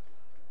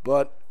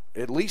 But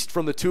at least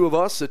from the 2 of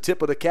us, a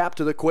tip of the cap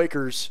to the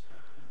Quakers.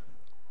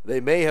 They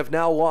may have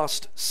now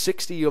lost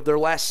 60 of their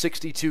last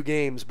 62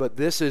 games, but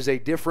this is a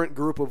different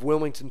group of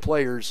Wilmington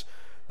players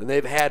than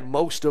they've had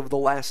most of the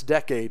last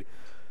decade.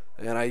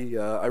 And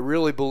I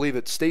really believe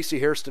it. Stacey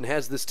Hairston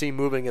has this team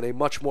moving in a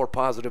much more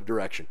positive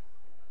direction.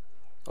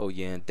 Oh,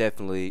 yeah, and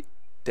definitely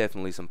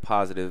some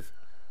positive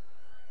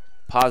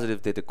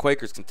that the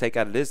Quakers can take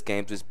out of this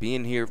game, just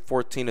being here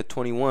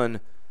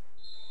 14-21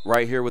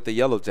 right here with the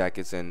Yellow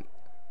Jackets. And,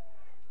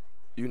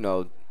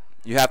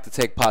 you have to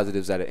take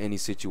positives out of any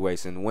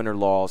situation. Win or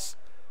loss,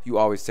 you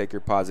always take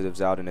your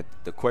positives out. And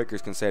the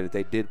Quakers can say that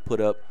they did put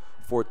up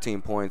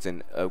 14 points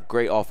and a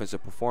great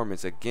offensive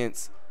performance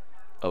against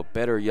a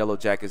better Yellow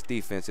Jackets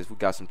defense. As we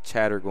got some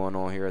chatter going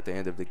on here at the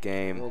end of the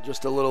game. Well,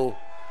 just a little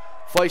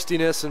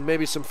feistiness and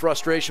maybe some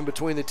frustration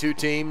between the 2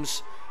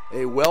 teams.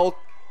 A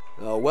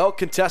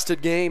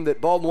well-contested game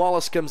that Baldwin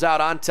Wallace comes out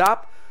on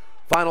top.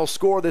 Final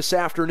score this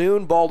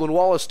afternoon, Baldwin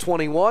Wallace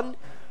 21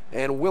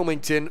 and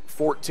Wilmington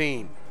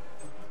 14.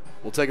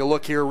 We'll take a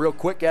look here real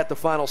quick at the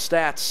final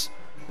stats.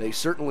 They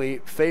certainly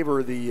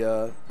favor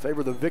the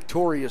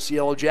victorious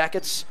Yellow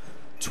Jackets.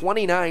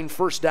 29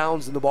 first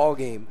downs in the ball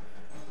game.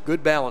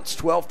 Good balance,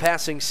 12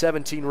 passing,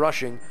 17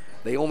 rushing.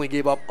 They only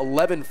gave up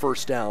 11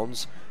 first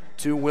downs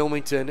to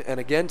Wilmington. And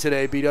again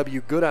today,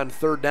 BW good on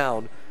 3rd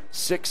down.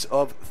 6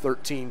 of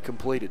 13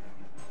 completed.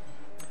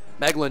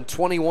 Meglin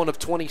 21 of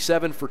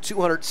 27 for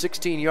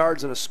 216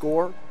 yards and a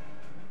score.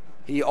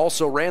 He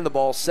also ran the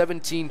ball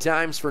 17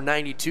 times for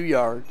 92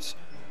 yards.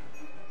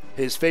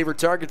 His favorite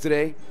target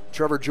today,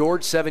 Trevor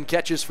George, 7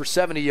 catches for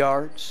 70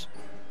 yards.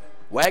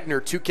 Wagner,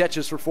 2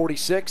 catches for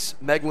 46.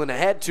 Meglin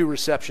had 2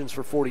 receptions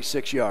for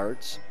 46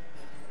 yards.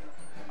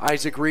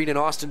 Isaac Reed and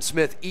Austin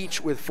Smith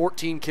each with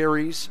 14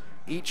 carries,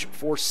 each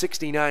for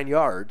 69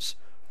 yards.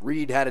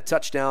 Reed had a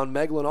touchdown.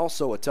 Meglin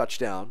also a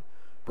touchdown.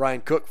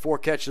 Brian Cook, 4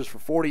 catches for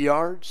 40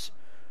 yards.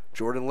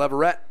 Jordan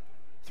Leverett,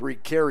 3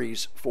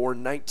 carries for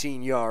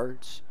 19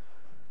 yards.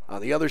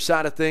 On the other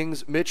side of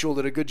things, Mitchell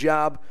did a good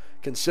job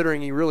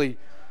considering he really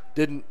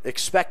didn't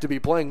expect to be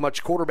playing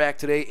much quarterback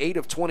today. 8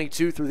 of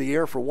 22 through the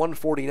air for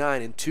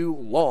 149 and 2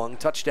 long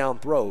touchdown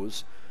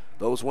throws.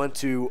 Those went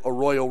to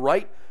Arroyo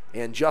Wright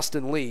and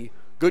Justin Lee.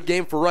 Good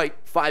game for Wright,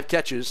 5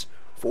 catches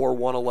for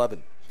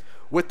 111.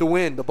 With the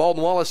win, the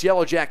Baldwin Wallace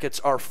Yellow Jackets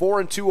are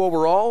 4-2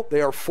 overall.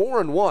 They are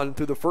 4-1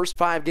 through the first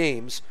 5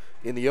 games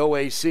in the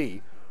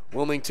OAC.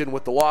 Wilmington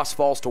with the loss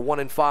falls to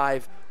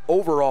 1-5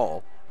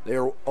 overall. They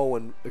are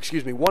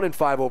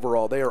 1-5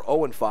 overall. They are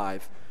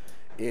 0-5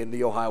 in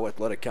the Ohio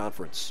Athletic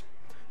Conference.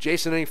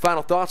 Jason, any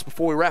final thoughts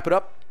before we wrap it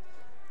up?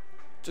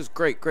 Just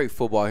great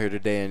football here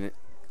today, and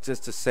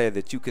just to say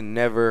that you can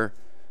never,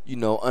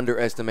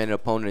 underestimate an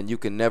opponent, and you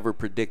can never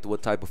predict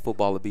what type of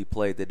football will be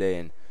played today.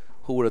 And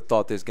who would have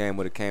thought this game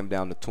would have came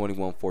down to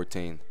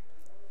 21-14?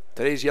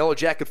 Today's Yellow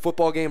Jacket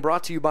football game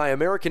brought to you by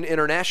American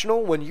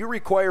International. When you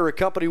require a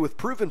company with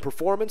proven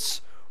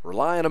performance,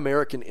 rely on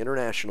American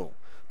International.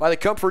 By the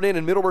Comfort Inn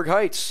in Middleburg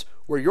Heights,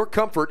 where your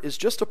comfort is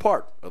just a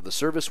part of the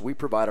service we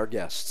provide our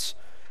guests.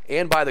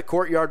 And by the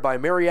Courtyard by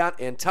Marriott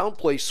and Town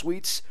Place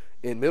Suites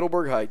in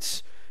Middleburg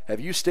Heights. Have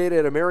you stayed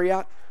at a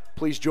Marriott?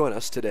 Please join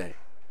us today.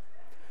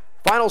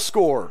 Final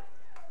score,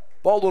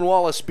 Baldwin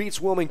Wallace beats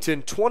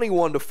Wilmington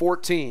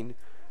 21-14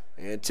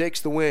 and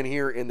takes the win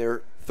here in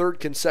their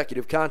 3rd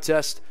consecutive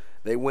contest.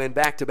 They win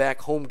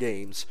back-to-back home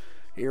games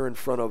here in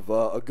front of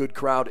a good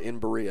crowd in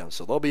Berea.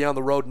 So they'll be on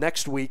the road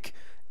next week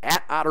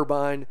at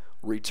Otterbein.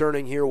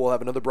 Returning here, we'll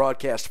have another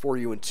broadcast for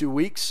you in 2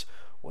 weeks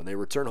when they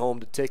return home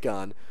to take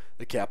on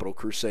the Capital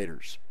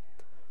Crusaders.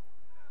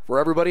 For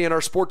everybody in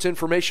our sports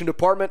information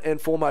department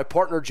and for my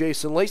partner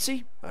Jason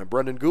Lacey, I'm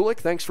Brendan Gulick.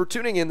 Thanks for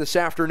tuning in this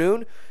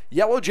afternoon.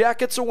 Yellow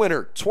Jackets a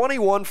winner,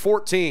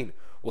 21-14.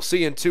 We'll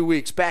see you in 2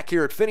 weeks back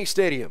here at Finney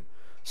Stadium.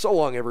 So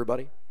long,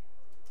 everybody.